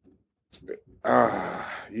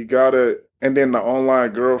you gotta. And then the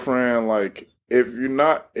online girlfriend, like if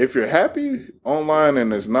you're happy online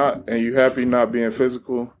and you happy not being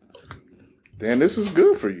physical, then this is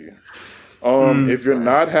good for you. If you're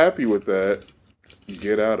not happy with that,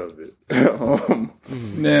 get out of it.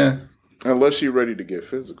 Yeah. Unless you're ready to get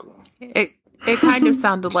physical. It kind of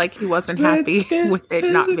sounded like he wasn't happy with it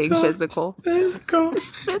not being physical. Physical.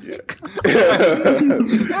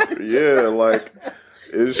 Yeah, like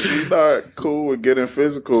if she's not cool with getting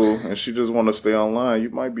physical and she just want to stay online, you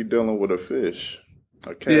might be dealing with a fish.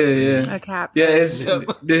 A cat. Yeah. A cat. Yeah,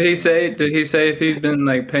 did he say if he's been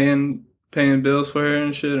like paying bills for her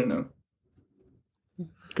and shit or no?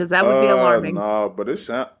 Because that would be alarming. No, but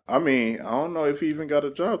I don't know if he even got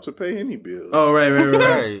a job to pay any bills. Oh,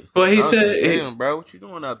 right. Well, he said, "Damn, bro, what you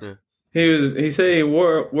doing out there?" He said he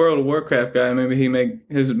World of Warcraft guy. Maybe he make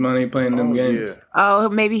his money playing them games. Yeah. Oh,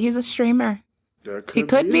 maybe he's a streamer. He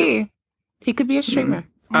could be. He could be a streamer.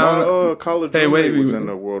 My college roommate was in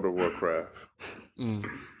the World of Warcraft. And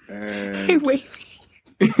Hey, wait.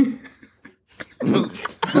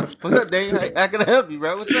 What's up, Dane? How can I help you,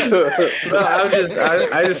 bro? What's up? No,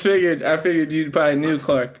 I figured you probably knew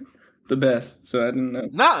Clark the best, so I didn't know.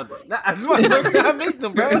 Nah, this is my first time meeting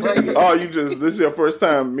him, bro. Like, this is your first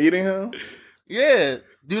time meeting him? Yeah,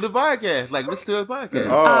 do the podcast. Like, listen to the podcast.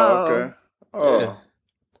 Oh, okay. Oh. Yeah.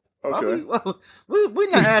 Okay.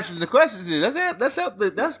 We're not answering the questions here.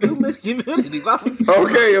 That's new Miss Community.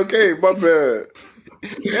 Okay, my bad.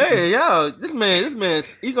 Hey, y'all, this man,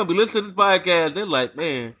 he's gonna be listening to this podcast. They're like,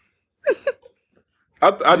 man.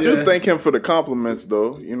 I do thank him for the compliments,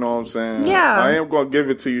 though. You know what I'm saying? Yeah. I am gonna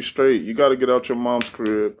give it to you straight. You got to get out your mom's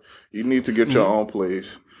crib. You need to get your own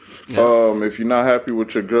place. Yeah. If you're not happy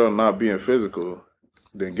with your girl not being physical,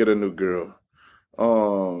 then get a new girl.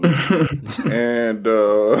 And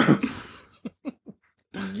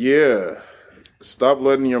yeah, stop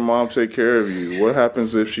letting your mom take care of you. What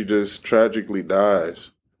happens if she just tragically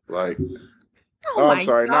dies? Like, I'm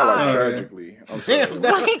sorry, God. not like tragically. I'm sorry.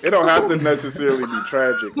 It don't have to necessarily be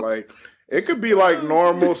tragic. Like, it could be like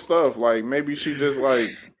normal stuff. Like maybe she just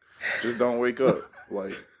don't wake up.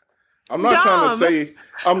 Like, I'm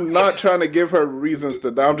not trying to give her reasons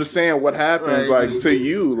to die. I'm just saying what happens, right. like to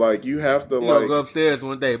you. Like you have to go upstairs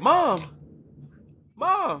one day, Mom.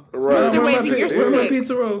 Right. Mr. Wavy, you're Where's my sick.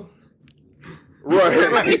 pizza roll?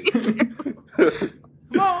 Right.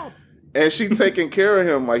 Mom. And she taking care of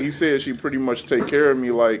him. Like he said, she pretty much take care of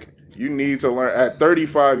me. Like you need to learn at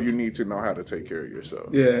 35. You need to know how to take care of yourself.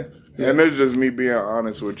 Yeah. And it's just me being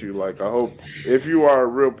honest with you. Like I hope if you are a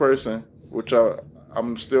real person, which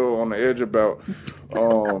I'm still on the edge about.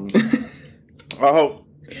 I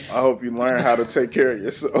hope you learn how to take care of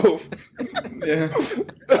yourself. Yeah.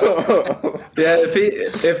 Yeah.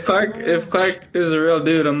 If Clark is a real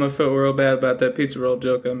dude, I'm gonna feel real bad about that pizza roll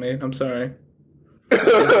joke I made. I'm sorry.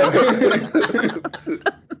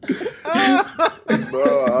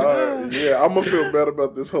 I'm gonna feel bad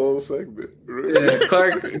about this whole segment. Yeah,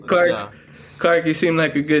 Clark, you seem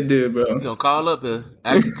like a good dude, bro. You gonna call up here?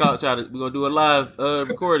 Actually, we're gonna do a live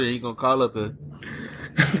recording. You gonna call up here?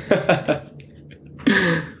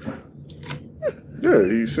 Yeah,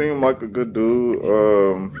 he seemed like a good dude.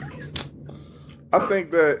 I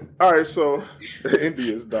think that. All right, so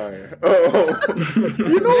India's dying.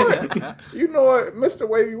 You know what, Mr.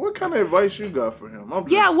 Wavy? What kind of advice you got for him? What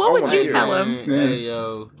would you tell him? Hey,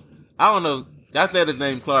 yo, I don't know. I said his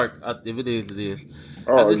name Clark. If it is, it is.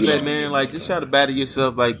 I just said, man, like, just try to better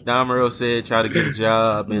yourself. Like Don Morello said, try to get a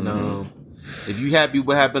job. And if you happy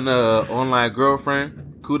with having an online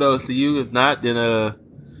girlfriend, kudos to you. If not, then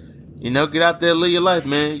get out there, live your life,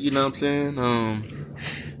 man. You know what I'm saying?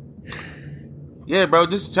 Yeah, bro.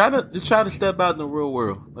 Just try to step out in the real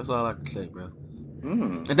world. That's all I can say, bro.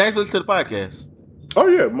 And thanks for listening to the podcast. Oh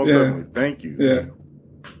yeah, most definitely. Thank you. Yeah,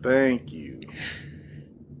 thank you.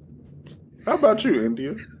 How about you,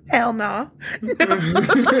 India? Hell no.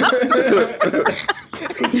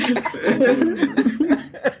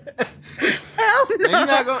 Hell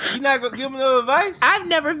no. You're not gonna give me no advice? I've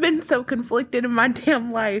never been so conflicted in my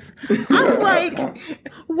damn life. I'm like,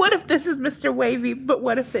 what if this is Mr. Wavy, but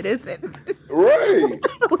what if it isn't? Right.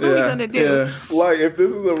 What are we gonna do? Yeah. Like, if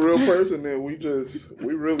this is a real person, then we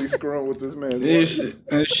really screwing with this man's life.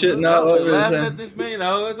 Shitting all over his laughing head. at this man the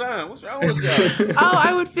whole time. What's wrong with y'all? Oh,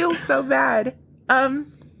 I would feel so bad.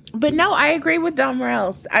 But no, I agree with Don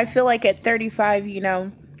Morales. I feel like at 35,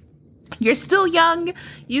 you're still young.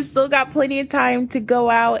 You still got plenty of time to go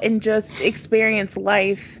out and just experience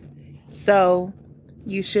life. So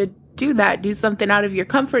you should do that. Do something out of your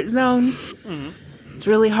comfort zone. Mm-hmm. It's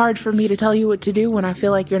really hard for me to tell you what to do when I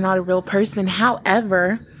feel like you're not a real person.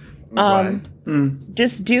 However,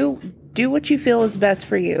 just do what you feel is best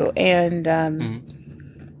for you. And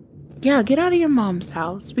get out of your mom's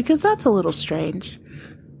house, because that's a little strange.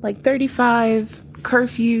 Like 35,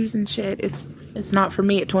 curfews and shit. It's not for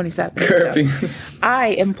me at 27. Curfew. So I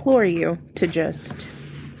implore you to just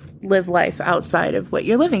live life outside of what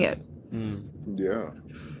you're living at. Yeah.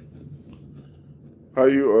 How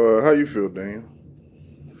you feel, Dan?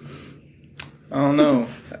 I don't know.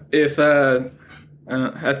 If I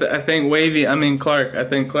think Wavy. I mean Clark. I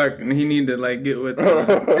think Clark. He need to get with.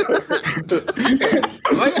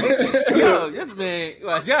 Yo, this man.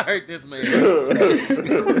 Y'all hurt this man.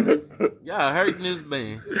 Y'all hurting this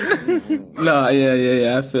man. No,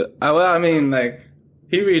 yeah. I mean,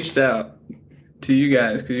 he reached out to you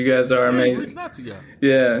guys because you guys are amazing. He reached out to y'all.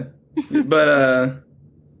 Yeah, but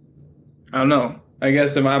I don't know. I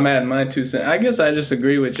guess if I'm at my 2 cents, I guess I just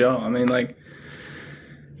agree with y'all. I mean,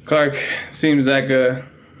 Clark seems like a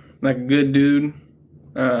good dude.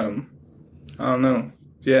 I don't know.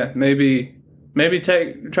 Yeah, maybe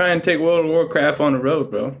try and take World of Warcraft on the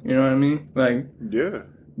road, bro. You know what I mean?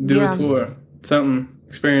 Do a tour, something,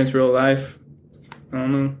 experience real life. I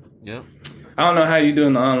don't know. Yeah. I don't know how you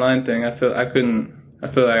doing the online thing. I feel like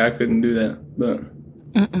I couldn't do that, but.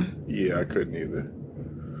 Yeah, I couldn't either.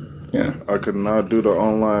 Yeah, I could not do the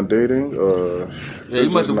online dating. He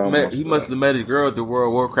must have met his girl at the World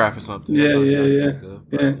of Warcraft or something. Yeah.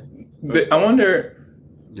 But I wonder.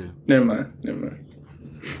 Yeah. Never mind.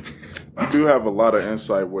 I do have a lot of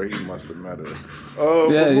insight where he must have met her.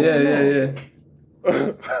 Yeah.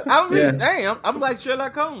 I was just I'm like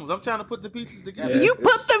Sherlock Holmes. I'm trying to put the pieces together. You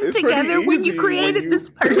put them together when you created this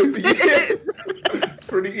person.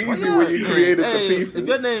 Pretty easy when you created the pieces. If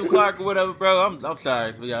your name Clark or whatever, bro, I'm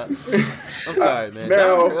sorry for y'all. I'm sorry, man.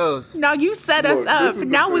 Now you set us up.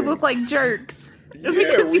 Now we look like jerks.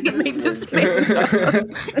 Because you made this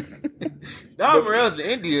man. Don Morel's in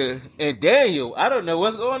India and Daniel. I don't know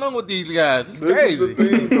what's going on with these guys. It's this crazy. Is the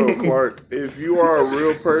thing, though, Clark. If you are a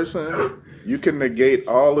real person, you can negate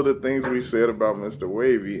all of the things we said about Mr.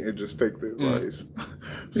 Wavy and just take the advice.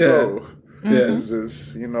 It's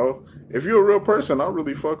just, if you're a real person, I'll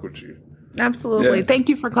really fuck with you. Absolutely. Yeah. Thank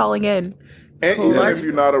you for calling in. And even if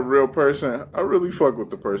you're not a real person, I really fuck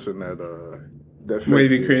with the person that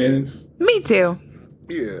Wavy created. Me too.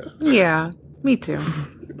 Yeah. Yeah, me too.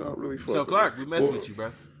 I really fuck so, Clark, we messing with you,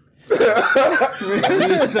 bro.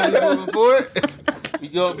 Moving forward? We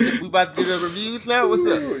about to do the reviews now? What's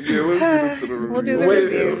up? Yeah, let's get into the reviews. We'll do the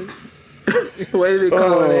reviews. Wavy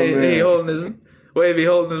calling. Wavy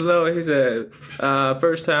holding his note. He said,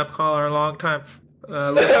 first time caller, long time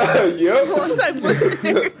Yep. Long time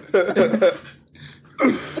listener.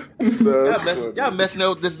 Y'all messing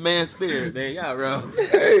up with this man's spirit, man. Y'all wrong.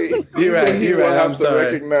 Hey, you're right. I'm sorry.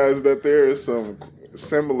 Recognize that there is some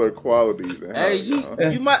similar qualities.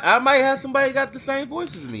 I might have somebody got the same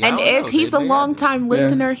voice as me. And if he's a long time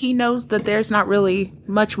listener, he knows that there's not really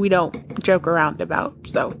much we don't joke around about.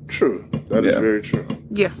 So true. That is very true.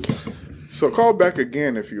 Yeah. So call back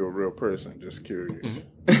again if you're a real person. Just curious.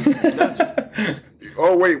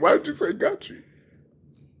 Oh wait, why did you say got you?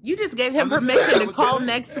 You just gave him I'm just permission saying, to call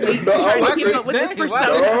next week. No, trying to I keep up with his think-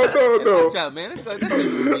 persona. No. Watch out, man. Let's go.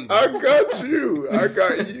 Man. I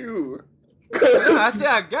got you. No, I said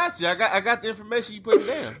I got you. I got the information you put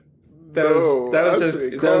down. That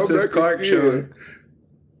was his Clark again. show.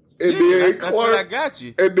 And Yeah, then that's Clark, what I got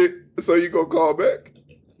you. and then so you gonna call back?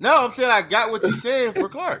 No, I'm saying I got what you saying for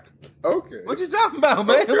Clark. Okay. What you talking about,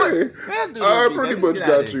 man? Okay. Man, that's new I to me, pretty man. much Get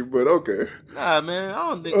outta got here. you, but okay. Nah, man, I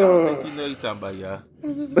don't think you know what you talking about, y'all.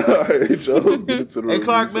 All right, Joe, let's get into the Hey, review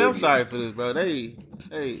Clark, man, I'm segment. sorry for this, bro. Hey,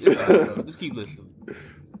 it's all right, bro. Just keep listening.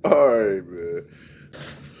 All right, man.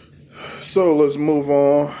 So let's move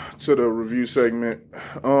on to the review segment.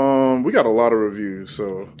 We got a lot of reviews,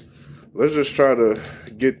 so let's just try to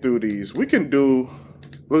get through these. Let's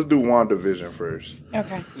do WandaVision first.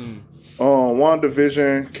 Okay.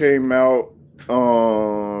 WandaVision came out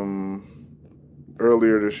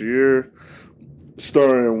earlier this year,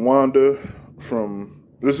 starring Wanda from.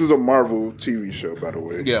 This is a Marvel TV show, by the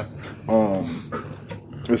way. Yeah.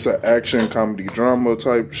 It's an action comedy drama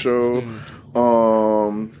type show.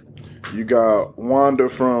 You got Wanda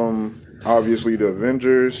from obviously the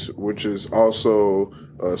Avengers, which is also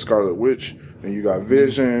Scarlet Witch, and you got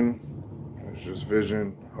Vision. It's just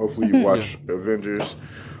Vision. Hopefully you watch Avengers.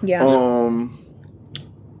 Yeah.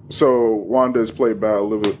 So Wanda is played by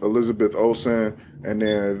Elizabeth Olsen, and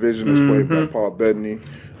then Vision is played by Paul Bettany.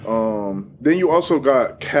 Then you also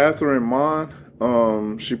got Catherine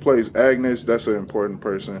Mon. She plays Agnes. That's an important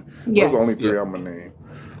person. Yes. Those are the only three I'm gonna name.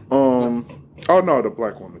 Oh no, the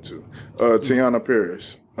black woman too. Tiana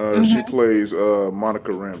Paris. She plays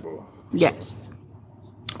Monica Rambeau. Yes.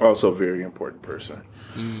 Also a very important person.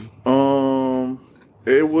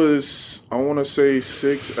 It was, I want to say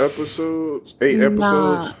 8 episodes. 8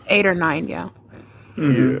 or 9, yeah.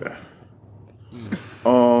 Yeah.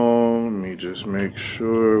 Let me just make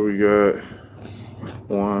sure we got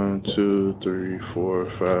 1, 2, 3, 4,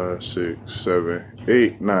 5, 6, 7,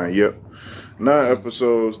 8, 9. Yep. 9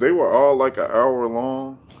 episodes. They were all like an hour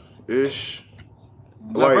long ish.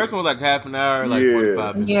 The first one was like half an hour, like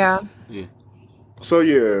 45 minutes. Yeah. Yeah. So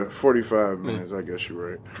yeah, 45 minutes, I guess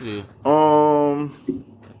you're right. Yeah.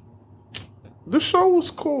 The show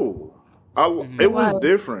was cool. It was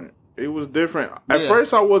different. It was different. At Yeah.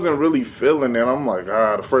 first, I wasn't really feeling it. I'm like,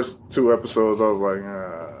 the first 2 episodes, I was like,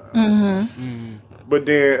 But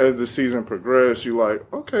then as the season progressed, you're like,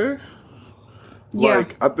 okay. Yeah.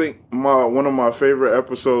 Like, I think one of my favorite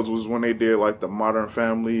episodes was when they did like the Modern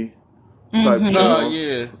Family type show. Oh,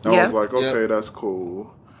 yeah. I was like, okay, that's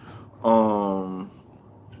cool.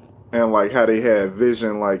 And like how they had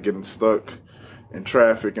Vision like getting stuck in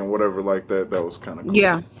traffic and whatever like that. That was kind of cool.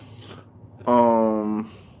 Yeah.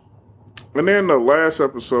 And then the last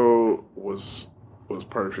episode was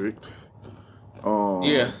perfect.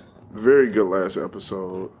 Yeah. Very good last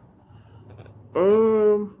episode.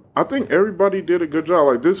 I think everybody did a good job.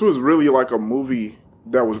 Like this was really like a movie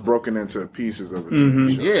that was broken into pieces of a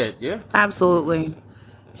TV show. Yeah. Absolutely.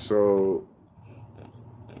 So,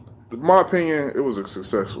 in my opinion, it was a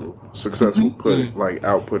successful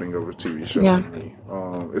outputting of a TV show Yeah. for me.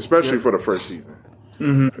 Especially for the first season.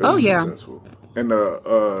 It Oh, was yeah. successful. And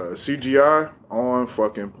the CGI on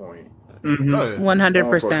fucking point. Oh, yeah.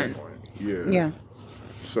 100%. Yeah. Yeah.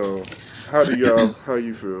 So, how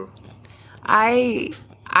you feel? I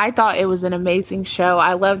thought it was an amazing show.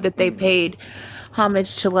 I love that they paid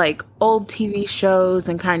homage to like old TV shows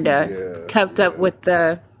and kind of kept up with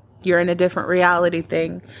the you're in a different reality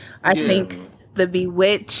thing. I think the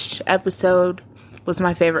Bewitched episode was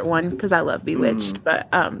my favorite one because I love Bewitched. But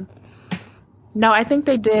no, I think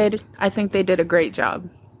they did a great job.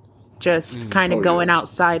 Just kind of going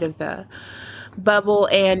outside of the bubble.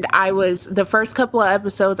 And the first couple of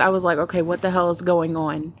episodes, I was like, okay, what the hell is going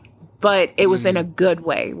on? But it was in a good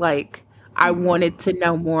way. Like, I wanted to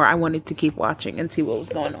know more. I wanted to keep watching and see what was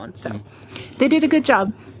going on. So they did a good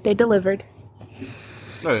job. They delivered.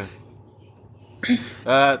 Oh, yeah.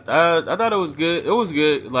 I thought it was good. It was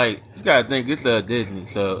good. Like, you gotta think it's Disney,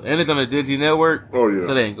 and it's on the Disney network. Oh yeah.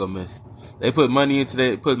 So they ain't gonna miss. They put money into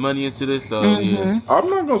this. So yeah. I'm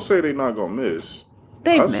not gonna say they're not gonna miss.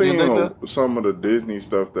 I've seen some of the Disney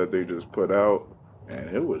stuff that they just put out,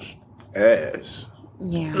 and it was ass.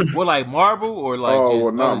 Yeah. Well, like Marvel or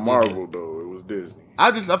like not Marvel though. It was Disney. I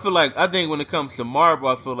think when it comes to Marvel,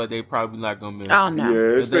 I feel like they probably not gonna miss. Oh no.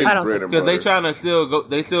 Yeah, it's their bread and because they butter. trying to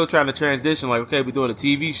still trying to transition. Like, okay, we're doing a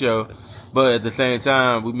TV show, but at the same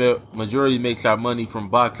time, majority makes our money from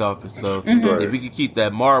box office. So if we can keep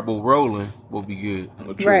that Marvel rolling, we'll be good.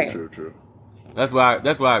 True. That's why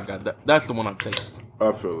I got that. That's the one I'm taking.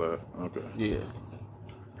 I feel that. Okay. Yeah.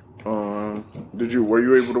 Were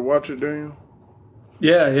you able to watch it, Daniel?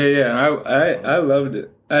 Yeah. I loved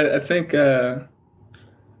it. I think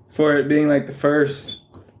for it being like the first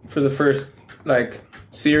like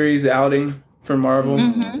series outing for Marvel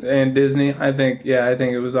and Disney, I think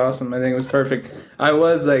it was awesome. I think it was perfect. I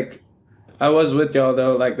was with y'all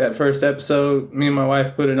though, like that first episode, me and my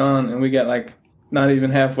wife put it on and we got like not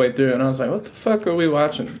even halfway through and I was like, what the fuck are we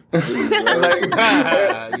watching? We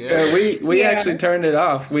actually turned it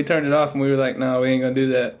off. We turned it off and we were like, no, we ain't gonna do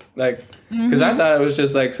that. Like, because I thought it was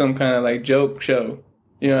just like some kind of like joke show.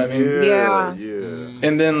 You know what I mean? Yeah.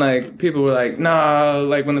 And then like people were like, nah,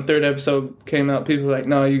 like when the third episode came out, people were like,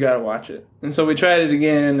 no, you gotta watch it. And so we tried it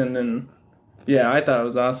again and then, I thought it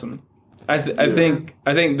was awesome. I think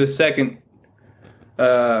the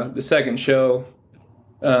second show,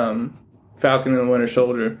 Falcon and the Winter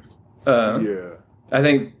Soldier. I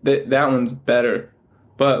think that one's better,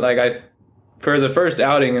 but like for the first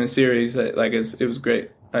outing in a series, like it was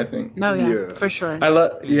great. I think. No, for sure. I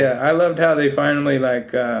loved how they finally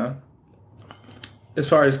like, as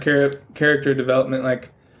far as character development,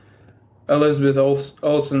 like Elizabeth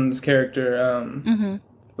Olsen's character,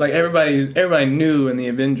 like everybody knew in the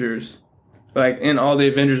Avengers. Like, in all the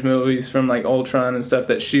Avengers movies from, like, Ultron and stuff,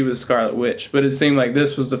 that she was Scarlet Witch. But it seemed like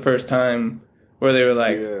this was the first time where they were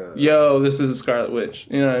like, yo, this is a Scarlet Witch.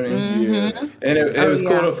 You know what I mean? Yeah. And it was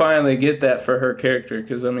cool to finally get that for her character.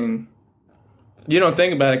 Because, I mean, you don't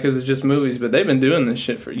think about it because it's just movies, but they've been doing this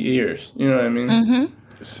shit for years. You know what I mean?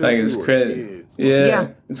 Like, it's crazy. Yeah,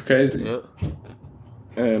 it's crazy. Yep.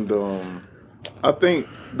 And I think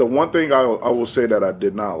the one thing I will say that I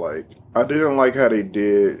did not like, I didn't like how they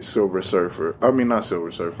did Silver Surfer. I mean, not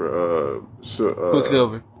Silver Surfer.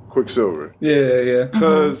 Quicksilver. Quicksilver. Yeah.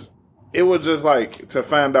 Because it was just like, to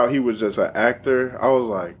find out he was just an actor, I was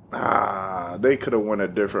like, they could have went a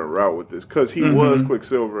different route with this. Because he was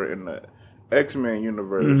Quicksilver in the X-Men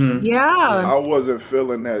universe. Yeah. I wasn't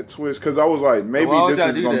feeling that twist. Because I was like, maybe this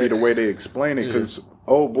is going to be the way they explain it. Because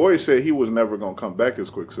old boy said he was never going to come back as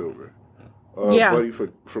Quicksilver. Buddy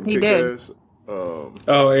from Kick-Ass.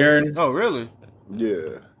 Aaron. Oh, really? Yeah.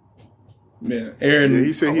 Aaron. Yeah,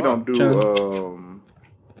 he said he don't do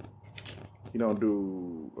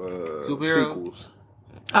sequels.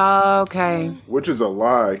 Oh, okay. Which is a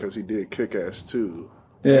lie because he did Kick-Ass 2.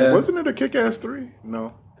 Yeah. And wasn't it a Kick-Ass 3?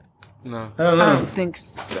 No. I don't know. I don't think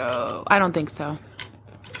so.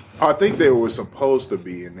 I think they were supposed to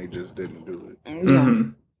be and they just didn't do it. Yeah.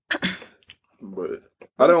 But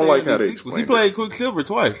I don't like how they explained He played Quicksilver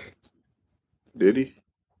twice. Did he?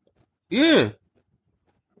 Yeah.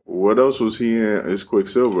 What else was he in as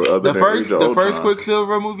Quicksilver other than Age of The Ultron? first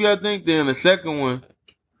Quicksilver movie, I think. Then the second one.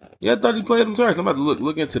 Yeah, I thought he played him twice. I'm about to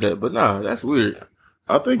look into that. But nah, that's weird.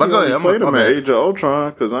 I think he only played him in Age of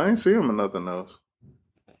Ultron because I ain't see him in nothing else.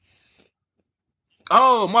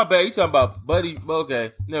 Oh, my bad. You talking about Buddy?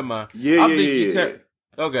 Okay, never mind. Yeah.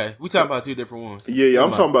 Okay, we talking about two different ones. Yeah.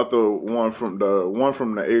 I'm talking about the one from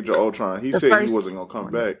the Age of Ultron. He said he wasn't gonna come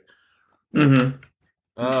back.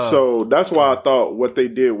 So that's why I thought what they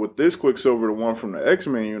did with this Quicksilver, the one from the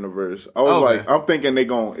X-Men universe, I was like, I'm thinking they're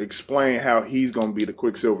going to explain how he's going to be the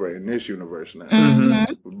Quicksilver in this universe now.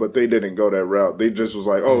 But they didn't go that route. They just was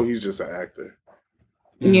like, oh, he's just an actor.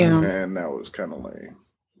 Yeah. And that was kind of lame.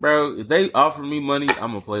 Bro, if they offer me money,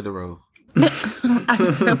 I'm going to play the role. No,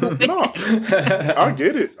 I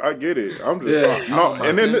get it. I'm just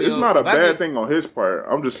and then it's not a bad thing on his part.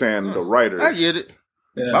 I'm just saying the writers. I get it.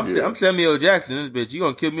 Yeah. I'm Samuel Jackson. This bitch, you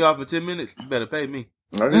gonna kill me off in 10 minutes? You better pay me.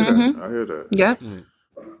 I hear that. Yeah.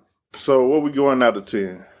 So what we going out of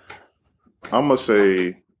 10? I'm gonna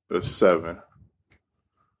say a 7.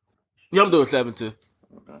 Yeah, I'm doing 7 too.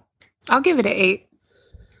 Okay. I'll give it an 8.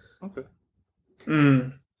 Okay.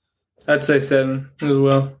 I'd say 7 as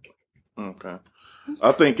well. Okay.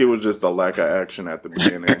 I think it was just the lack of action at the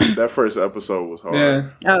beginning. That first episode was hard. Yeah.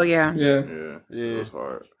 Oh yeah. It was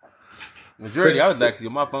hard. Majority, I was actually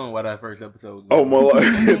on my phone while that first episode was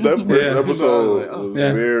that first episode was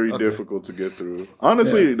very difficult to get through.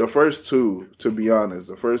 Honestly, the first two, to be honest,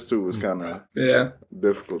 was kind of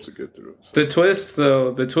difficult to get through.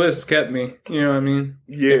 So. The twist kept me. You know what I mean?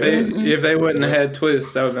 Yeah. If they wouldn't have had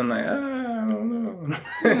twists, I would have been like, I don't know.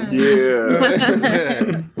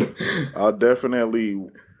 Yeah. I definitely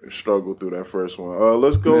struggled through that first one.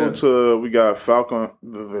 Let's go to, we got Falcon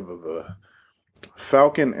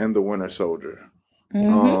and the Winter Soldier.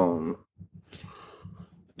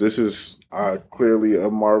 This is clearly a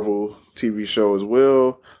Marvel TV show as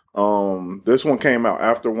well. This one came out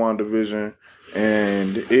after WandaVision,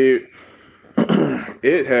 and it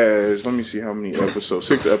has, let me see how many episodes.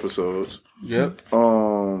 6 episodes. Yep.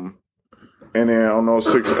 And then on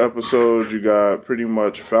those 6 episodes, you got pretty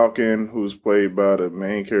much Falcon, who's played by the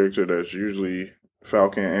main character that's usually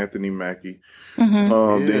Falcon, Anthony Mackie.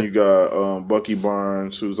 Then you got Bucky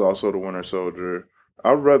Barnes, who's also the Winter Soldier.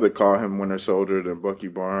 I'd rather call him Winter Soldier than Bucky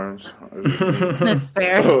Barnes. That's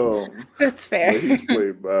fair. That's fair. He's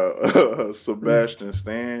played by Sebastian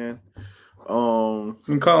Stan. You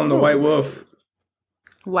can call him the White Wolf.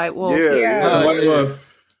 White Wolf. Yeah. White Wolf.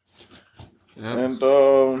 Yeah. And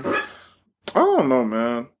I don't know,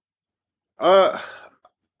 man. I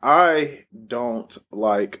don't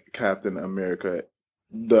like Captain America,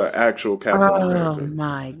 the actual Captain America. Oh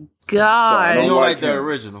my god! So You don't like him. the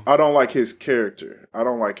original? I don't like his character. I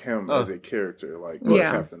don't like him as a character, like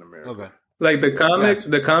Captain America. Okay. Like the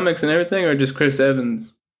comics and everything, or just Chris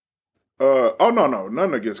Evans? No,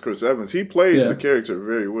 nothing against Chris Evans. He plays the character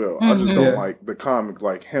very well. I just don't like the comic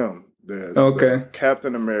like him. The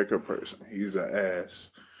Captain America person. He's an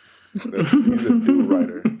ass. He's a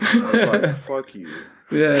do-writer. I was like, fuck you.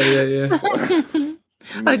 Yeah.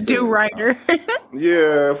 A do-writer.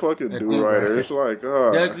 Yeah, fucking do-writer. It's like,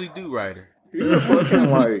 Ugly do-writer. He's a fucking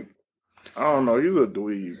like, I don't know. He's a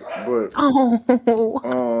dweeb, but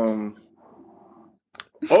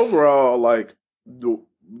overall, like the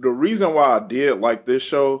reason why I did like this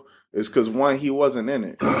show is because 1, he wasn't in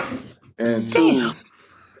it, and 2,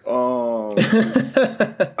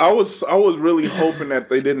 I was really hoping that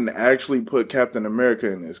they didn't actually put Captain America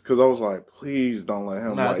in this, because I was like, please don't let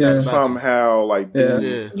him somehow like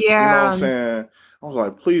do, you know what I'm saying? I was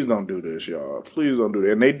like, please don't do this, y'all. Please don't do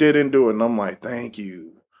that. And they didn't do it, and I'm like, thank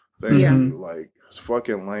you. Like, it's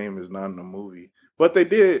fucking lame is not in the movie, but they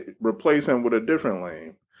did replace him with a different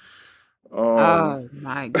lame. Oh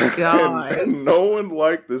my god! And no one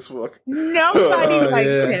liked this fucking. Nobody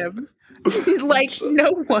liked him. Like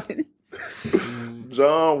no one.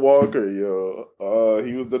 John Walker, yo.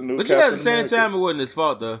 He was the new. But Captain at the same time, it wasn't his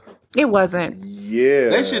fault though. It wasn't. Yeah,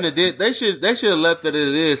 they shouldn't have did. They should have left it as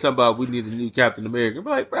it is. Something about we need a new Captain America.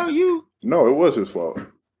 But like, bro, you. No, it was his fault.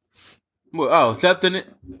 Well, accepting it.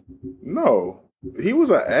 No, he was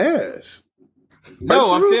an ass.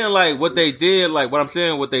 No, I'm saying like what they did. Like what I'm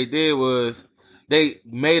saying, what they did was they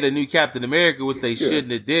made a new Captain America, which they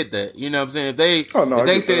shouldn't have did that. You know what I'm saying? If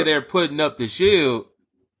they say they're putting up the shield,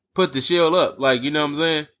 put the shield up. Like, you know what I'm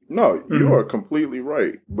saying? No, you are completely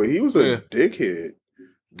right. But he was a dickhead.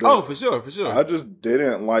 Oh, for sure. I just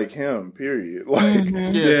didn't like him, period. Like,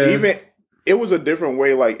 even it was a different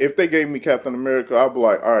way. Like, if they gave me Captain America, I'd be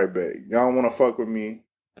like, all right, babe, y'all want to fuck with me?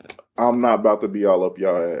 I'm not about to be all up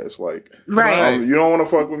y'all ass. Like, you don't want to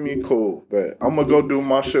fuck with me? Cool. But I'm going to go do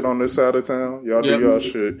my shit on this side of town. Y'all do y'all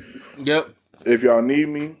shit. Yep. If y'all need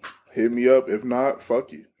me, hit me up. If not,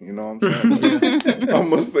 fuck you. You know what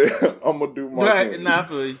I'm saying? I'm going to do my thing. Nah, I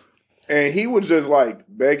feel you. And he was just like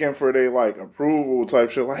begging for their like approval type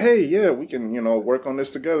shit. Like, hey, yeah, we can, work on this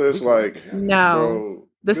together. It's like, no. Bro,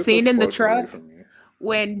 the scene in the truck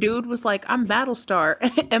when dude was like, I'm Battlestar.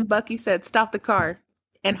 And Bucky said, stop the car.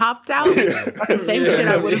 And hopped out. The same shit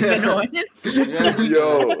I would have been on.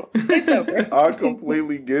 Yo, it's over. I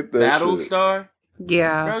completely get that. Battlestar?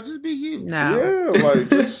 Yeah. Bro, just be you. No. Yeah,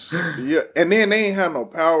 like, and then they ain't had no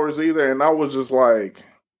powers either. And I was just like,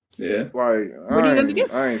 like, what are you gonna do?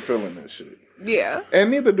 I ain't feeling that shit. Yeah.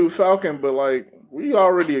 And neither do Falcon, but like, we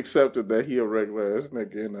already accepted that he a regular ass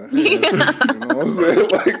nigga in a you know what I'm saying?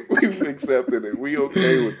 Like, we've accepted it. We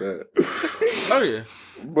okay with that. Oh, yeah.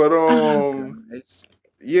 But,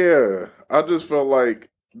 yeah, I just felt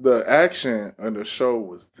like the action on the show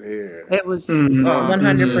was there. It was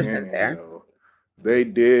 100% there. They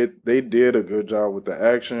did a good job with the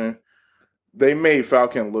action. They made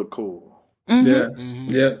Falcon look cool. Yeah.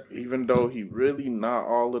 Even though he really not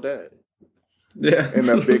all of that. Yeah. In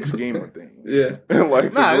the big scheme of things. Yeah. Like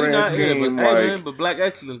the grand scheme, but black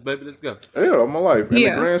excellence, baby, let's go. Yeah, my life. In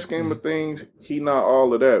the grand scheme of things, he not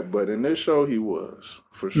all of that. But in this show, he was,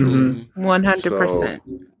 for sure. 100%.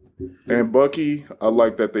 And Bucky, I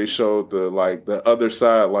like that they showed the other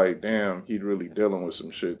side, like, damn, he really dealing with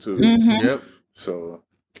some shit too. Yep. So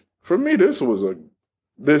for me, like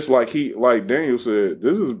Daniel said,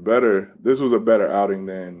 this is better. This was a better outing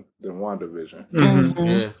than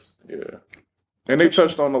WandaVision. Yeah. And they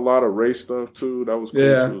touched on a lot of race stuff too. That was cool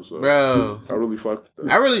too. So bro, I really fucked with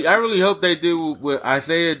that. I really hope they do with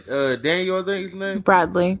Isaiah Daniel, I think his name.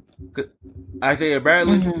 Bradley. Isaiah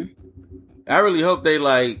Bradley. I really hope they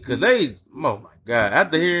because oh my God,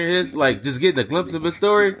 after hearing his just getting a glimpse of his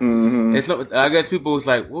story, and so I guess people was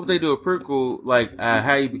like, what would they do a prequel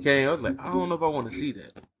how he became? I was like, I don't know if I want to see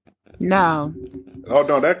that. No. Oh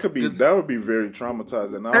no, that would be very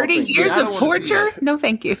traumatizing. 30 years of torture? No,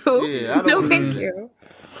 thank you. Yeah, no, thank you.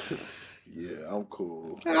 Yeah, I'm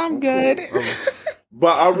cool. I'm good. Cool.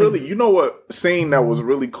 But I really, you know what scene that was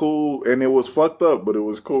really cool, and it was fucked up, but it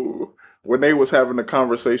was cool. When they was having a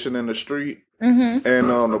conversation in the street, and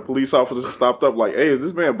the police officer stopped up like, "Hey, is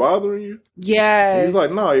this man bothering you?" Yes. He's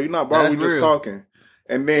like, "No, you're not bothering. We just real. talking."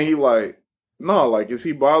 And then he like, "No, like, is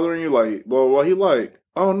he bothering you?" Like, well, he like,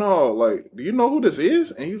 "Oh no, like, do you know who this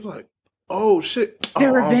is?" And he was like, "Oh shit,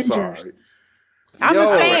 They're I'm Avengers. sorry." I'm Yo,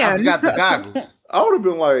 a I fan. forgot the goggles. I would have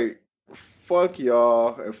been like, "Fuck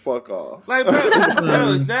y'all and fuck off." Like, bro,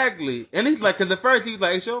 no, exactly. And he's like, because at first he was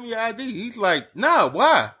like, hey, show me your ID. He's like, nah,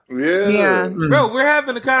 why? Yeah. Bro, we're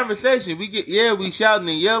having a conversation. We shouting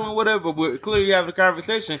and yelling, whatever, but we're clearly having a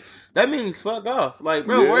conversation. That means fuck off. Like,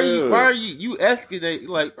 bro, why are you escalating?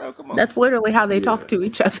 Like, bro, come on. That's literally how they talk to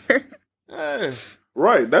each other. Yeah.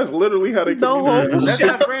 Right, that's literally how they The whole communicate.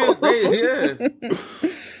 That's my friend.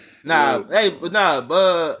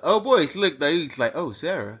 Oh boy, Slick, though, he's like, oh,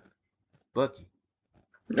 Sarah, Bucky.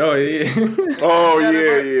 Oh yeah. Oh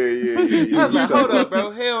yeah. I was like, hold up,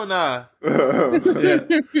 bro. Hell nah. Yeah.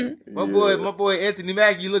 My boy Anthony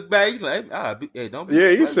Mackie looked back. He's like, hey, don't be. Yeah,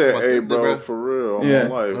 he fucking said, my "Hey, sister, bro, for real." Yeah.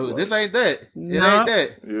 Like, Oh, this ain't that. It Nah. ain't that.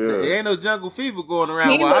 Yeah. It ain't no jungle fever going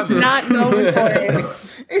around. He while was I'm in. not going for it.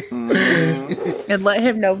 Mhm. And let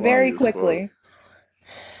him know very Funny as quickly.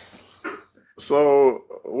 So,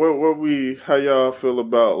 how y'all feel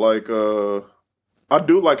about like? I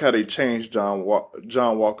do like how they changed John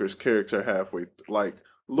Walker's character halfway, like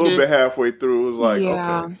a little bit halfway through. It was like,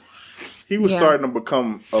 Yeah. okay, he was starting to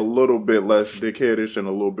become a little bit less dickheadish and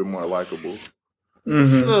a little bit more likable. A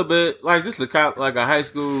little bit. Like, this is like a high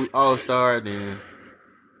school all-star, then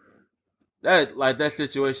that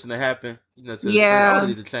situation that happened. You know, Yeah. I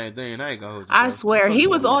did the same thing. I ain't gonna hold you. I bro. swear, he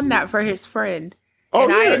was on that for his friend. Oh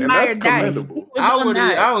And I yeah, and that's admired that. commendable. He was on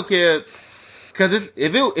that. I don't care. Because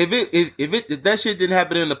if that shit didn't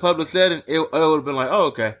happen in the public setting, it would have been like, oh,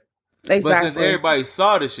 okay. But since Exactly. everybody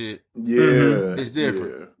saw the shit, Yeah, it's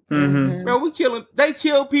different. Yeah. Mm-hmm. Bro, they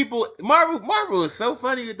kill people. Marvel is so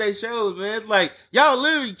funny with they shows, man. It's like, y'all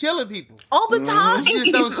literally killing people. All the time. You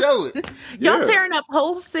just don't show it. Y'all Yeah. tearing up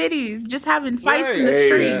whole cities, just having fights Right. in the Hey,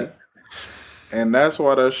 street. and that's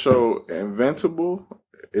why that show Invincible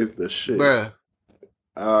is the shit. Bruh.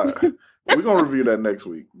 We're gonna review that next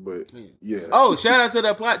week, but yeah. Oh, shout out to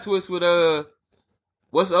that plot twist with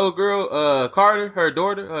what's the old girl? Carter, her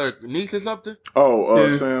daughter, her niece or something. Oh, Yeah.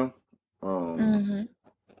 Sam. Mm-hmm.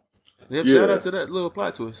 Yep, Yeah. shout out to that little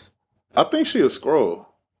plot twist. I think she a Skrull.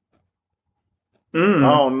 Mm.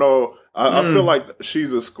 I don't know. I feel like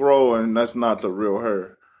she's a Skrull, and that's not the real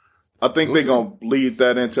her. I think they're We'll gonna lead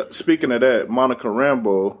that into. Speaking of that, Monica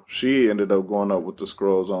Rambeau, she ended up going up with the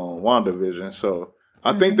Skrulls on WandaVision, so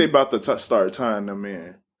I think they about to start tying them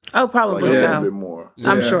in. Oh, Like probably a little so. bit more.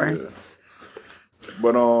 I'm Yeah. sure. Yeah.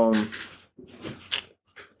 But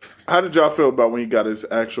how did y'all feel about when he got his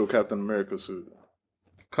actual Captain America suit?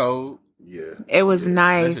 Cold. Yeah. It was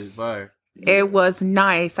That shit's nice. fire. It was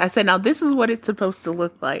nice. I said, now this is what it's supposed to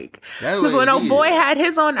look like. That's Because what when it old is. boy had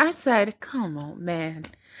his on, I said, come on, man.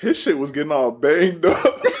 His shit was getting all banged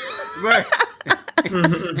up. Right.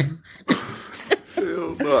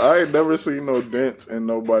 Hell no, I ain't never seen no dents in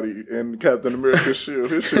nobody in Captain America's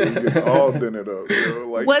shield. His shit was getting all dented up. Bro.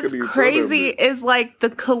 Like, What's couldn't even throw that crazy bitch. is like the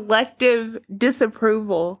collective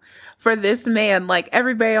disapproval for this man. Like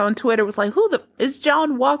everybody on Twitter was like, is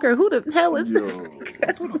John Walker? Who the hell is this? Yo,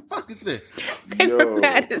 Who the fuck is this? They yo. were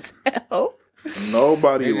mad as hell.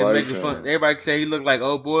 nobody They just liked making him. fun. Everybody say he looked like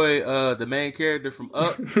old boy, the main character from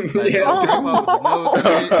Up. Like, Yeah. Hell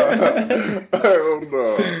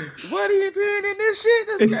no. What are you doing in this shit?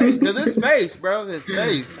 That's crazy. Cause his face, bro, his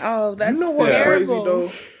face. Oh, that's You know what's terrible.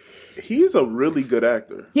 crazy though? He's a really good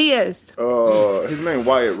actor. He is. His name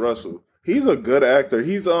Wyatt Russell. He's a good actor.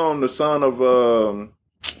 He's the son of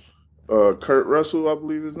Kurt Russell, I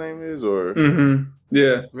believe his name is, or Mm-hmm.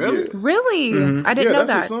 Yeah. Really? Yeah. Really? Mhm. I didn't yeah, know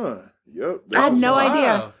that's that. his son. Yep. I had his no son. idea.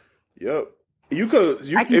 Wow. Yep. You I can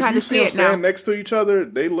if kinda you see see them it now. stand next to each other,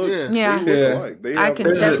 they look Yeah. they look Yeah. alike. They I have can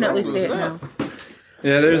the- definitely That's see it what's now.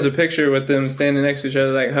 Yeah, there's a picture with them standing next to each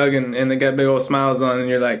other, like hugging, and they got big old smiles on, and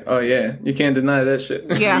you're like, oh yeah, you can't deny that shit.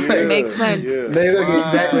 Yeah, Yeah, makes sense. yeah. They look Wow.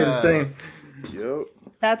 exactly the same. Yep.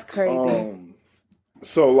 That's crazy.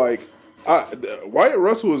 So like, Wyatt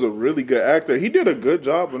Russell is a really good actor. He did a good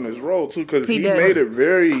job in his role too, because He he did. made it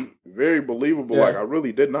very, very believable. Yeah. Like I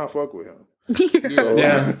really did not fuck with him. Yeah. So,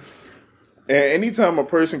 Yeah. and anytime a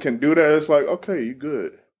person can do that, it's like, okay, you're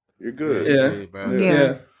good. You're good. Yeah. bro. Yeah.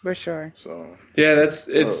 Yeah. For sure. So Yeah,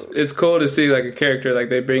 it's cool to see like a character like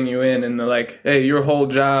they bring you in and they're like, hey, your whole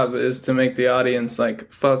job is to make the audience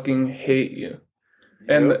like fucking hate you.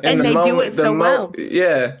 And they do it so well.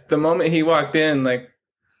 Yeah, the moment he walked in, like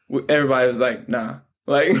everybody was like, "Nah."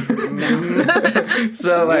 Like,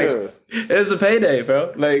 so like it's a payday,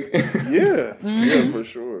 bro. Like, yeah, for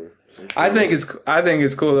sure. I think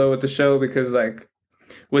it's cool though with the show because like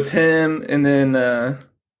with him and then man,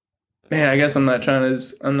 I guess I'm not trying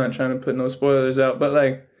to put no spoilers out, but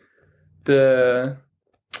like the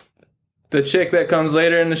chick that comes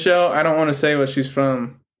later in the show, I don't want to say what she's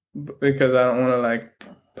from because I don't want to like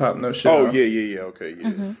pop no shit. Oh off. yeah, okay, yeah.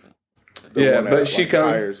 Mm-hmm. The But she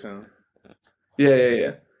comes.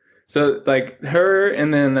 Yeah. So like her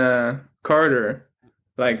and then Carter,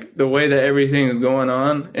 like the way that everything is going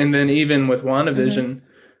on, and then even with WandaVision,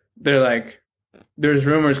 they're like, there's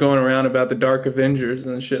rumors going around about the Dark Avengers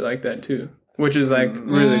and shit like that too, which is like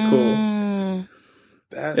really cool.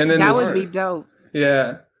 That would be dope.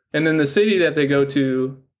 Yeah, and then the city that they go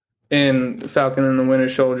to in Falcon and the Winter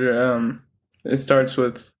Soldier, it starts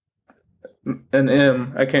with an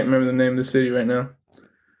M. I can't remember the name of the city right now.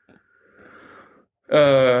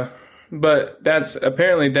 But that's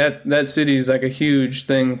apparently that city is like a huge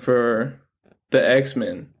thing for the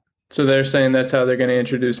X-Men. So they're saying that's how they're going to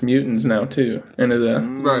introduce mutants now too into the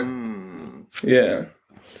right. Yeah.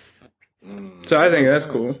 So I think that's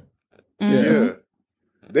cool. Yeah.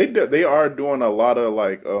 They are doing a lot of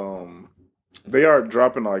like they are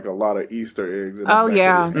dropping like a lot of Easter eggs in the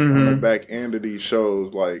on the back end of these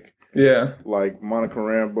shows, like like Monica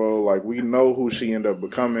Rambeau, like we know who she ended up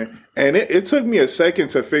becoming, and it took me a second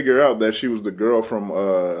to figure out that she was the girl from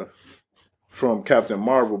Captain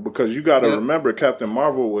Marvel, because you got to remember Captain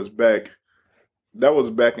Marvel was back. That was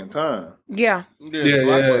back in time. Yeah. And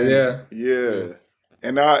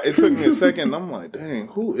it took me a second. I'm like, dang,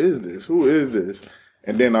 who is this?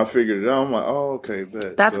 And then I figured it out. I'm like, oh, okay,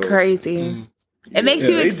 bet. That's crazy. It makes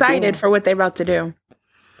you excited for what they're about to do.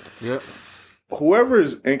 Yep.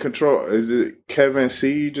 Whoever's in control, is it Kevin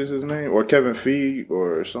Feige is his name, or Kevin Feige,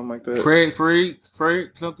 or something like that? Fred,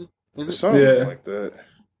 something? Is it? Something like that.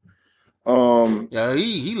 Yeah,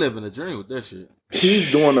 he living a dream with that shit.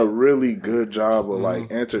 He's doing a really good job of like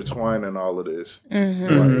intertwining all of this.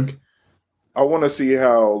 Like, I want to see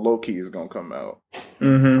how Loki is gonna come out.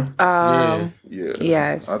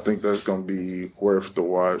 Yes. I think that's gonna be worth the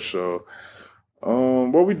watch. So,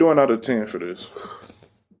 what we doing out of 10 for this?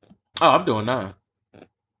 Oh, I'm doing 9.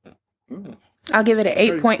 I'll give it an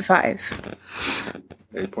 8.5.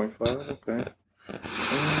 8.5, okay.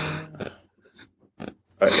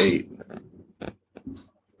 An 8.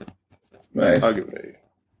 Nice. I'll give it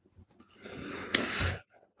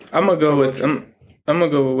 8. I'm gonna go with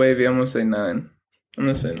Wavy. I'm gonna say 9.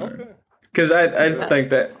 Okay. Because I think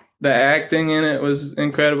that the acting in it was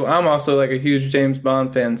incredible. I'm also like a huge James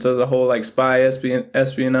Bond fan, so the whole like spy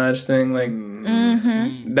espionage thing, like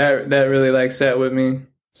that really like sat with me.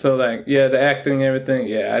 So like, yeah, the acting, everything.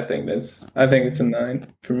 Yeah, I think it's a 9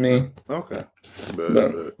 for me. Okay.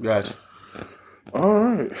 Gotcha. All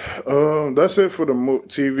right. That's it for the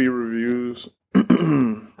TV reviews.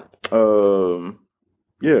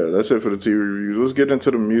 Yeah, that's it for the TV reviews. Let's get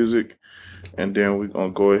into the music, and then we're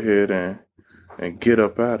gonna go ahead and get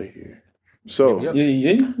up out of here. So,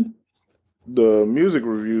 the music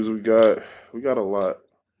reviews we got a lot.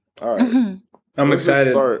 All right, I'm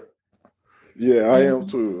excited. Start. Yeah, I am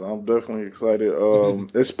too. I'm definitely excited,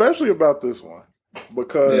 especially about this one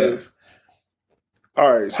because.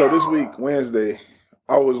 All right, so this week, Wednesday,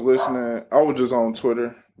 I was just on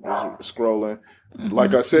Twitter, just scrolling.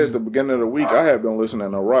 Like I said at the beginning of the week, I had been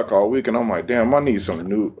listening to rock all week, and I'm like, damn, I need some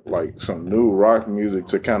new rock music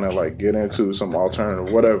to kind of like get into, some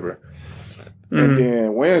alternative, whatever. And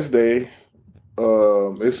then Wednesday,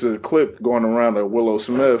 it's a clip going around of Willow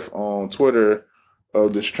Smith on Twitter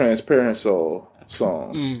of this Transparent Soul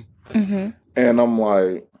song. And I'm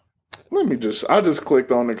like, I just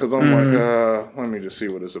clicked on it because I'm like, let me just see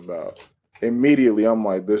what it's about. Immediately, I'm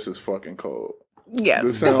like, this is fucking cold. Yeah.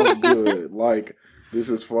 This sounds good. Like, this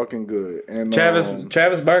is fucking good. And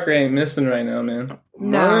Travis Barker ain't missing right now, man.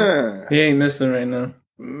 Man. He ain't missing right now.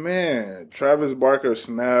 Man, Travis Barker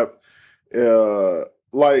snap.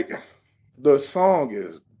 Like, the song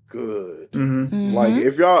is good. Like,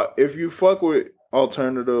 if you fuck with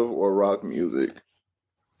alternative or rock music,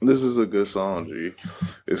 this is a good song, G.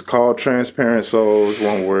 It's called Transparent Souls,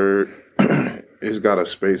 one word. It's got a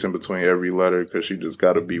space in between every letter because she just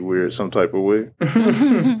got to be weird some type of way.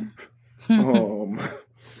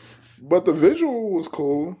 But the visual was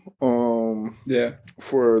cool. It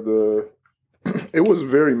was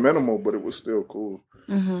very minimal, but it was still cool.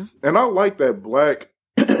 And I like that black,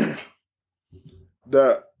 that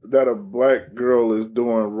that a black girl is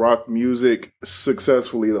doing rock music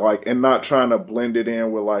successfully, like, and not trying to blend it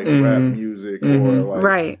in with like rap music or like,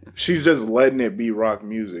 right. She's just letting it be rock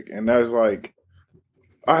music, and that's like,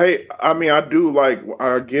 I do like,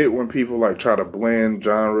 I get when people like try to blend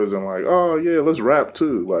genres and like, oh yeah, let's rap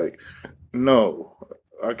too. Like, no,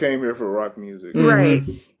 I came here for rock music, Right.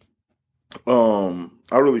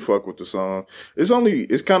 I really fuck with the song.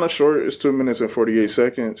 It's kind of short. It's 2 minutes and 48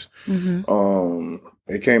 seconds.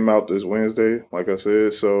 It came out this Wednesday, like I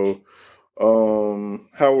said. So,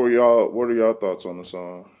 how were y'all? What are y'all thoughts on the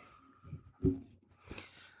song?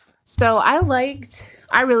 So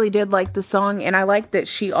I really did like the song, and I like that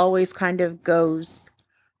she always kind of goes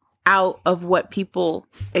out of what people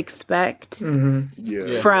expect from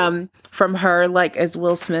her, like as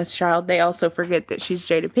Will Smith's child. They also forget that she's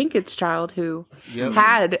Jada Pinkett's child, who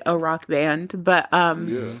had a rock band. But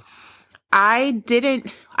I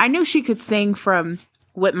knew she could sing from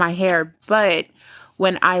Whip My Hair, but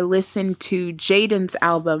when I listened to Jaden's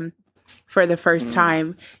album for the first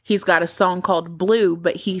time, he's got a song called Blue,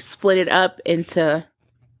 but he split it up into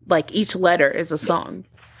like each letter is a song.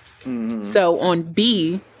 So on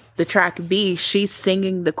B, the track B, she's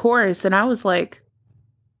singing the chorus, and I was like,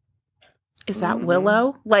 is that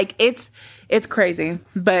Willow? Like, it's crazy,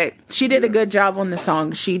 but she did a good job on the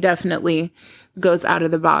song. She definitely goes out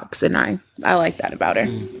of the box, and I like that about her.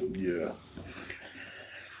 Yeah.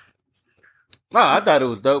 Oh, I thought it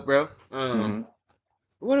was dope, bro.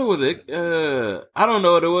 What was it? I don't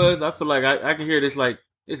know what it was. I feel like I can hear this, like,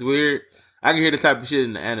 it's weird. I can hear this type of shit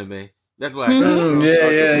in the anime. That's why I got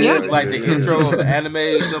it. Yeah. Like the intro of the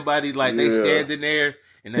anime, somebody like they standing there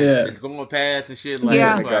and it's going past and shit. Like,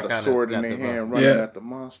 they got a sword in their hand running at the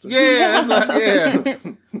monster. Yeah, that's like,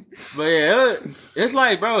 but yeah, it's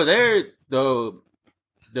like, bro, they're the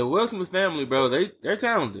Will Smith family, bro. They're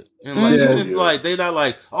talented, and like it's like they're not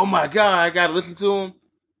like, oh my god, I gotta listen to them.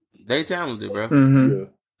 They talented, bro.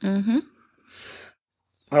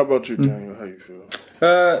 How about you, Daniel? How you feel?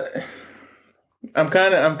 I'm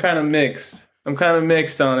kind of mixed. I'm kind of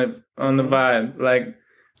mixed on it, on the vibe. Like,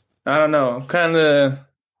 I don't know.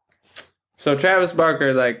 So Travis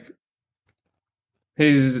Barker, like,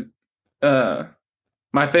 he's my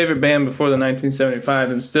favorite band before the 1975,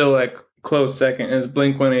 and still like close second is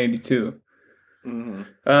Blink-182.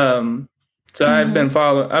 So I've been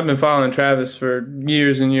following Travis for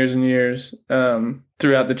years and years and years,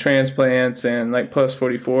 throughout the transplants and like Plus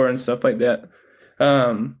 44 and stuff like that.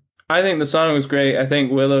 I think the song was great. I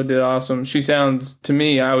think Willow did awesome. She sounds, to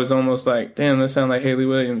me, I was almost like, damn, that sounds like Hayley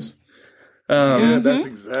Williams. That's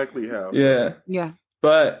exactly how. Yeah.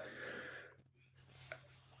 But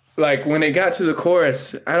like when it got to the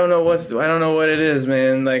chorus, I don't know what it is,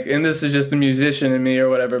 man. Like, and this is just the musician in me or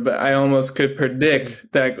whatever, but I almost could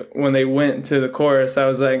predict that when they went to the chorus, I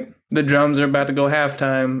was like, the drums are about to go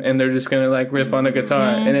halftime and they're just going to like rip on the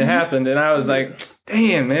guitar. And it happened. And I was like,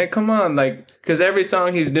 damn, man, come on. Like, because every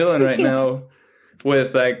song he's doing right now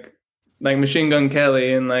with like Machine Gun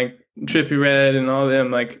Kelly and like Trippie Redd and all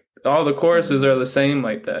them, like all the choruses are the same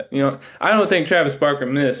like that. You know, I don't think Travis Barker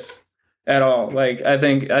missed at all. Like, I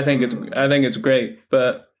think it's great,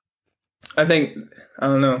 but I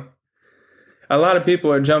don't know. A lot of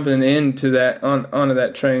people are jumping into that onto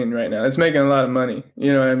that train right now. It's making a lot of money.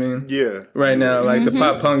 You know what I mean? Yeah. Right now, like the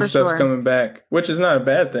pop punk For stuff's sure. coming back, which is not a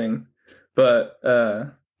bad thing. But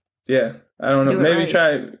yeah, I don't know. Maybe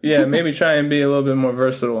try and be a little bit more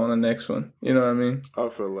versatile on the next one. You know what I mean? I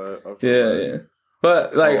feel that. Yeah.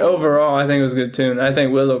 But like overall, I think it was a good tune. I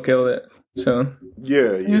think Willow killed it. So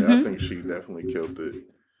yeah, I think she definitely killed it.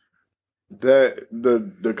 That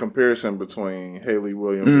the comparison between Hayley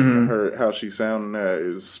Williams and her, how she sounding that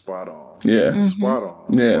is spot on. Yeah. Spot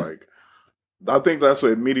on. Yeah. Like, I think that's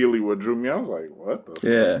immediately what drew me. I was like, what the fuck?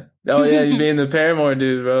 Yeah. Oh yeah, you being the Paramore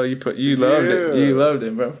dude, bro. You loved it. You loved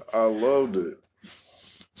it, bro. I loved it.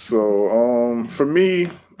 So for me,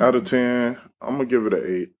 out of 10, I'm gonna give it an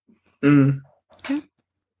 8. Okay.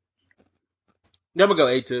 Yeah, I'm gonna go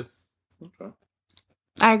 8 too. Okay.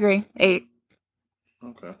 I agree. 8.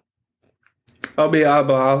 Okay.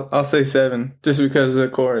 I'll say 7 just because of the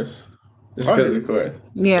chorus.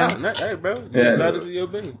 Yeah. Nah, hey, bro. Yeah. Entitled to your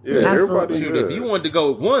opinion. Yeah, everybody. Shoot, if you wanted to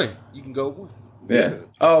go with 1, you can go with 1. Yeah.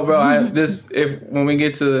 Oh, bro. When we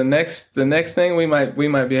get to the next thing, we might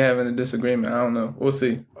be having a disagreement. I don't know. We'll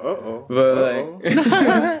see. But like,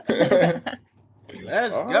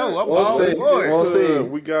 let's go. I'm We'll all see. for it. We'll see.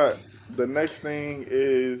 We got the next thing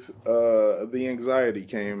is the anxiety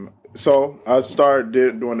came. So I started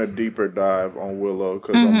doing a deeper dive on Willow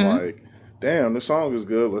because I'm like, damn, this song is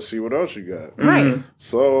good. Let's see what else you got. Right.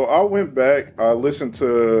 So I went back. I listened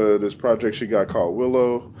to this project she got called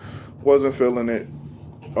Willow. Wasn't feeling it.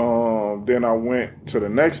 Then I went to the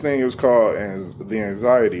next thing. It was called The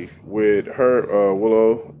Anxiety with her,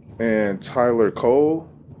 Willow, and Tyler Cole.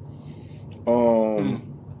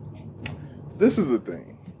 This is the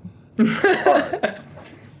thing. Right.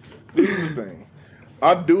 This is the thing.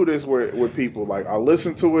 I do this with people. Like, I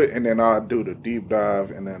listen to it, and then I do the deep dive,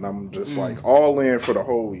 and then I'm just, like, all in for the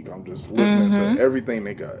whole week. I'm just listening to everything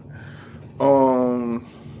they got.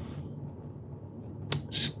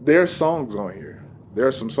 There's songs on here. There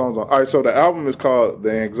are some songs on. All right, so the album is called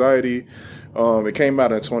The Anxiety. It came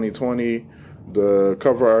out in 2020. The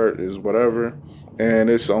cover art is whatever, and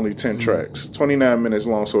it's only 10 tracks, 29 minutes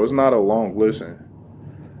long. So it's not a long listen.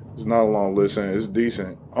 It's not a long listen. It's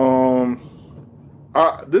decent.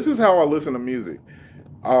 This is how I listen to music.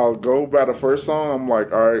 I'll go by the first song. I'm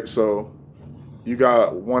like, all right, so you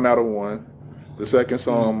got 1 out of 1. The second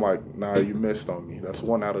song, I'm like, nah, you missed on me. That's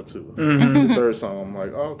 1 out of 2. The third song, I'm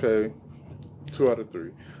like, okay, 2 out of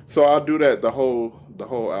 3. So I'll do that the whole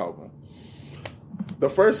album. The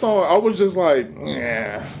first song, I was just like,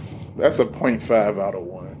 yeah, that's a 0.5 out of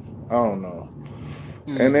 1. I don't know.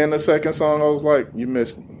 And then the second song, I was like, you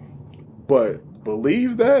missed me. But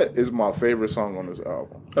Believe That is my favorite song on this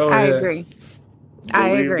album. Oh, I agree.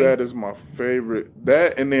 Believe That is my favorite.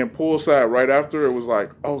 That and then Poolside right after it was like,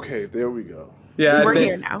 okay, there we go. Yeah, we're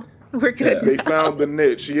here now. We're good. They found the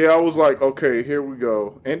niche. Yeah, I was like, okay, here we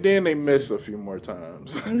go. And then they missed a few more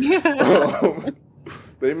times.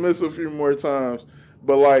 They missed a few more times.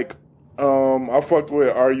 But like, I fucked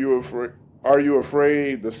with Are You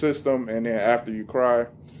Afraid, The System, and then After You Cry.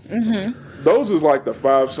 Those is like the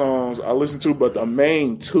 5 songs I listened to, but the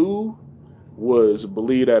main 2 was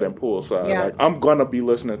Believe That and Poolside. Yeah. Like, I'm gonna be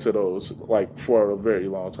listening to those like for a very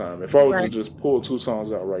long time. If I was to just pull 2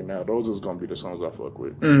 songs out right now, those is gonna be the songs I fuck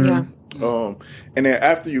with. Yeah. And then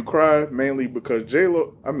After You Cry, mainly because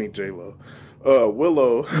Willow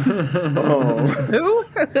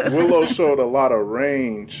Willow showed a lot of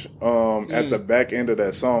range at the back end of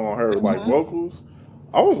that song on her like vocals.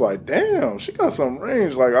 I was like, damn, she got some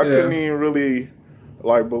range. Like, I couldn't even really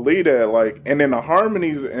like believe that. Like, and then the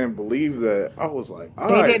harmonies and Believe That, I was like,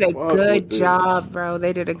 they did a good job, bro.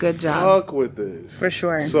 They did a good job. Fuck with this. For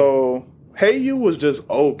sure. So Hey You was just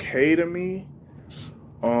okay to me.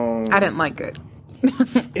 I didn't like it.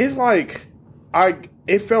 It's like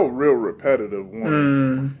it felt real repetitive.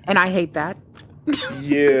 And I hate that.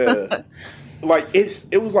 Yeah. Like,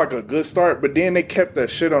 it was like a good start, but then they kept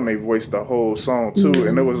that shit on their voice the whole song too,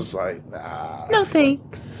 and it was just like, nah. No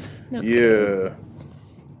thanks. No thanks.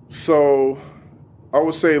 So I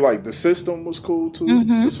would say like The System was cool too.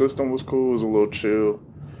 The System was cool. It was a little chill.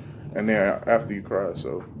 And then After You Cry.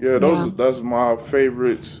 So yeah, that's my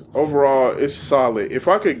favorites. Overall, it's solid. If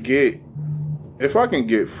I can get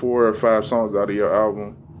 4 or 5 songs out of your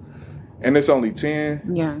album, and it's only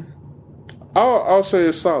 10, I'll say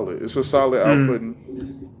it's solid. It's a solid output.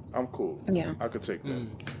 I'm cool. Yeah, I could take that.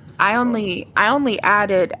 I only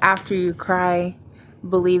added After You Cry,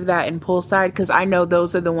 Believe That, and Poolside because I know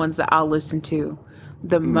those are the ones that I'll listen to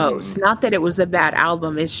the most. Not that it was a bad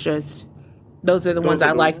album. It's just those are the ones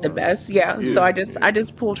I like the best. Yeah. So I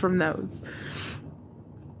just pulled from those.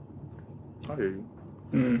 I hear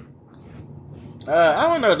you.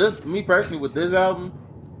 I don't know. Me personally, with this album,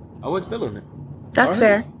 I wasn't feeling it. That's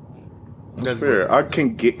fair. That's fair. I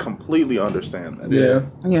can completely understand that.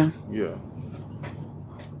 Yeah.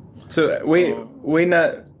 So we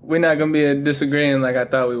not gonna be disagreeing like I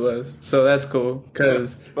thought we was. So that's cool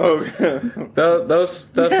because the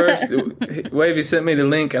first Wavy sent me the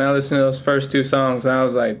link and I listened to those first 2 songs and I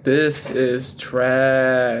was like, this is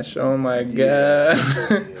trash. Oh my god,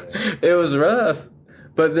 it was rough.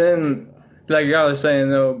 But then, like y'all are saying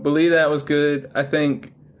though, Believe That was good. I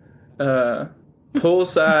think.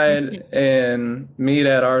 Poolside and Meet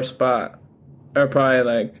at Our Spot are probably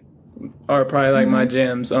like my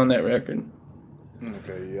jams on that record.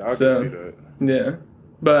 Okay, yeah, I can see that. Yeah,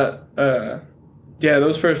 but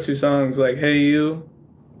those first 2 songs, like Hey You,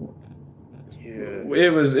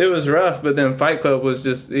 it was rough, but then Fight Club was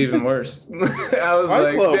just even worse. I was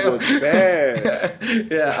Fight Club was bad.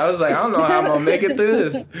 Yeah, I was like, I don't know how I'm gonna make it through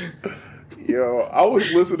this. Yo, I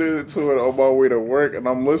was listening to it on my way to work, and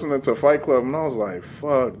I'm listening to Fight Club, and I was like,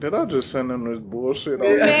 fuck, did I just send them this bullshit?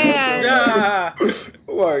 Yeah.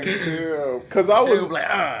 Like, yeah. Because I was like,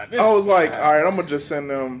 all right, I'm going to just send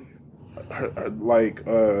them,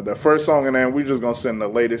 the first song, and then we just going to send the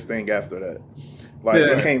latest thing after that. Like,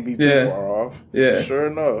 it can't be too far off. Yeah. Sure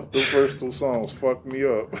enough, the first two songs fucked me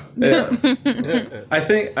up. Yeah. I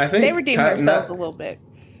think they redeemed themselves a little bit.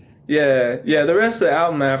 Yeah. The rest of the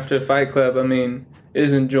album after Fight Club, I mean,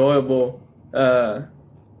 is enjoyable. I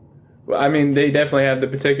mean, they definitely have the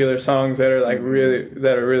particular songs that are like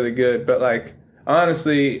really good. But like,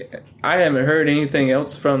 honestly, I haven't heard anything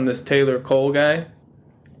else from this Taylor Cole guy.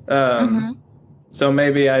 So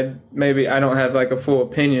maybe I don't have like a full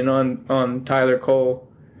opinion on Tyler Cole,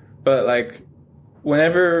 but like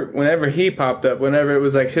whenever he popped up, whenever it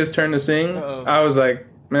was like his turn to sing, I was like,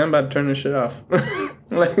 man, I'm about to turn this shit off.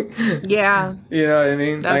 Like, yeah, you know what I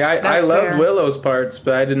mean? Like I loved Willow's parts,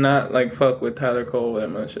 but I did not like fuck with Tyler Cole that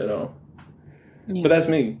much at all. Yeah. But that's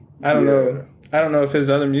me. I don't know. I don't know if his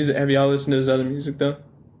other music. Have y'all listened to his other music though?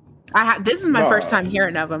 This is my first time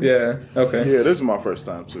hearing of him. Yeah. Okay. Yeah, this is my first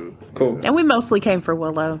time too. Cool. And we mostly came for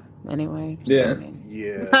Willow anyway. So,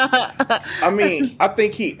 yeah. I mean, I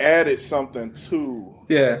think he added something to.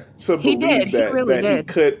 Yeah. To believe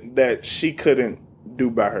that she couldn't do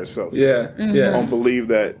by herself. Yeah. Mm-hmm. Yeah. I don't believe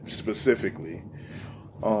that specifically.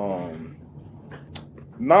 Not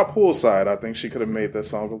Poolside. I think she could have made that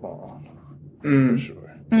song alone. For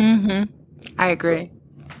sure. Mm-hmm. I agree.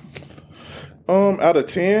 Out of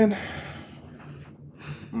 10,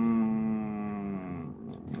 I'm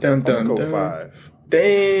gonna go 5.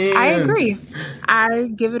 Damn. I agree. I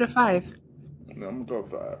give it a 5. No, I'm gonna go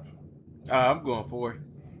 5. I'm going 4.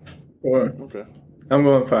 4. Okay. I'm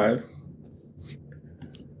going 5.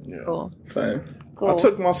 Yeah. Cool. 5. Cool. I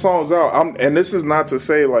took my songs out. And this is not to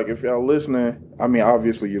say, like, if y'all listening, I mean,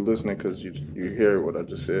 obviously you're listening because you hear what I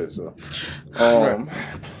just said. So,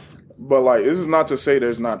 but like, this is not to say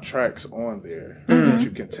there's not tracks on there that you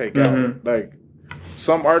can take out. Like,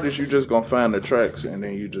 some artists you just gonna find the tracks and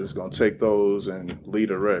then you just gonna take those and leave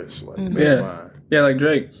the rest. Like, that's fine. Yeah, like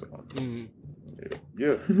Drake. So,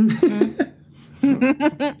 yeah.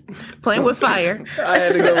 Playing with fire. I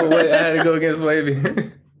had to go against Wavy.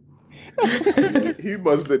 He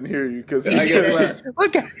must didn't hear you because I guess not.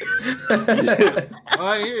 Look at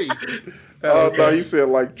I hear you. Oh no, you said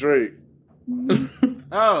like Drake.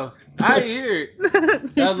 Oh, I didn't hear it.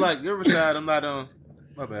 I was like, Riverside, I'm not on.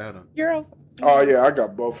 My bad. Hold on. You're on. Oh yeah, I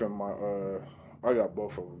got both in my. I got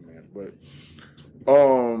both of them, man. But,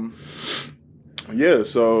 yeah.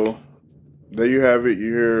 So there you have it.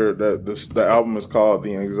 You hear that the album is called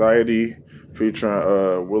 "The Anxiety,"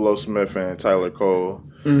 featuring Willow Smith and Tyler Cole.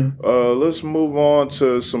 Let's move on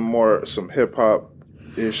to some hip hop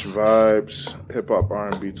ish vibes, hip hop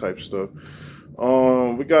R&B type stuff.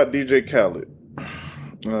 We got DJ Khaled.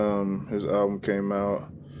 His album came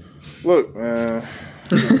out. Look, man.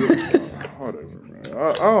 Whatever, man.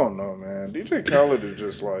 I don't know, man. DJ Khaled is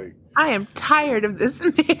just like. I am tired of this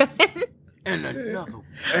man. And another one.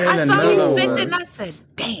 I saw you sing it and I said,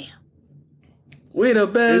 damn. We the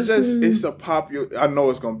best. It's a popular. I know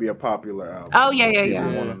it's gonna be a popular album. Oh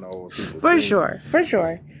yeah. Want to know what people for think.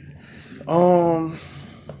 sure.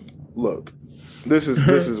 Look, this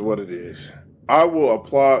is what it is. I will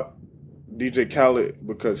applaud DJ Khaled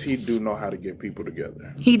because he do know how to get people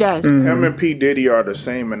together. He does. Him and P. Diddy are the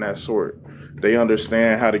same in that sort. They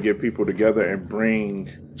understand how to get people together and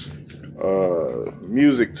bring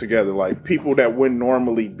music together, like people that wouldn't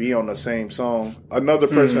normally be on the same song. Another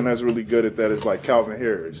person that's really good at that is like Calvin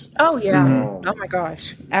Harris. Oh yeah. Oh my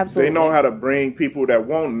gosh. Absolutely. They know how to bring people that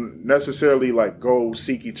won't necessarily like go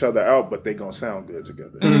seek each other out, but they gonna sound good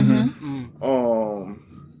together.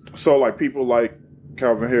 So like people like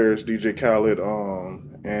Calvin Harris, DJ Khaled,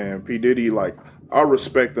 and P. Diddy, like I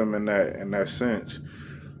respect them in that sense.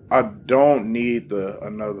 I don't need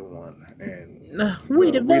another one. And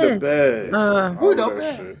we the best. We the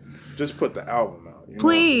best. Just put the album out.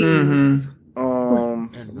 Please.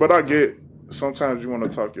 But I get sometimes you want to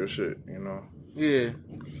talk your shit, you know. Yeah.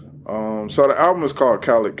 So the album is called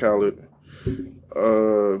Khaled.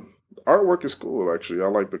 Artwork is cool, actually. I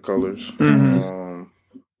like the colors.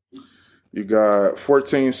 You got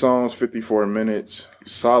 14 songs, 54 minutes.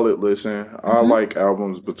 Solid listen. I like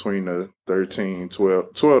albums between the 12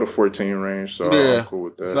 to 14 range, so I'm cool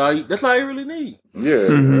with that. That's all you really need. Yeah,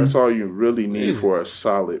 that's all you really need for a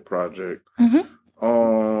solid project. I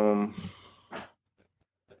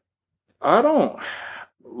don't...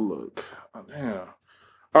 Look. Damn.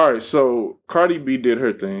 All right, so Cardi B did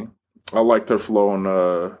her thing. I liked her flow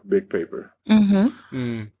on Big Paper.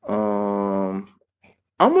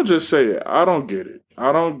 I'm going to just say it. I don't get it.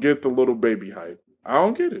 I don't get the little baby hype. I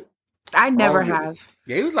don't get it. I never have.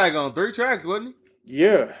 Yeah, he was like on 3 tracks, wasn't he?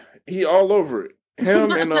 Yeah. He all over it.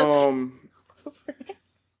 Him and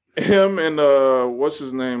him and what's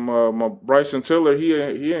his name? My Bryson Tiller. He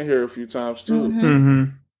in here a few times too. Mm-hmm.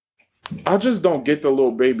 I just don't get the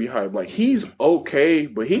little baby hype. Like he's okay,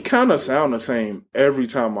 but he kind of sound the same every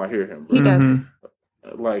time I hear him. Bro. He does.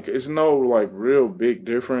 Like it's no like real big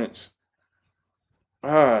difference.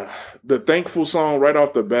 The Thankful song right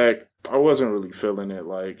off the back, I wasn't really feeling it.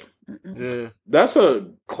 Like, that's a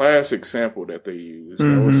classic sample that they used.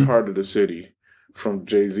 That was Heart of the City from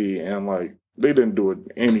Jay-Z, and like they didn't do it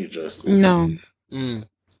any justice. No.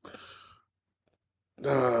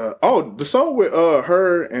 The song with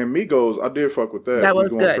her and Migos, I did fuck with that. That was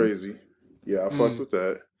good. Crazy. Yeah, I fucked with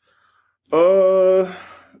that.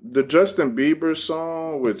 The Justin Bieber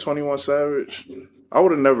song with 21 Savage, I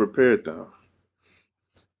would have never paired them.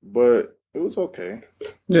 But it was okay.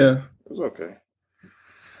 Yeah. It was okay.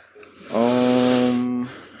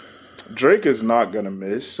 Drake is not gonna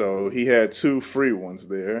miss, so he had 2 free ones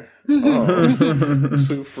there.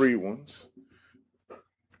 2 free ones.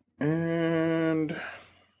 And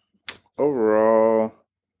overall,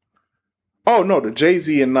 the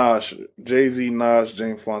Jay-Z and Nas,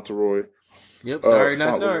 James Fauntleroy. Yep, sorry,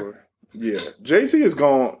 not sorry. Yeah, Jay-Z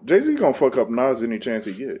gonna fuck up Nas any chance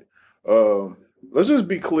he get. Let's just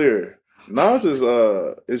be clear. Nas is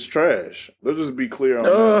trash. Let's just be clear on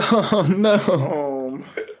that. Oh no.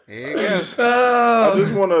 I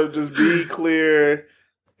just want to just be clear.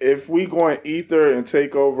 If we going Ether and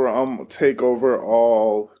take over, I'm gonna take over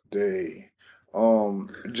all day.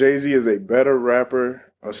 Jay-Z is a better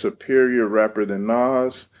rapper, a superior rapper than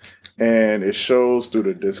Nas, and it shows through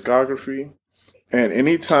the discography. And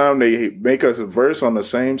anytime they make us a verse on the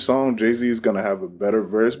same song, Jay-Z is gonna have a better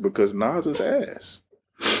verse because Nas is ass.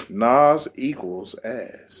 Nas equals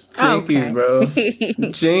ass. Jinkies, bro.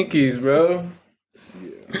 Jinkies, bro.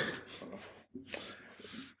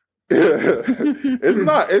 Yeah.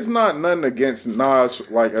 It's not nothing against Nas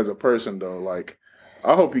like as a person though. Like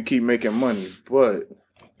I hope he keep making money, but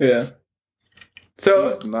yeah. So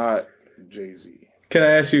he's not Jay-Z. Can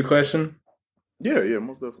I ask you a question? Yeah,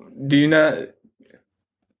 most definitely. Do you not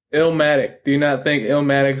Illmatic? Do you not think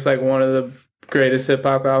Illmatic's like one of the greatest hip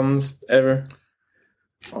hop albums ever?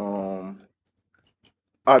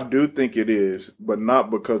 I do think it is, but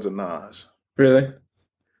not because of Nas. Really?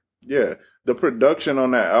 Yeah. The production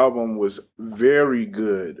on that album was very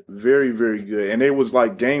good. Very, very good. And it was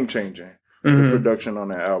like game changing, the production on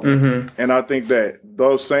that album. And I think that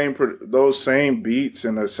those same beats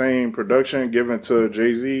and the same production given to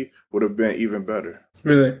Jay-Z would have been even better.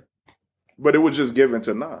 Really? But it was just given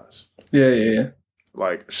to Nas. Yeah.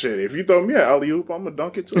 Like, shit, if you throw me an alley-oop, I'm going to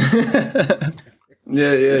dunk it too.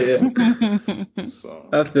 Yeah. So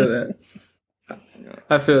I feel that.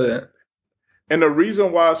 I feel that. And the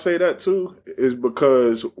reason why I say that too is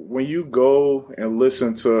because when you go and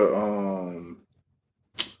listen to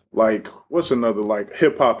like what's another like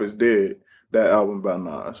Hip Hop Is Dead, that album by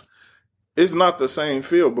Nas, it's not the same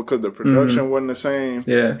feel because the production wasn't the same.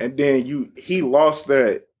 Yeah. And then he lost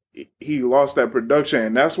that production,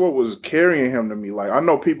 and that's what was carrying him to me. Like I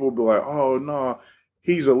know people will be like, "Oh no,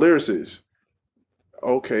 he's a lyricist."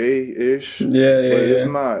 Okay-ish. Yeah. But it's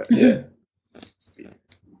not. Yeah.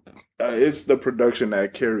 It's the production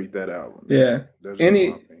that carried that album. Yeah.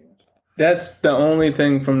 That's the only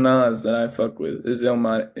thing from Nas that I fuck with is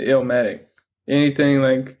Illmatic. Anything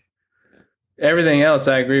like everything else,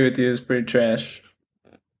 I agree with you, is pretty trash.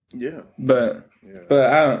 Yeah. But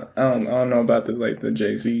I don't know about the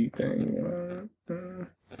Jay-Z thing. You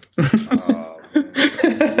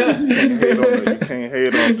can't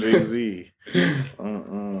hate on Jay-Z.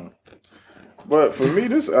 But for me,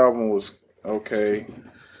 this album was okay.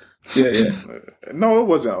 Yeah. No, it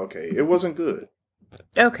wasn't okay. It wasn't good.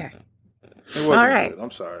 Okay. It wasn't all right. Good.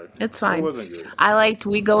 I'm sorry. It's fine. It wasn't good. I liked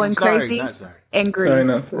We Going Crazy and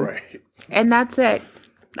Grease. Right. And that's it.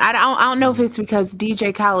 I don't know if it's because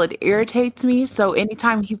DJ Khaled irritates me. So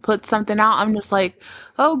anytime he puts something out, I'm just like,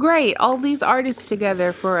 oh, great. All these artists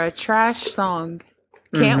together for a trash song.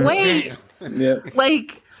 Can't wait. Yeah.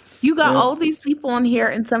 Like, you got all these people on here,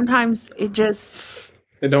 and sometimes it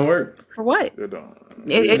don't work. For what? It don't.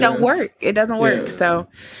 It don't work. It doesn't work. So,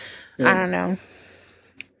 I don't know.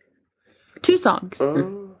 2 songs.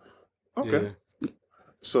 Okay. Yeah.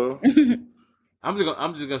 So I'm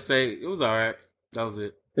just gonna say it was all right. That was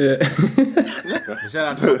it. Yeah. Shout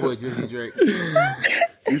out to my boy Juicy Drake.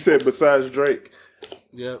 You said besides Drake.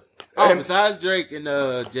 Yep. Oh, besides Drake and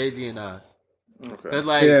Jay-Z and Nas. Okay. Cause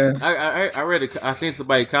I seen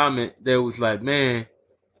somebody comment that was like, man,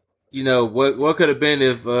 you know what could have been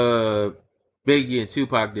if Biggie and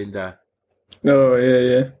Tupac didn't die. Oh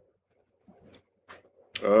yeah.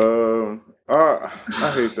 I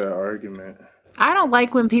hate that argument. I don't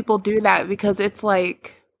like when people do that because it's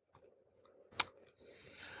like,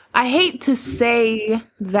 I hate to say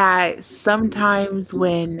that sometimes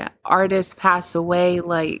when artists pass away,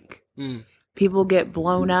 like people get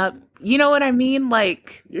blown up. You know what I mean?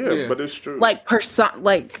 Like, yeah. But it's true. Like just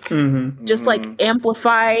like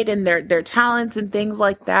amplified and their talents and things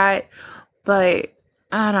like that. But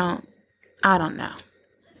I don't know.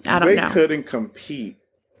 They couldn't compete.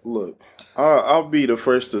 Look, I'll be the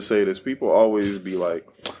first to say this. People always be like,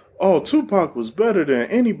 "Oh, Tupac was better than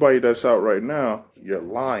anybody that's out right now." You're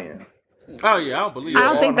lying. Oh yeah, I don't believe I that.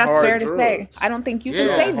 don't think that's fair drugs. to say. I don't think you can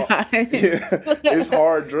say that. It's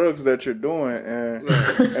hard drugs that you're doing, and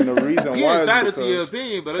the reason You're why entitled is to your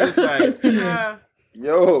opinion, but it's like,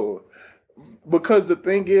 yo, because the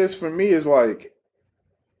thing is, for me, is like,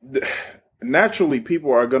 naturally,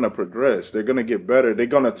 people are gonna progress. They're gonna get better. They're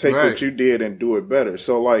gonna take what you did and do it better.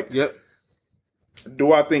 So, like,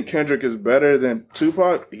 do I think Kendrick is better than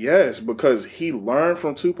Tupac? Yes, because he learned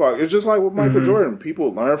from Tupac. It's just like with Michael Jordan.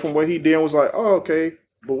 People learned from what he did and was like, oh, okay,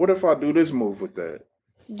 but what if I do this move with that?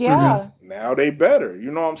 Yeah. Now they better.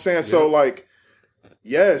 You know what I'm saying? Yeah. So, like,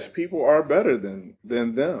 yes, people are better than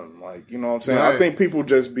them. Like, you know what I'm saying? Right. I think people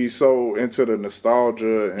just be so into the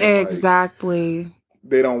nostalgia. And exactly. Like,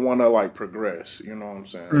 they don't want to, like, progress. You know what I'm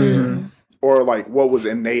saying? So, or, like, what was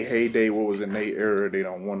in their heyday, what was in their era, they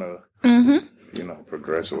don't want to... you know,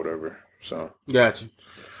 progress or whatever. So got you.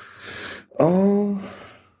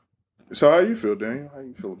 So how you feel, Daniel? How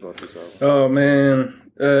you feel about this album? Oh man,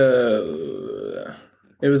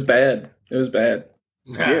 it was bad. It was bad.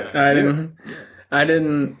 Yeah, I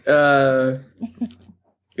didn't.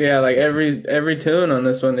 Yeah, like every tune on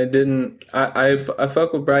this one, it didn't. I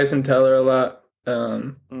fuck with Bryson Tiller a lot.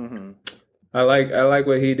 I like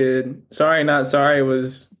what he did. Sorry Not Sorry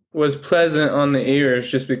was pleasant on the ears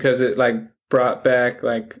just because it like brought back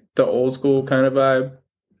like the old school kind of vibe,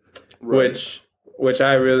 which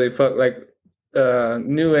I really fuck like.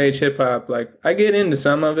 New age hip hop, like I get into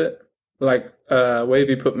some of it. Like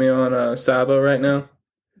Wavy put me on Sabo right now.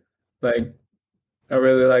 Like I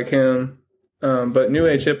really like him, but new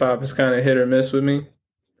age hip hop is kind of hit or miss with me.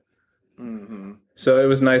 So it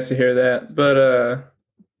was nice to hear that, but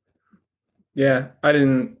yeah, I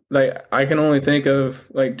didn't like. I can only think of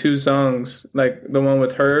like two songs, like the one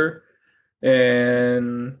with her,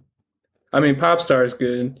 and I mean Pop Star's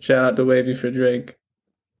good. Shout out to Wavy for Drake,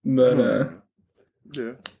 but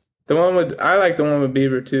yeah, I like the one with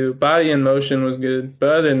Bieber too. Body in Motion was good, but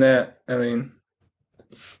other than that, I mean,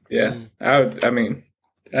 yeah, I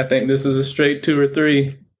think this is a straight 2 or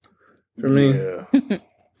 3 for me. Yeah.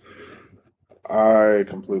 I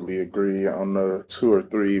completely agree on the 2 or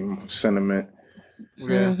 3 sentiment.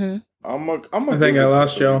 Yeah. I think I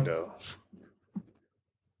lost y'all. Though.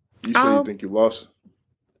 You say you think you lost?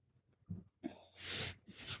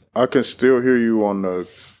 I can still hear you on the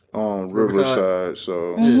Riverside,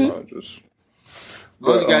 so just.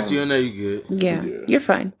 Well, you got you in there, you good. Yeah, you're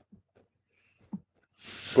fine.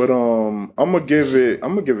 But I'm gonna give it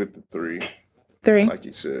the 3. 3, like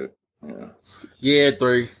you said. Yeah,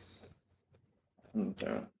 3.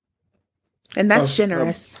 Okay. And that's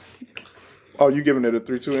generous. Oh, you giving it a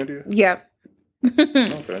 3 too, India? Yep.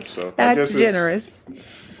 Okay, so that's generous.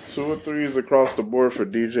 2 or 3s across the board for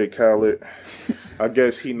DJ Khaled. I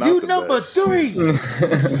guess he not the number best. 3.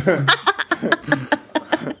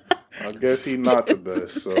 I guess he not the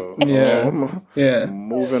best. So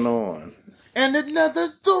moving on. And another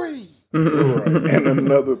 3. Right. And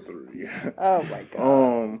another 3. Oh my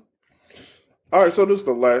god. All right, so this is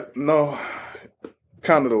the last. No,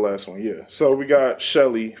 kind of the last one. Yeah. So we got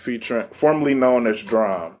Shelly featuring, formerly known as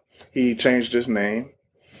Drum. He changed his name.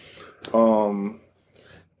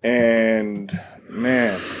 And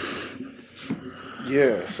man,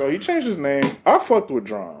 yeah. So he changed his name. I fucked with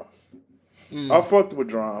Drum.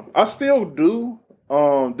 I still do.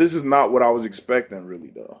 This is not what I was expecting,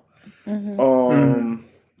 really, though.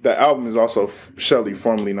 The album is also Shelly,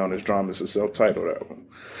 formerly known as Drum. It's a self-titled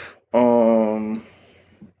album.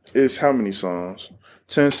 It's how many songs?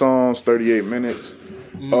 10 songs, 38 minutes.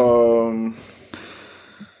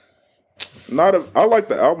 I like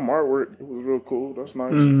the album artwork. It was real cool. That's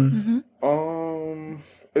nice.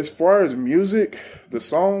 As far as music, the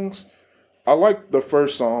songs, I like the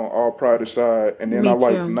first song, All Pride Aside, and then I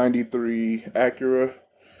like 93 Acura,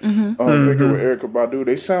 Figure with Erykah Badu.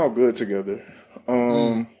 They sound good together.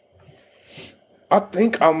 I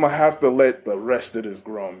think I'm gonna have to let the rest of this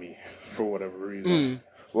grow on me for whatever reason.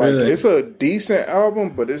 It's a decent album,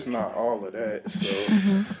 but it's not all of that.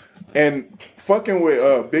 So, and fucking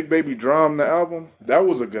with Big Baby Drum, the album, that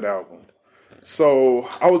was a good album. So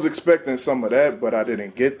I was expecting some of that, but I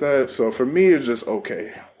didn't get that. So for me, it's just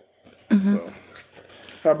okay. So,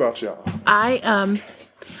 how about y'all?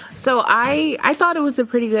 So I thought it was a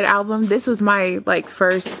pretty good album. This was my like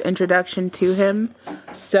first introduction to him,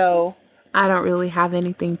 so I don't really have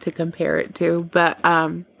anything to compare it to. But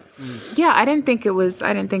yeah, I didn't think it was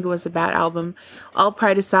a bad album. All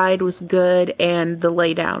Pride Aside was good, and The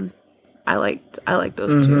Lay Down, I liked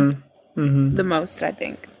those two the most, I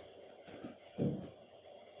think.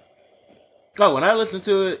 Oh, when I listened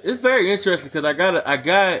to it, it's very interesting because I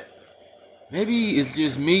got. Maybe it's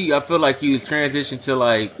just me. I feel like he was transitioned to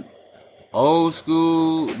like old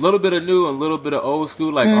school, a little bit of new and a little bit of old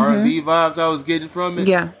school, like R&B vibes I was getting from it.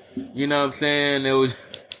 Yeah. You know what I'm saying? It was,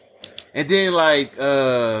 and then like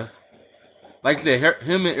I said,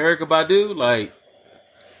 him and Erykah Badu, like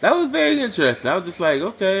that was very interesting. I was just like,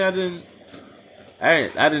 okay, I didn't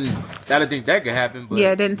think that could happen, but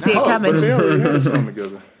yeah, I didn't see it coming. But they already had a song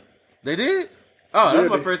together. They did. Oh, that's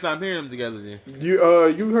my first time hearing them together. Then you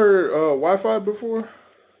heard Wi-Fi before?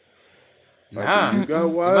 Nah, you got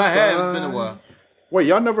Wi-Fi. If I have, it's been a while. Wait,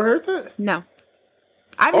 y'all never heard that? No,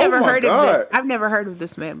 I've never heard of this. I've never heard of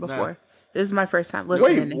this man before. Nah. This is my first time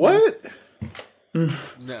listening. Wait, what?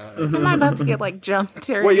 No. Am I about to get like jumped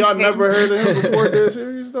or Wait, y'all never heard of him before this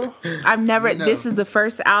series though? I've never. No. This is the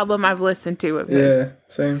first album I've listened to of his. Yeah,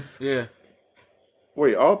 same. Yeah.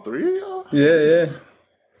 Wait, all three of y'all? Yeah.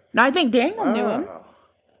 No, I think Daniel knew him.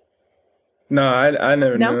 No, I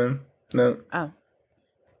never knew him. No. Oh.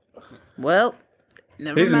 Well,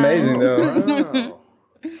 never He's mind. amazing though. Wow.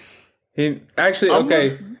 He actually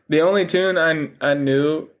okay. The only tune I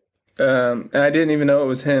knew, and I didn't even know it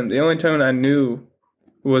was him. The only tune I knew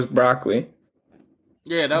was Broccoli.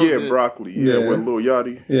 Yeah, that was good. Broccoli. Yeah, with Lil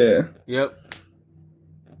Yachty. Yeah. Yep.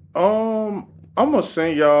 I'm gonna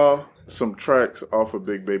send y'all some tracks off of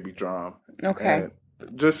Big Baby Drum. Okay. And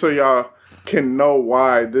just so y'all can know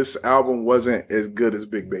why this album wasn't as good as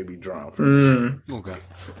Big Baby Drum. Okay.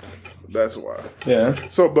 That's why. Yeah.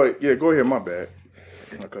 So, but yeah, go ahead. My bad.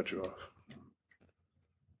 I cut you off.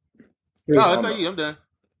 No, it's not you. I'm done.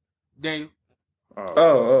 Daniel.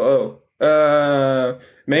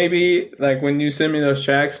 Maybe like when you send me those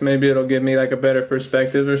tracks, maybe it'll give me like a better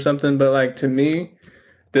perspective or something. But like to me,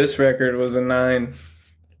 this record was a 9.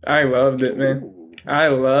 I loved it, man. Ooh. I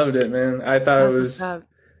loved it, man. I thought it was,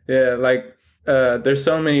 like there's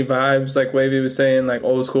so many vibes, like Wavy was saying, like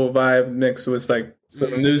old school vibe mixed with like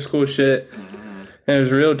some new school shit. And it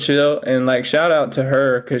was real chill. And like shout out to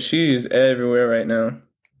her because she's everywhere right now.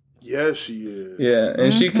 Yes, she is. Yeah,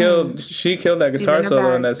 and she killed that guitar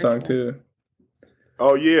solo in that song too.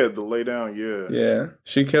 Oh yeah, the Lay Down, yeah. Yeah,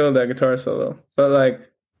 she killed that guitar solo. But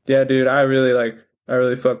like, yeah, dude, I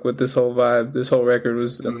really fuck with this whole vibe. This whole record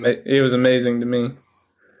was it was amazing to me.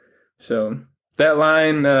 So that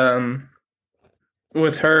line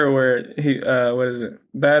with her where he what is it?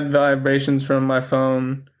 Bad vibrations from my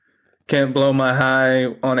phone can't blow my high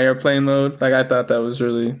on airplane mode. Like I thought that was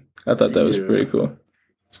pretty cool.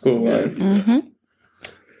 It's a cool line.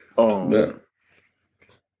 Yeah.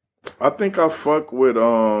 I think I fuck with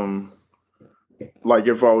like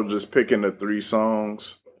if I was just picking the 3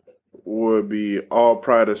 songs, would be All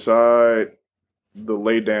Pride Aside, The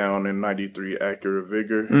Lay Down, and 93 Accurate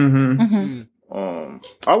Vigor.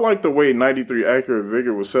 I like the way 93 Accurate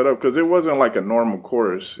Vigor was set up because it wasn't like a normal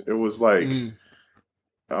chorus. It was like I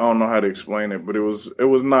don't know how to explain it, but it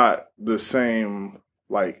was not the same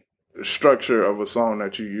like structure of a song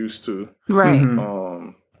that you used to. Right.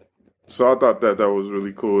 So I thought that was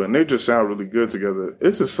really cool, and they just sound really good together.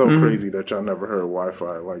 It's just so crazy that y'all never heard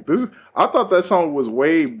Wi-Fi. Like this, I thought that song was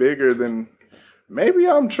way bigger than. Maybe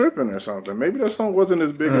I'm tripping or something. Maybe that song wasn't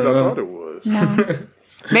as big as I thought it was. No.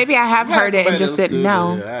 Maybe I have heard it and just didn't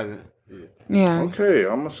know. Yeah. Okay,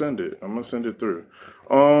 I'm gonna send it. I'm gonna send it through.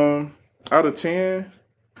 Out of 10,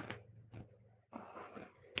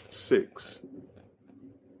 6.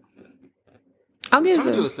 I'll give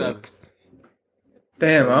it a 6.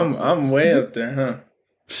 Damn, I'm way up there, huh?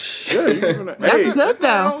 Yeah, that's good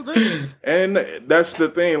though. And that's the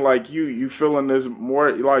thing, like you feeling this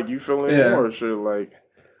more, like you feeling more shit. Like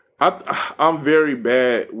I'm very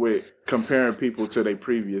bad with comparing people to their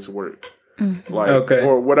previous work, like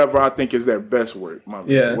or whatever I think is their best work.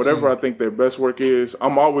 Whatever I think their best work is,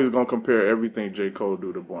 I'm always gonna compare everything J. Cole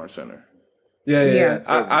do to Born Center. Yeah.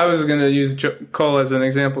 I was gonna use Cole as an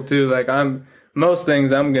example too. Like most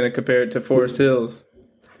things I'm gonna compare it to Forest Hills.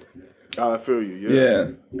 I feel you. Yeah.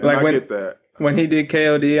 Like I get that. when he did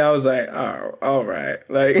KOD, I was like, oh, all right.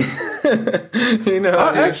 Like,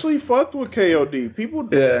 I actually fucked with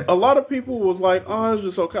KOD. A lot of people was like, oh, it's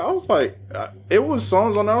just okay. I was like, it was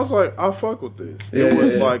songs on there. I was like, I fuck with this. It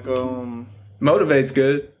was like, Motivate's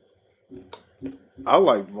good. I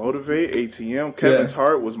like Motivate, ATM. Kevin's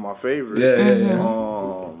Heart was my favorite. Yeah.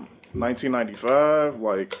 1995,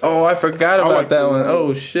 like. Oh, I forgot about that one.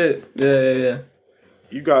 Oh shit. Yeah.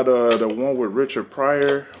 You got the one with Richard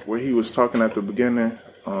Pryor where he was talking at the beginning.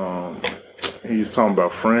 He's talking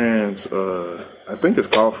about Friends. I think it's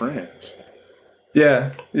called Friends.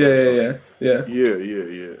 Yeah. Yeah.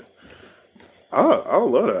 I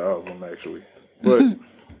love that album actually, but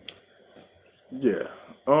yeah.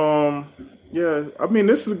 Yeah. I mean,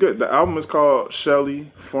 this is good. The album is called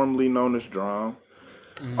Shelly, formerly known as Drum.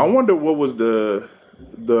 I wonder what was the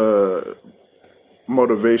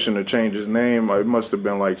motivation to change his name. It must have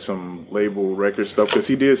been like some label record stuff because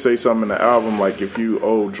he did say something in the album like, if you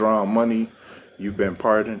owe Drum money, you've been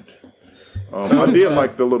pardoned. I did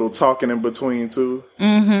like the little talking in between too.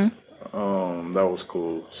 That was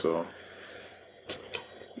cool. So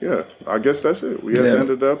yeah, I guess that's it. We at the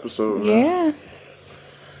end of the episode. Yeah.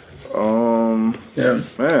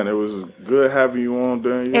 Man, it was good having you on,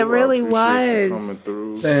 Daniel. It really was. Coming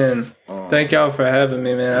through. Man, thank y'all for having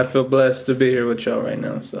me, man. I feel blessed to be here with y'all right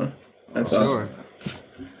now. So that's awesome.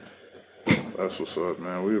 That's what's up,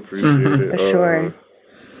 man. We appreciate it. For sure.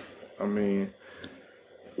 I mean,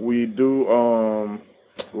 we do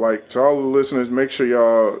like to all the listeners, make sure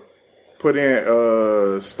y'all put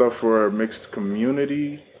in stuff for our mixed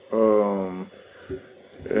community.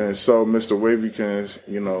 And so Mr. Wavy can,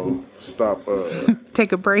 stop.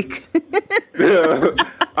 Take a break. Yeah.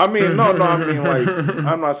 I mean, no. I mean, like,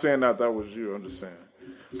 I'm not saying that was you. I'm just saying.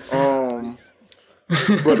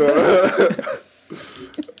 But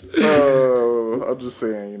I'm just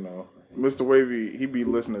saying, Mr. Wavy, he be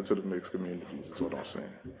listening to the mixed communities, is what I'm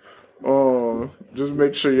saying. Just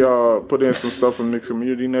make sure y'all put in some stuff for mixed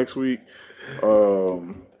community next week.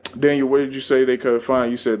 Daniel, where did you say they could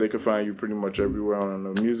find you? Said they could find you pretty much everywhere on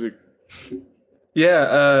the music.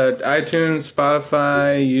 Yeah, iTunes,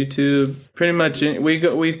 Spotify, YouTube. Pretty much, we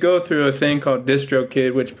go through a thing called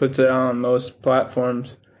DistroKid, which puts it on most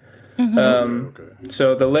platforms.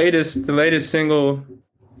 So the latest single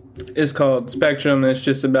is called Spectrum. It's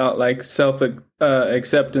just about like self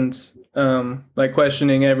acceptance, like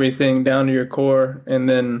questioning everything down to your core, and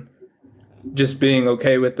then just being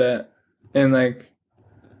okay with that, and like.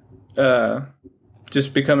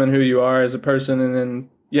 Just becoming who you are as a person, and then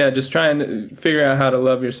just trying to figure out how to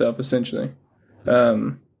love yourself essentially.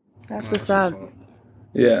 That's what's up.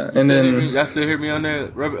 Yeah, and then y'all still hear me on there,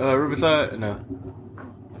 Riverside? No.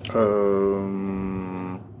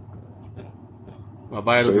 My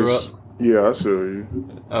vital grew up. Yeah, I still hear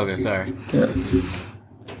you. Okay, sorry.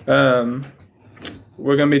 Yeah.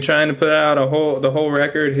 We're gonna be trying to put out the whole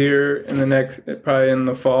record here in the next, probably in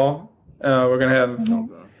the fall. We're gonna have.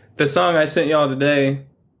 The song I sent y'all today,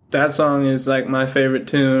 that song is like my favorite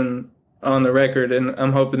tune on the record, and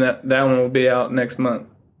I'm hoping that one will be out next month.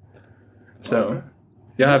 So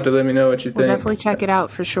y'all have to let me know what you think. We'll definitely check it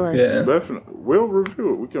out for sure. Yeah, definitely. We'll review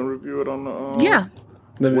it. We can review it on the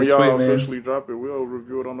when y'all officially drop it. We'll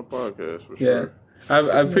review it on the podcast for sure. Yeah,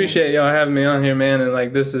 I appreciate y'all having me on here, man. And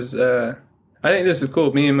like this is, I think this is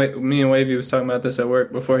cool. Me and Wavy was talking about this at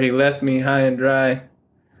work before he left me high and dry.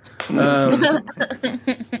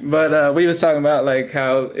 But we was talking about like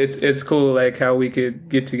how it's cool, like how we could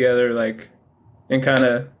get together, like, and kind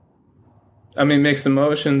of, I mean, mix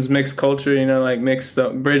emotions, mix culture, like bridge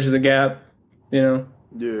the gap, Yeah,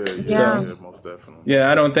 so, most definitely.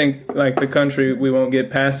 Yeah, I don't think like the country, we won't get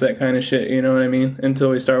past that kind of shit, you know what I mean, until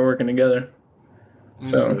we start working together.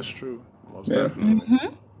 So that's true. Most definitely.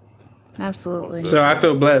 Absolutely. So I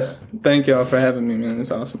feel blessed. Thank y'all for having me, man.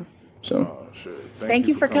 It's awesome. So. Thank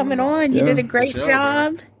you for coming on. You did a great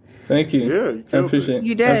job. Thank you. Yeah, you I appreciate it.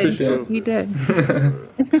 You did. I appreciate it. You did.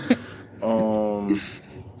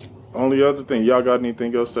 Only other thing, y'all got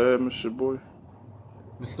anything else to add, Mr. Boy?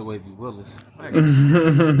 Mr. Wavy Willis.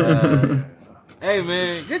 Hey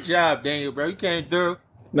man, good job, Daniel, bro. You came through.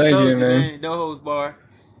 Thank you, man. No holds bar.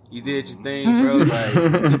 You did your thing, bro. Like,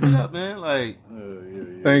 keep it up, man. Like,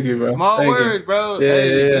 thank you, bro. Small words, bro. Yeah,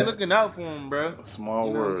 hey, yeah. Be looking out for him, bro.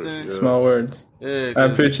 Small words. Yeah. Small words. Yeah, I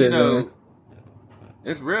appreciate that.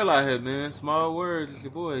 It's real out here, man. Small words. It's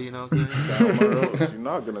your boy. You know what I'm saying? You're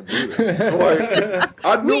not gonna do that. Like,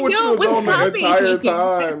 I knew what you was on the entire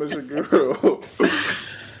time as a girl.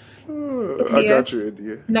 I got you,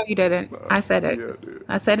 India. No, you didn't. I said it. Yeah, dude.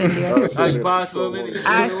 I said India. I said you it paused so for a minute? long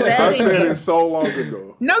I ago. said I said India. it so long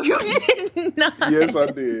ago. No, you did not. Yes, I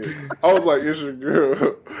did. I was like, it's your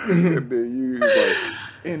girl. And then you was like,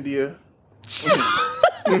 India.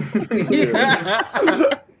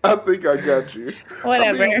 Yeah. I think I got you.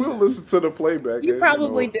 Whatever. I mean, we'll listen to the playback. You and,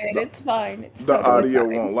 probably know, did. It's fine. It's The totally audio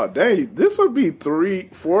fine. won't lie. Dang, this would be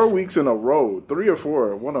 4 weeks in a row. 3 or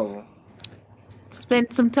 4, one of them. It's been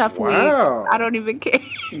some tough Wow. weeks. I don't even care.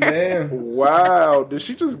 Damn. Wow, did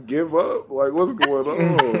she just give up? Like, what's going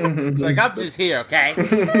on? It's like, I'm just here, okay?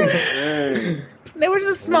 Dang. There was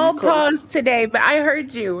a small you call- pause today, but I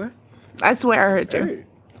heard you. I swear I heard you. Hey,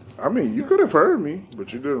 I mean, you could have heard me,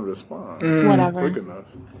 but you didn't respond Whatever. quick enough.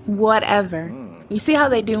 Whatever. You see how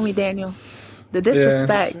they do me, Daniel? The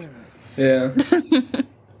disrespect. Yeah.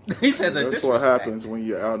 He said that. That's what happens when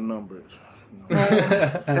you're outnumbered.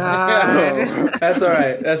 God. That's all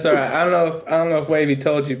right. That's all right. I don't know if Wavy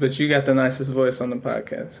told you, but you got the nicest voice on the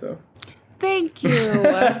podcast. So. Thank you.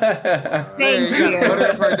 Hey, Thank you got butter you.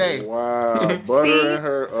 up her day. Wow, buttering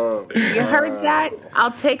her up. You heard that? I'll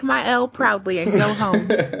take my L proudly and go home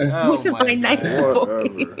Oh with my my nice God.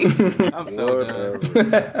 voice. I'm so done.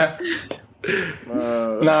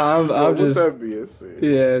 Whatever. I'm with just. that being said,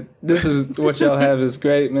 Yeah, this is what y'all have is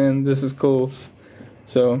great, man. This is cool.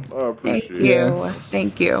 So I Thank appreciate you. it.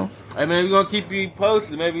 Thank you. Hey man, we're gonna keep you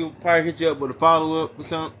posted. Maybe we'll probably hit you up with a follow up or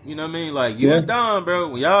something. You know what I mean? Like you Yeah. and Don, bro.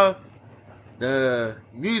 When y'all the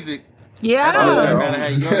music, that's Yeah. gotta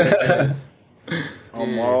have you on that.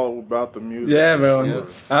 I'm Yeah. all about the music. yeah, bro. Yeah.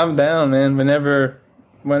 I'm down, man. Whenever,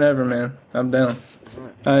 man. I'm down.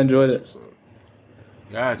 I enjoyed it.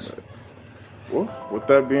 Gotcha. Well, with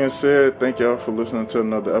that being said, thank y'all for listening to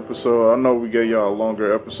another episode. I know we gave y'all a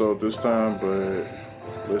longer episode this time, but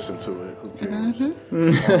listen to it. Who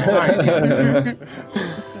cares? Sorry.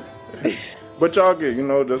 But y'all get,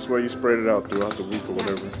 that's where you spread it out throughout the week or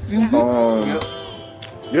whatever.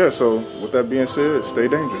 Yeah, so with that being said, stay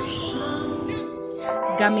dangerous.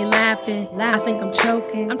 Got me laughing. I think I'm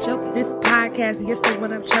choking. This podcast, yes, the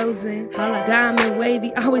one I've chosen. Diamond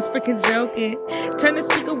Wavy, always freaking joking. Turn the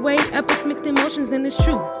speaker way up, it's mixed emotions, and it's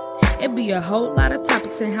true. It be a whole lot of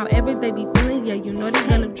topics and however they be feeling, yeah, you know they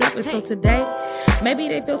gonna drop it. So today, maybe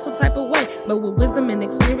they feel some type of way, but with wisdom and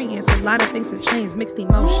experience, a lot of things have changed, mixed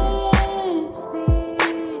emotions.